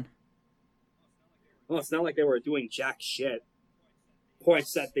 that one. Well, it's not like they were doing jack shit.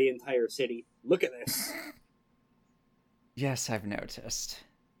 Points at the entire city. Look at this. Yes, I've noticed.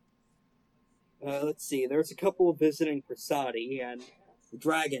 Let's see, there's a couple visiting Prasadi, and the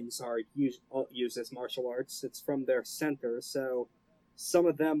dragons use this martial arts. It's from their center, so some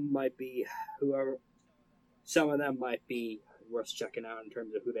of them might be worth checking out in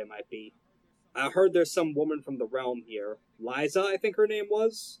terms of who they might be. I heard there's some woman from the realm here. Liza, I think her name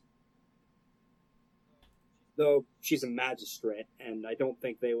was. though she's a magistrate, and I don't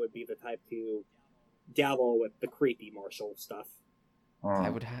think they would be the type to dabble with the creepy martial stuff. I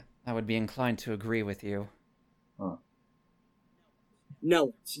would be inclined to agree with you.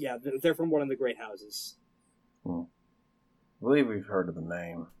 Nellards, yeah, they're from one of the great houses. I believe we've heard of the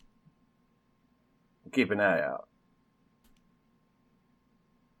name. We'll keep an eye out.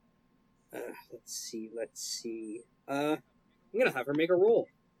 Let's see. I'm gonna have her make a roll.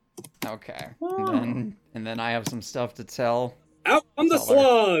 Okay. And then I have some stuff to tell. Out come the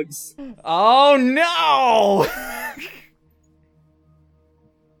slugs! Oh no!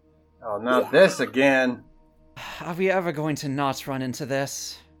 Oh, not this again. Are we ever going to not run into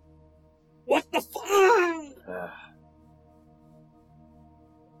this? What the fuck?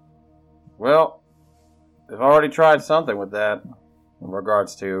 Well, they've already tried something with that in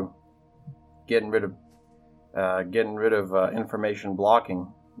regards to getting rid of information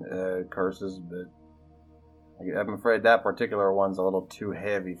blocking curses, but I'm afraid that particular one's a little too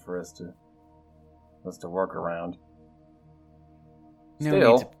heavy for us to work around.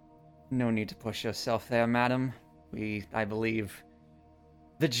 No need to push yourself there, madam. I believe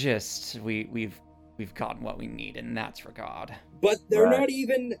the gist. We've gotten what we need in that regard. But they're not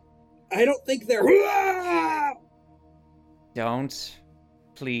even. I don't think they're. Don't,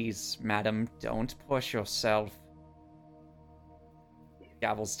 please, madam. Don't push yourself.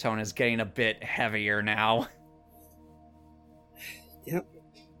 Gavel's tone is getting a bit heavier now. Yep.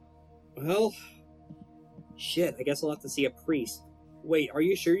 Well, shit. I guess I'll have to see a priest. Wait, are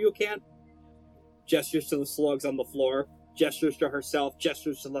you sure you can't? Gestures to the slugs on the floor. Gestures to herself.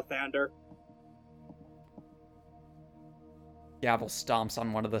 Gestures to Lathander. Gavel stomps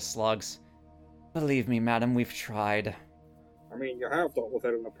on one of the slugs. Believe me, madam, we've tried. I mean, you have dealt with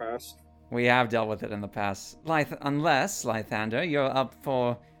it in the past. We have dealt with it in the past. Unless, Lathander, you're up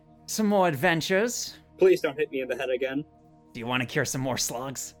for some more adventures. Please don't hit me in the head again. Do you want to cure some more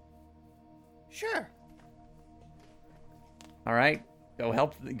slugs? Sure. All right, go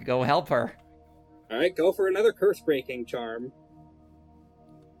help her. All right, go for another curse-breaking charm.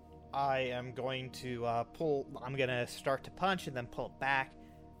 I am going to pull. I'm gonna start to punch and then pull it back,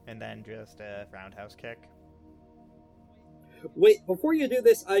 and then just a roundhouse kick. Wait, before you do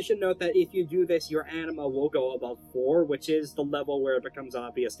this, I should note that if you do this, your anima will go above 4, which is the level where it becomes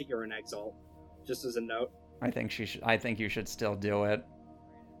obvious that you're an exalt. Just as a note. I think you should still do it.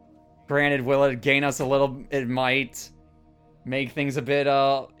 Granted, will it gain us a little? It might make things a bit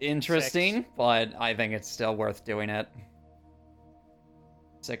interesting, 6. but I think it's still worth doing it.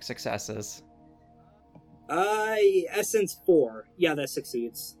 6 successes. Essence 4. Yeah, that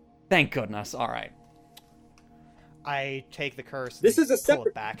succeeds. Thank goodness. All right. I take the curse. This is a pull separate.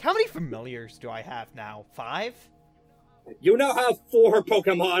 it back. How many familiars do I have now? 5? You now have 4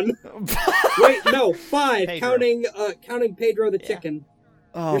 Pokemon. Wait, no, 5. Pedro. Counting Pedro the chicken.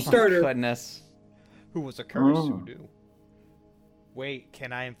 Oh Your starter. my goodness. Who was a curse? Who knew? Wait,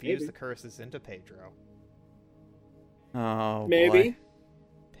 can I infuse the curses into Pedro? Oh, Maybe. boy.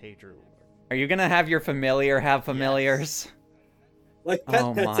 Pedro. Are you gonna have your familiar have familiars? Yes. Like pet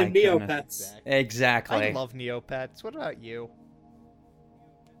Oh pets my and Neopets. goodness. Exactly. I love Neopets. What about you?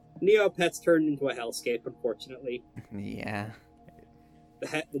 Neopets turned into a hellscape, unfortunately. Yeah.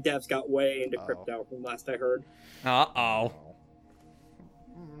 The devs got way into crypto from last I heard. Uh-oh.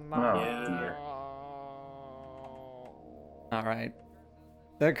 Yeah. All right.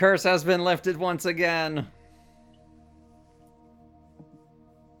 The curse has been lifted once again.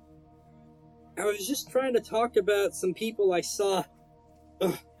 I was just trying to talk about some people I saw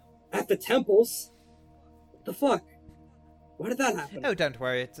at the temples. What the fuck? Why did that happen? Oh, don't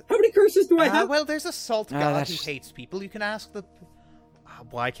worry. How many curses do I have? Well, there's a salt god who that's- hates people. You can ask the...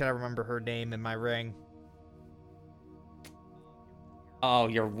 why can't I remember her name in my ring? Oh,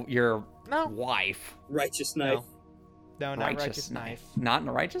 your No. wife. Righteous Knife. No, not Righteous Knife. Not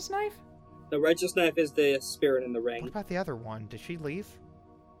a righteous knife? The Righteous Knife is the spirit in the What ring. about the other one? Did she leave?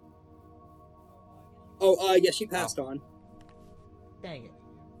 Oh, yeah, she passed on. Dang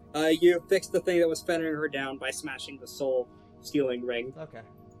it. You fixed the thing that was fettering her down by smashing the soul-stealing ring. Okay.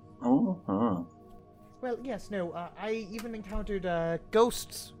 Oh. Well, yes, no, I even encountered,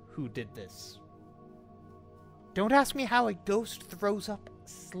 ghosts who did this. Don't ask me how a ghost throws up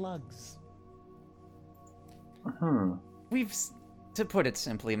slugs. To put it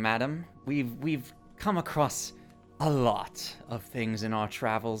simply, madam, we've come across a lot of things in our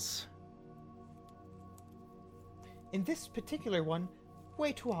travels. In this particular one,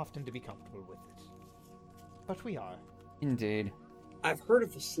 way too often to be comfortable with it. But we are. Indeed. I've heard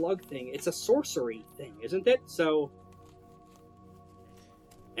of the slug thing. It's a sorcery thing, isn't it? So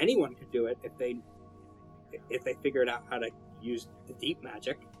anyone could do it if they if they figured out how to use the deep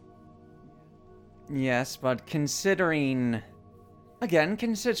magic. Yes, but considering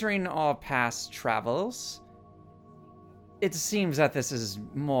our past travels, it seems that this is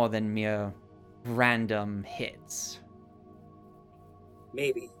more than mere random hits.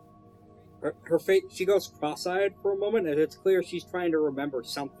 Maybe. Her face, she goes cross-eyed for a moment, and it's clear she's trying to remember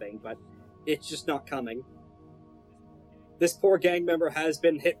something, but it's just not coming. This poor gang member has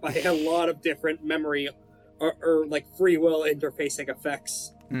been hit by a lot of different memory or like free will interfacing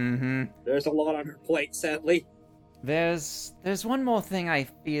effects. Mm-hmm. There's a lot on her plate, sadly. There's one more thing I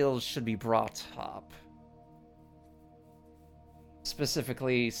feel should be brought up.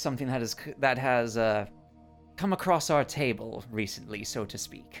 Specifically, something that has come across our table recently, so to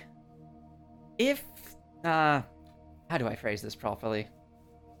speak. If how do I phrase this properly?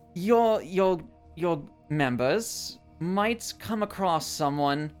 Your members might come across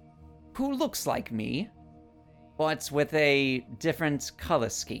someone who looks like me, but with a different color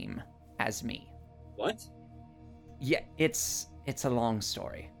scheme as me. What? Yeah, it's a long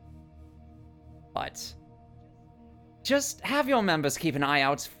story. But just have your members keep an eye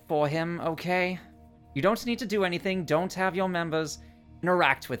out for him, okay? You don't need to do anything. Don't have your members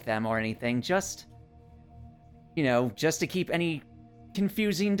interact with them or anything. Just, just to keep any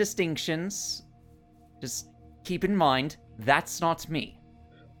confusing distinctions, just keep in mind, that's not me.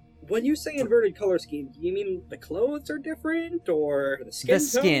 When you say inverted color scheme, do you mean the clothes are different, or the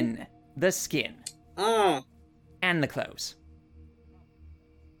skin tone? The skin. Ah. And the clothes.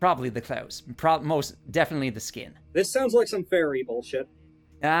 Probably the clothes. Most definitely the skin. This sounds like some fairy bullshit.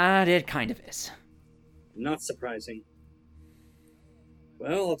 It kind of is. Not surprising.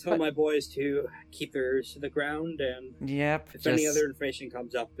 Well, I'll tell my boys to keep their ears to the ground, and if any other information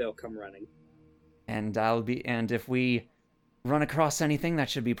comes up, they'll come running. And if we run across anything that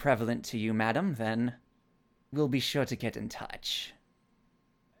should be prevalent to you, madam, then we'll be sure to get in touch.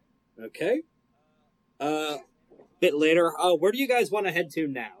 Okay. Bit later, where do you guys want to head to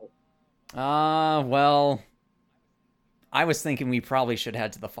now? Well, I was thinking we probably should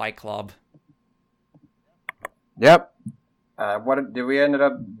head to the Fight Club. Yep. What did we end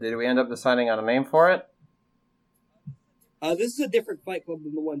up deciding on a name for it? This is a different fight club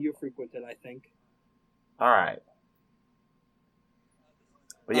than the one you frequented, I think. All right.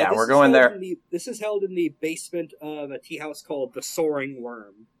 But yeah, we're going there. This is held in the basement of a tea house called the Soaring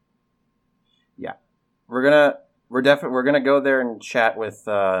Worm. Yeah, we're gonna go there and chat with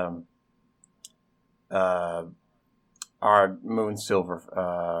our Moon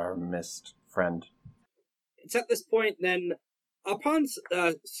Silver Mist friend. It's at this point, then, upon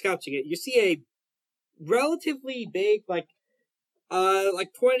scouting it, you see a relatively big, like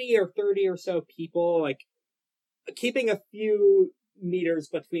 20 or 30 or so people, like, keeping a few meters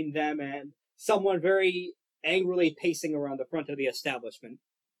between them and someone very angrily pacing around the front of the establishment.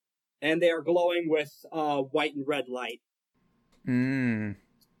 And they are glowing with white and red light. They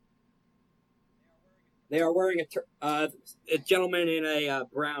are wearing a gentleman in a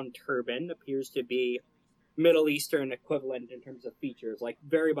brown turban, appears to be Middle Eastern equivalent in terms of features, like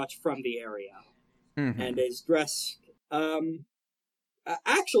very much from the area, and is dressed,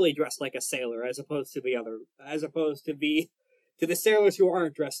 actually dressed like a sailor, as opposed to the sailors who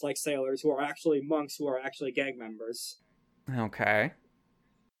aren't dressed like sailors, who are actually monks, who are actually gang members. Okay.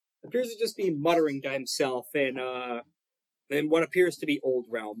 Appears to just be muttering to himself in what appears to be Old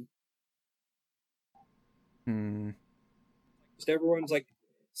Realm. Just everyone's like,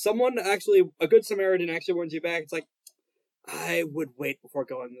 a good Samaritan actually warns you back. It's like, I would wait before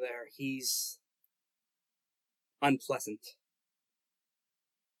going there. He's unpleasant.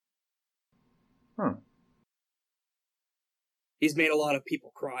 He's made a lot of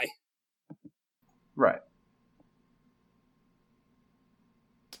people cry. Right.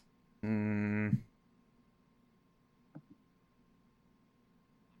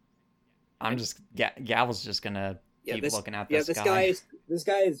 Gavel's just gonna keep looking at this guy. This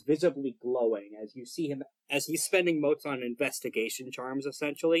guy is visibly glowing as you see him, as he's spending motes on investigation charms,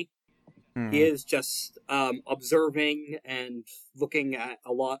 essentially. He is just observing and looking at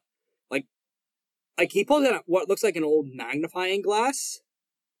a lot. Like he pulls out what looks like an old magnifying glass,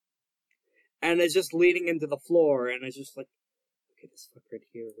 and is just leaning into the floor, and is just like, okay, this fucker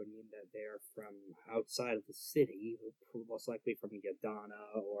here would mean that they're from outside of the city, most likely from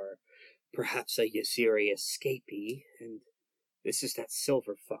Yadana, or perhaps a Yaziri escapee, and this is that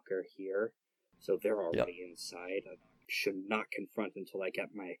silver fucker here, so they're already inside. I should not confront until I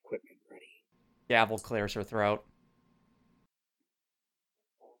get my equipment ready. Gavel clears her throat.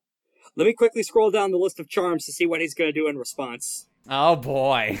 Let me quickly scroll down the list of charms to see what he's going to do in response. Oh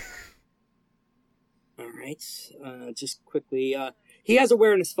boy. Alright. Alright, just quickly, he has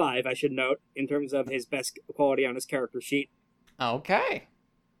awareness 5, I should note, in terms of his best quality on his character sheet. Okay.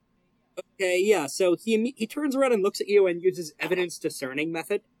 Okay, yeah, so he turns around and looks at you and uses evidence discerning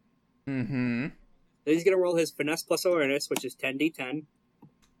method. Mm-hmm. So he's gonna roll his finesse plus awareness, which is 10d10.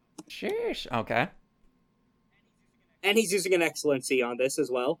 Sheesh. Okay. And he's using an excellency on this as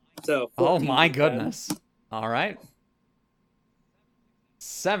well. So Oh 14 my d10. goodness. All right.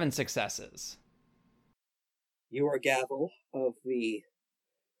 7 successes. You are Gavel of the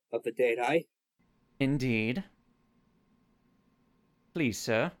Jade. Indeed. Please,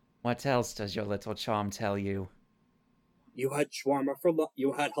 sir, what else does your little charm tell you? You had shawarma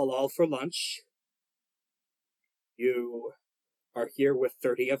you had halal for lunch. You are here with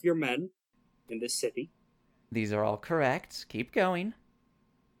 30 of your men in this city. These are all correct. Keep going.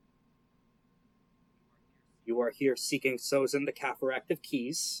 You are here seeking Sozin the Kaffir active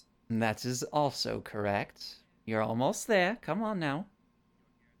keys. That is also correct. You're almost there. Come on now.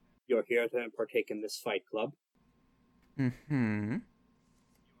 You're here to partake in this fight club. Mm-hmm.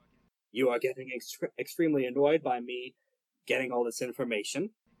 You are getting extremely annoyed by me getting all this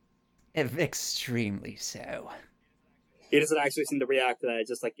information. Extremely so. He doesn't actually seem to react to that. It's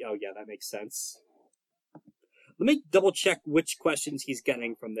just like, oh yeah, that makes sense. Let me double check which questions he's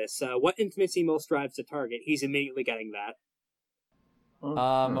getting from this. What intimacy most drives the target? He's immediately getting that.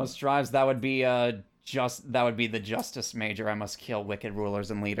 Most drives, that would be the justice major. I must kill wicked rulers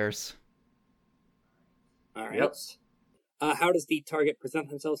and leaders. Alright. Yep. How does the target present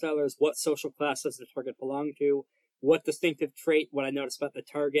themselves to others? What social class does the target belong to? What distinctive trait would I notice about the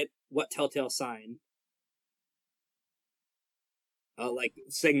target? What telltale sign? Like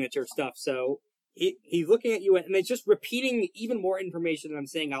signature stuff. So he's looking at you and it's just repeating even more information that I'm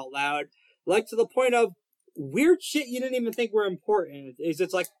saying out loud. Like to the point of weird shit you didn't even think were important.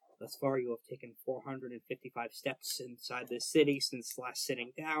 It's like, thus far you have taken 455 steps inside this city since last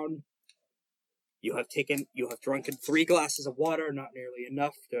sitting down. You have drunken 3 glasses of water, not nearly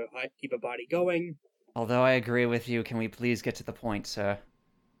enough to keep a body going. Although I agree with you, can we please get to the point, sir?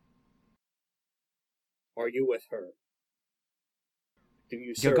 Are you with her? Do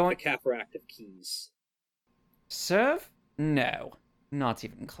you serve the Kaffir active keys? Serve? No. Not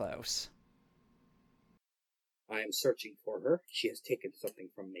even close. I am searching for her. She has taken something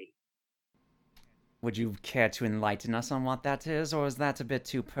from me. Would you care to enlighten us on what that is, or is that a bit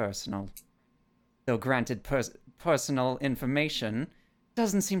too personal? Though granted, personal information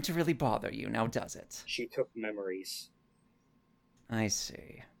doesn't seem to really bother you, now does it? She took memories. I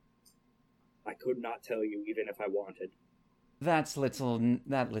see. I could not tell you even if I wanted. That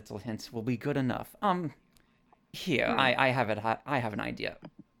little hint will be good enough. Here, I have an idea.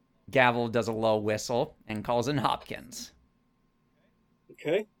 Gavel does a low whistle and calls in Hopkins.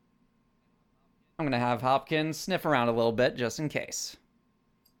 Okay. I'm gonna have Hopkins sniff around a little bit just in case.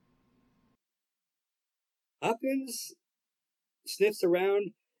 Hopkins sniffs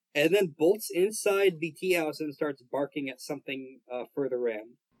around and then bolts inside the tea house and starts barking at something further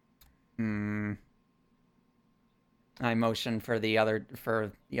in. I motion for the other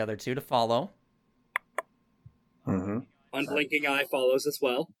two to follow. Mm-hmm. Unblinking eye follows as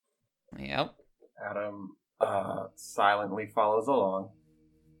well. Yep. Adam silently follows along.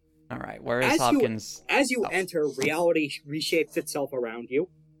 All right. Where is Hopkins? As you enter, reality reshapes itself around you.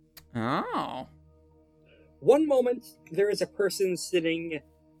 Oh. One moment, there is a person sitting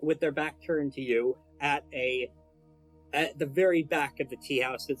with their back turned to you at the very back of the tea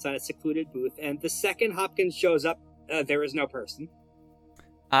house inside a secluded booth, and the second Hopkins shows up, there is no person.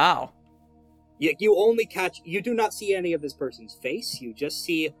 Oh. You do not see any of this person's face. You just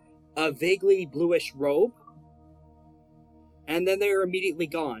see a vaguely bluish robe, and then they're immediately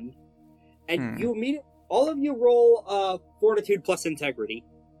gone. And all of you roll fortitude plus integrity.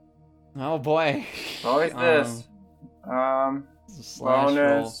 Oh boy. Always this.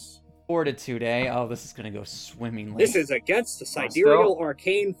 Bonus. Fortitude, eh? Oh, this is gonna go swimmingly. This is against the sidereal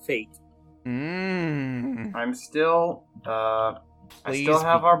arcane fate. I'm still. I still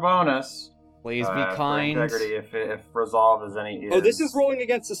have our bonus. Please be kind. For integrity, if resolve is any. Oh, this is rolling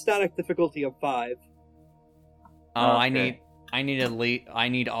against a static difficulty of 5. Oh, okay. I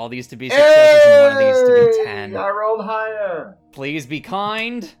need all these to be successes and one of these to be 10. I rolled higher. Please be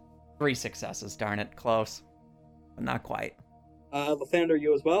kind. 3 successes, darn it. Close. But not quite. Lathander,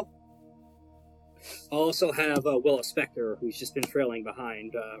 you as well? I'll also have Willa Spectre, who's just been trailing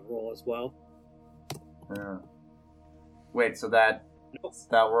behind, roll as well. Yeah. Wait, so that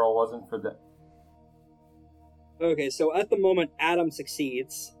roll wasn't for the... Okay, so at the moment, Adam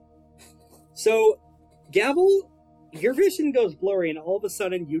succeeds. So, Gavel, your vision goes blurry, and all of a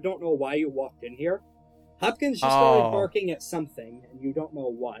sudden, you don't know why you walked in here. Hopkins just started barking at something, and you don't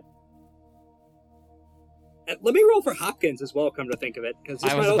know what. And let me roll for Hopkins as well, come to think of it, because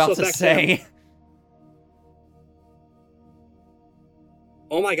this I might was also about to affect say. him.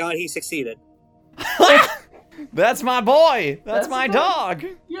 Oh my god, he succeeded. That's my boy! That's my dog!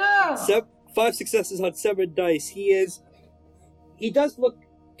 Yeah! 5 successes on 7 dice. He does look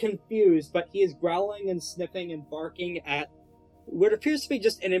confused, but he is growling and sniffing and barking at what appears to be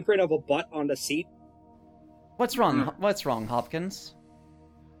just an imprint of a butt on the seat. What's wrong? What's wrong, Hopkins?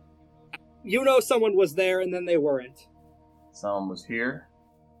 You know someone was there and then they weren't. Someone was here.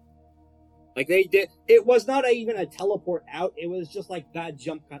 Like they did. It was not even a teleport out. It was just like bad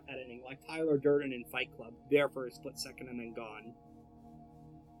jump cut editing, like Tyler Durden in Fight Club. There for a split second and then gone.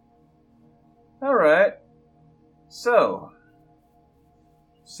 Alright. So,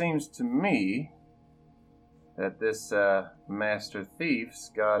 seems to me that this Master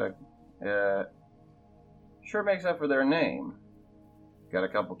Thief's got sure makes up for their name. Got a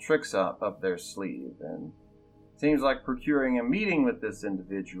couple tricks up their sleeve, and seems like procuring a meeting with this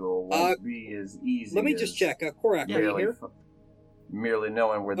individual won't be as easy. Let me just check. Korak, are you here? Merely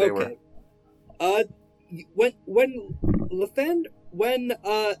knowing where they were. When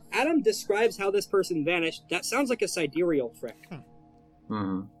Adam describes how this person vanished, that sounds like a sidereal trick.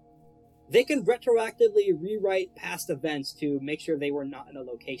 Mm-hmm. They can retroactively rewrite past events to make sure they were not in a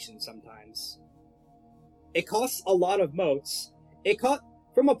location sometimes. It costs a lot of motes.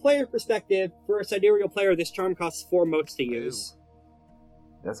 From a player perspective, for a sidereal player, this charm costs 4 motes to use.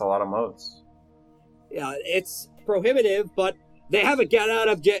 That's a lot of motes. Yeah, it's prohibitive, but they have a get out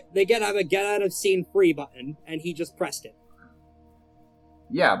of scene free button, and he just pressed it.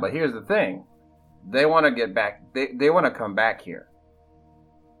 Yeah, but here's the thing. They want to get back. They want to come back here.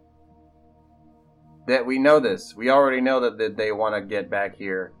 That we know this. We already know that they want to get back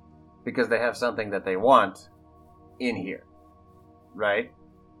here because they have something that they want in here. Right?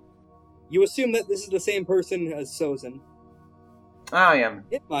 You assume that this is the same person as Sozin. I am.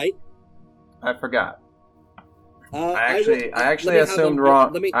 It might. I forgot. I actually assumed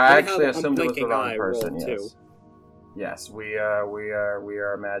wrong. I actually assumed it was the wrong person. Yes. Too. Yes, we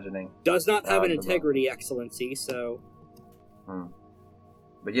are imagining. Does not have an integrity excellency, so.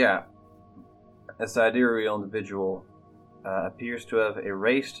 But yeah, a sidereal individual appears to have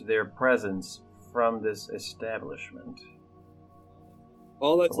erased their presence from this establishment.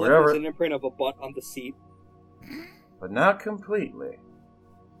 All that's left is an imprint of a butt on the seat. But not completely.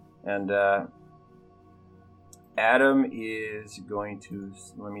 And Adam is going to...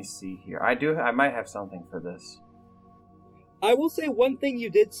 Let me see here. I might have something for this. I will say one thing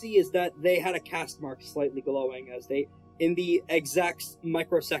you did see is that they had a cast mark slightly glowing as they... In the exact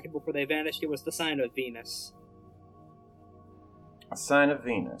microsecond before they vanished, it was the sign of Venus. A sign of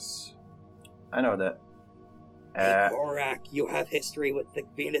Venus. I know that. Hey, Korak, you have history with the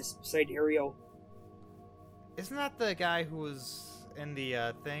Venus sidereal. Isn't that the guy who was in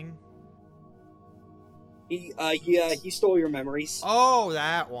the thing? He stole your memories. Oh,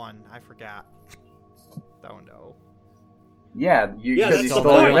 that one. I forgot. Oh no. Yeah, because he that's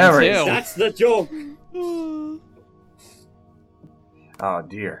stole your memories. Too. That's the joke. Oh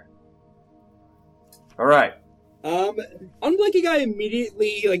dear. Alright. Unblinking guy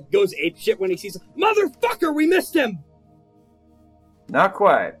immediately goes apeshit when he sees motherfucker, we missed him! Not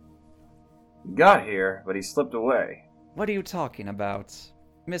quite. He got here, but he slipped away. What are you talking about?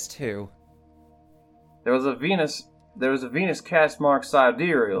 Missed who? There was a Venus cast mark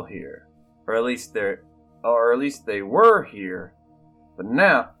sidereal here. Or at least they were here.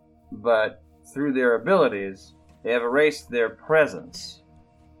 But through their abilities, they have erased their presence.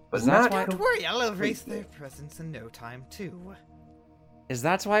 But Don't worry, I'll erase their presence in no time, too. Is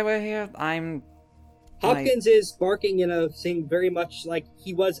that why we're here? Hopkins is barking in a thing very much like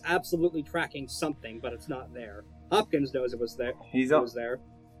he was absolutely tracking something, but it's not there. Hopkins knows it was there. It was there.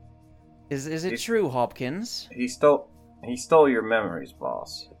 Is it true, Hopkins? He stole your memories,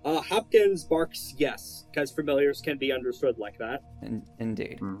 boss. Hopkins barks yes, because familiars can be understood like that.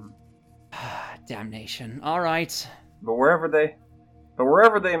 Indeed. Mm-hmm. Damnation. All right. But wherever they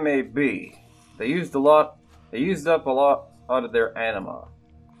may be, they used up a lot of their anima.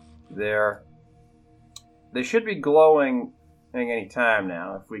 They should be glowing any time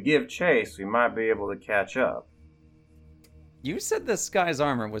now. If we give chase, we might be able to catch up. You said this guy's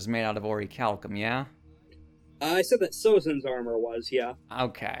armor was made out of orichalcum, yeah? I said that Sozin's armor was, yeah.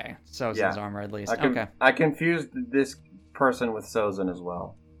 Okay. Sozin's armor, at least. Okay. I confused this person with Sozin as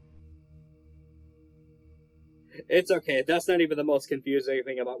well. It's okay. That's not even the most confusing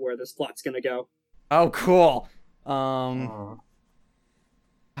thing about where this plot's gonna go. Oh, cool. I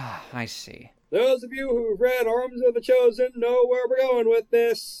see. Those of you who've read Arms of the Chosen know where we're going with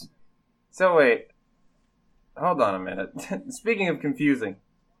this. So wait, hold on a minute. Speaking of confusing,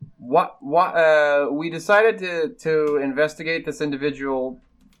 we decided to investigate this individual.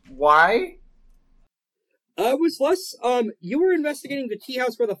 Why? It was less, you were investigating the tea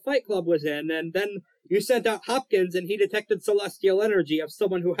house where the Fight Club was in, and then you sent out Hopkins and he detected celestial energy of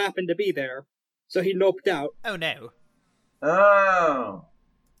someone who happened to be there. So he noped out. Oh no. Oh.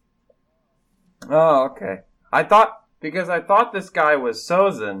 Oh, okay. I thought this guy was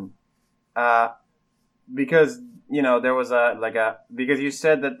Sozin, because, there was because you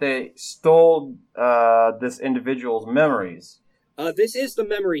said that they stole, this individual's memories. This is the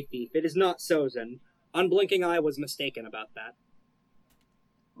memory thief. It is not Sozin. Unblinking Eye was mistaken about that.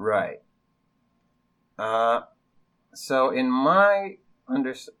 Right. So in my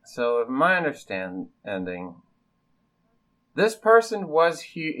understanding, this person was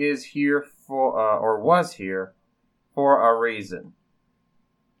here for a reason.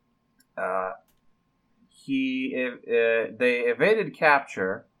 They evaded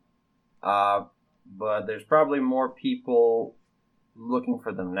capture, but there's probably more people looking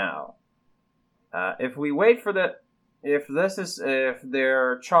for them now. If we wait for if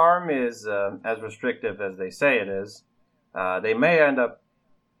their charm is as restrictive as they say it is, they may end up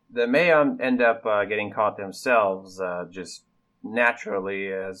getting caught themselves, just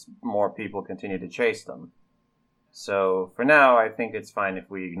naturally as more people continue to chase them. So for now, I think it's fine if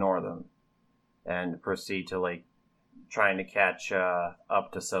we ignore them and proceed to trying to catch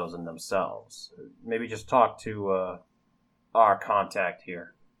up to Sozin themselves. Maybe just talk to our contact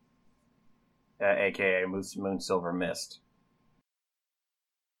here. A.k.a. Moonsilver Mist.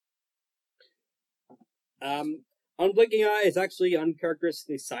 Unblinking Eye is actually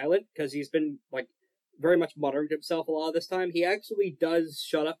uncharacteristically silent, because he's been, very much muttering to himself a lot of this time. He actually does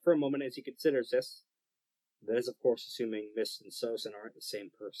shut up for a moment as he considers this. That is, of course, assuming Mist and Sozin aren't the same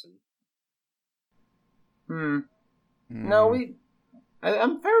person. No,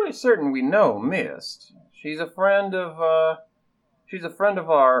 I'm fairly certain we know Mist. She's a friend of a friend of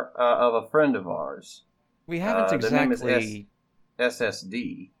ours. We haven't their exactly... name is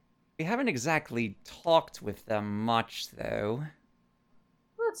SSD. We haven't exactly talked with them much, though.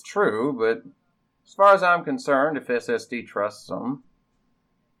 That's true, but as far as I'm concerned, if SSD trusts them,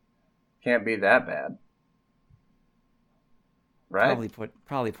 can't be that bad. Right?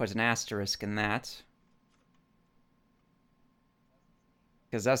 Probably put an asterisk in that.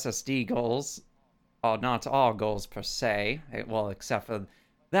 Because SSD goals... Oh, not all goals per se. Well, except for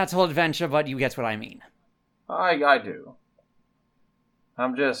that whole adventure, but you get what I mean. I do.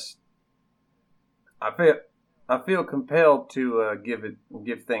 I feel compelled to give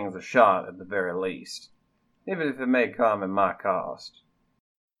things a shot at the very least, even if it may come at my cost.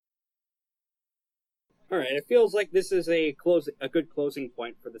 All right, it feels like this is a good closing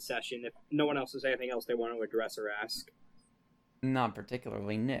point for the session. If no one else has anything else they want to address or ask. Not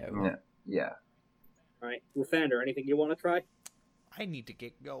particularly, no. Yeah. All right, Lathander, anything you want to try? I need to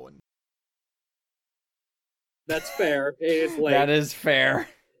get going. That's fair. It is late. That is fair.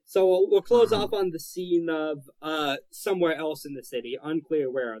 So we'll close off on the scene of somewhere else in the city, unclear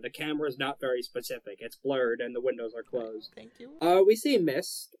where. The camera's not very specific. It's blurred and the windows are closed. Thank you. We see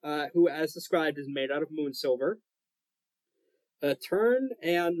Mist, who, as described, is made out of moonsilver, turn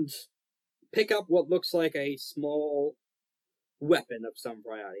and pick up what looks like a small weapon of some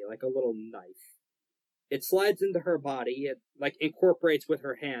variety, like a little knife. It slides into her body, it incorporates with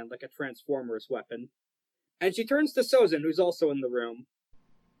her hand like a Transformer's weapon. And she turns to Sozin, who's also in the room.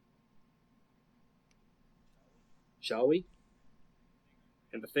 Shall we?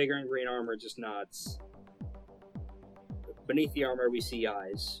 And the figure in green armor just nods. Beneath the armor we see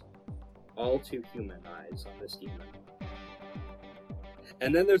eyes. All too human eyes on this demon.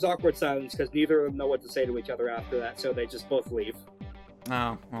 And then there's awkward silence because neither of them know what to say to each other after that, so they just both leave.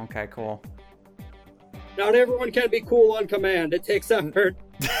 Oh, okay, cool. Not everyone can be cool on command. It takes effort.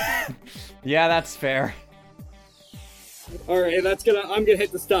 Yeah, that's fair. Alright, I'm gonna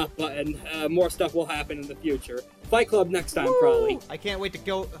hit the stop button. More stuff will happen in the future. Fight Club next time, probably. I can't wait to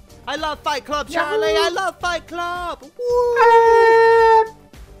go. I love Fight Club, Charlie! I love Fight Club! Woo!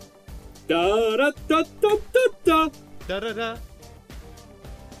 Da da da da da da Da da da.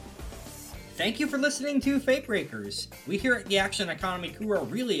 Thank you for listening to Fate Breakers. We here at the Action Economy crew are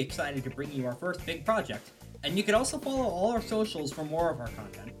really excited to bring you our first big project, and you can also follow all our socials for more of our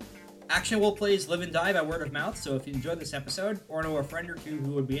content. Actionable plays live and die by word of mouth, so if you enjoyed this episode, or know a friend or two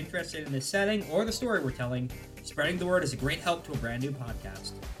who would be interested in this setting or the story we're telling, spreading the word is a great help to a brand new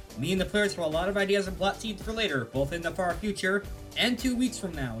podcast. Me and the players have a lot of ideas and plot seeds for later, both in the far future and 2 weeks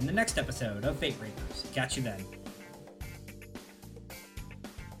from now in the next episode of Fate Breakers. Catch you then.